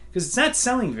that because it's not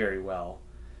selling very well,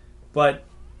 but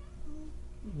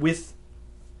with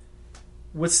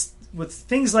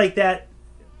things like that,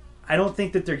 I don't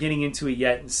think that they're getting into it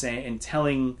yet and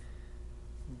telling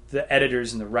the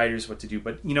editors and the writers what to do.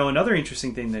 But another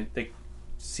interesting thing that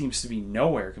seems to be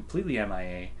nowhere, completely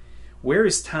MIA. Where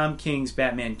is Tom King's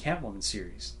Batman Catwoman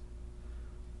series?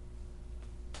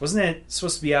 Wasn't that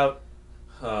supposed to be out?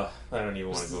 I don't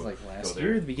even want to go like last go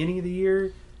year, there. the beginning of the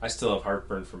year. I still have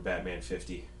heartburn from Batman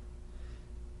 50.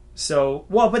 So,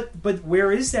 well, but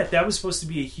where is that? That was supposed to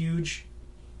be a huge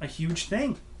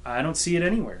thing. I don't see it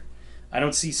anywhere. I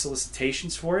don't see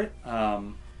solicitations for it.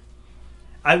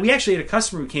 We actually had a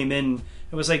customer who came in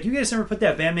and was like, "You guys never put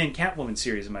that Batman Catwoman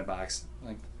series in my box."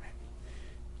 I'm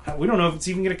like, we don't know if it's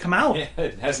even going to come out. Yeah,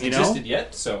 it hasn't existed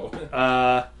yet, so.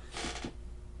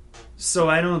 So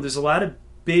I don't know. There's a lot of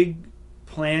big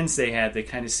plans they had that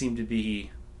kind of seem to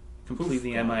be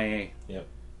completely MIA. Yep.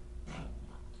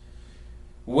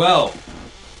 Well,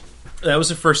 That was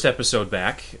the first episode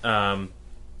back.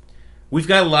 We've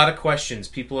got a lot of questions.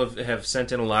 People have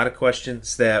sent in a lot of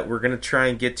questions that we're going to try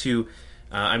and get to.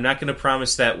 I'm not going to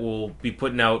promise that we'll be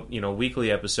putting out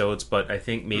weekly episodes, but I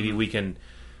think maybe we can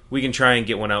try and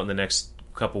get one out in the next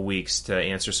couple weeks to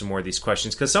answer some more of these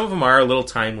questions, because some of them are a little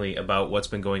timely about what's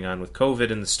been going on with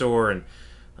COVID in the store and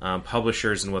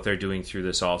publishers and what they're doing through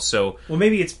this all. So, well,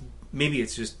 maybe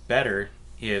it's just better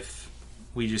if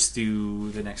we just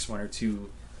do the next one or two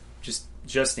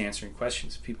just answering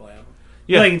questions if people have them.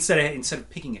 Yeah. Like instead of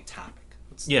picking a topic.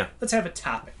 Yeah. Let's have a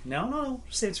topic. No.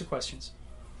 Just answer questions.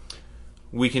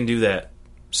 We can do that.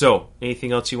 So,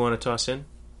 anything else you want to toss in?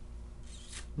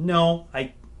 No,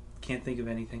 I can't think of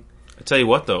anything. I tell you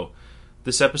what, though,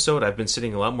 this episode I've been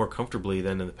sitting a lot more comfortably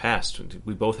than in the past.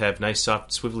 We both have nice,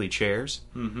 soft, swivelly chairs.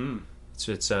 Mm-hmm.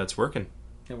 It's working.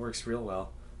 It works real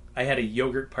well. I had a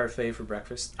yogurt parfait for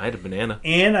breakfast. I had a banana.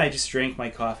 And I just drank my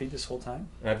coffee this whole time.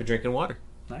 I've been drinking water.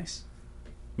 Nice.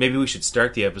 Maybe we should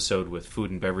start the episode with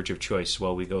food and beverage of choice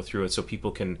while we go through it so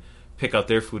people can pick out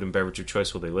their food and beverage of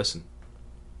choice while they listen.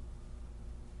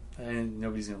 And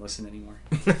nobody's going to listen anymore.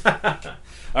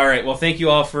 All right. Well, thank you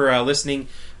all for listening.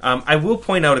 I will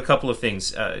point out a couple of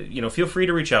things. Feel free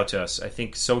to reach out to us. I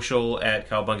think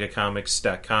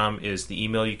social@cowabungacomics.com is the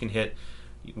email you can hit.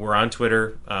 We're on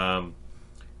Twitter.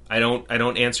 I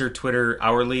don't answer Twitter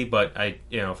hourly, but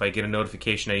if I get a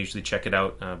notification, I usually check it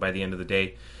out by the end of the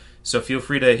day. So feel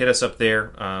free to hit us up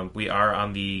there. We are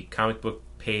on the comic book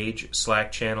page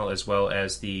Slack channel as well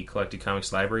as the Collected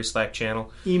Comics Library Slack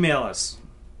channel. Email us.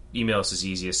 Email us is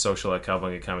easiest,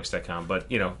 social@cowabungacomics.com. But,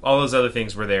 all those other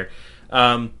things were there.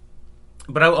 But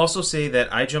I'll also say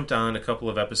that I jumped on a couple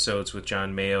of episodes with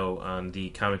John Mayo on the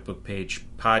Comic Book Page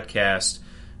podcast.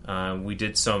 We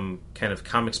did some kind of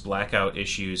comics blackout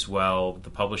issues while the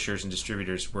publishers and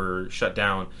distributors were shut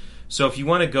down. So if you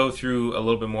want to go through a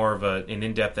little bit more of an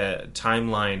in-depth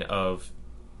timeline of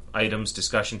items,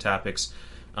 discussion topics,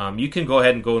 you can go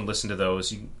ahead and go and listen to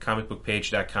those.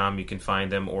 Comicbookpage.com, you can find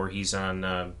them, or he's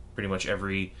on pretty much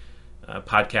every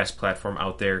podcast platform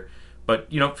out there.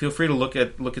 But feel free to look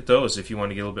at those if you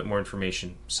want to get a little bit more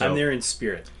information. So I'm there in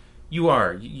spirit. You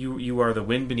are the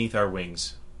wind beneath our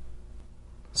wings.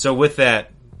 So with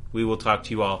that, we will talk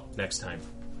to you all next time.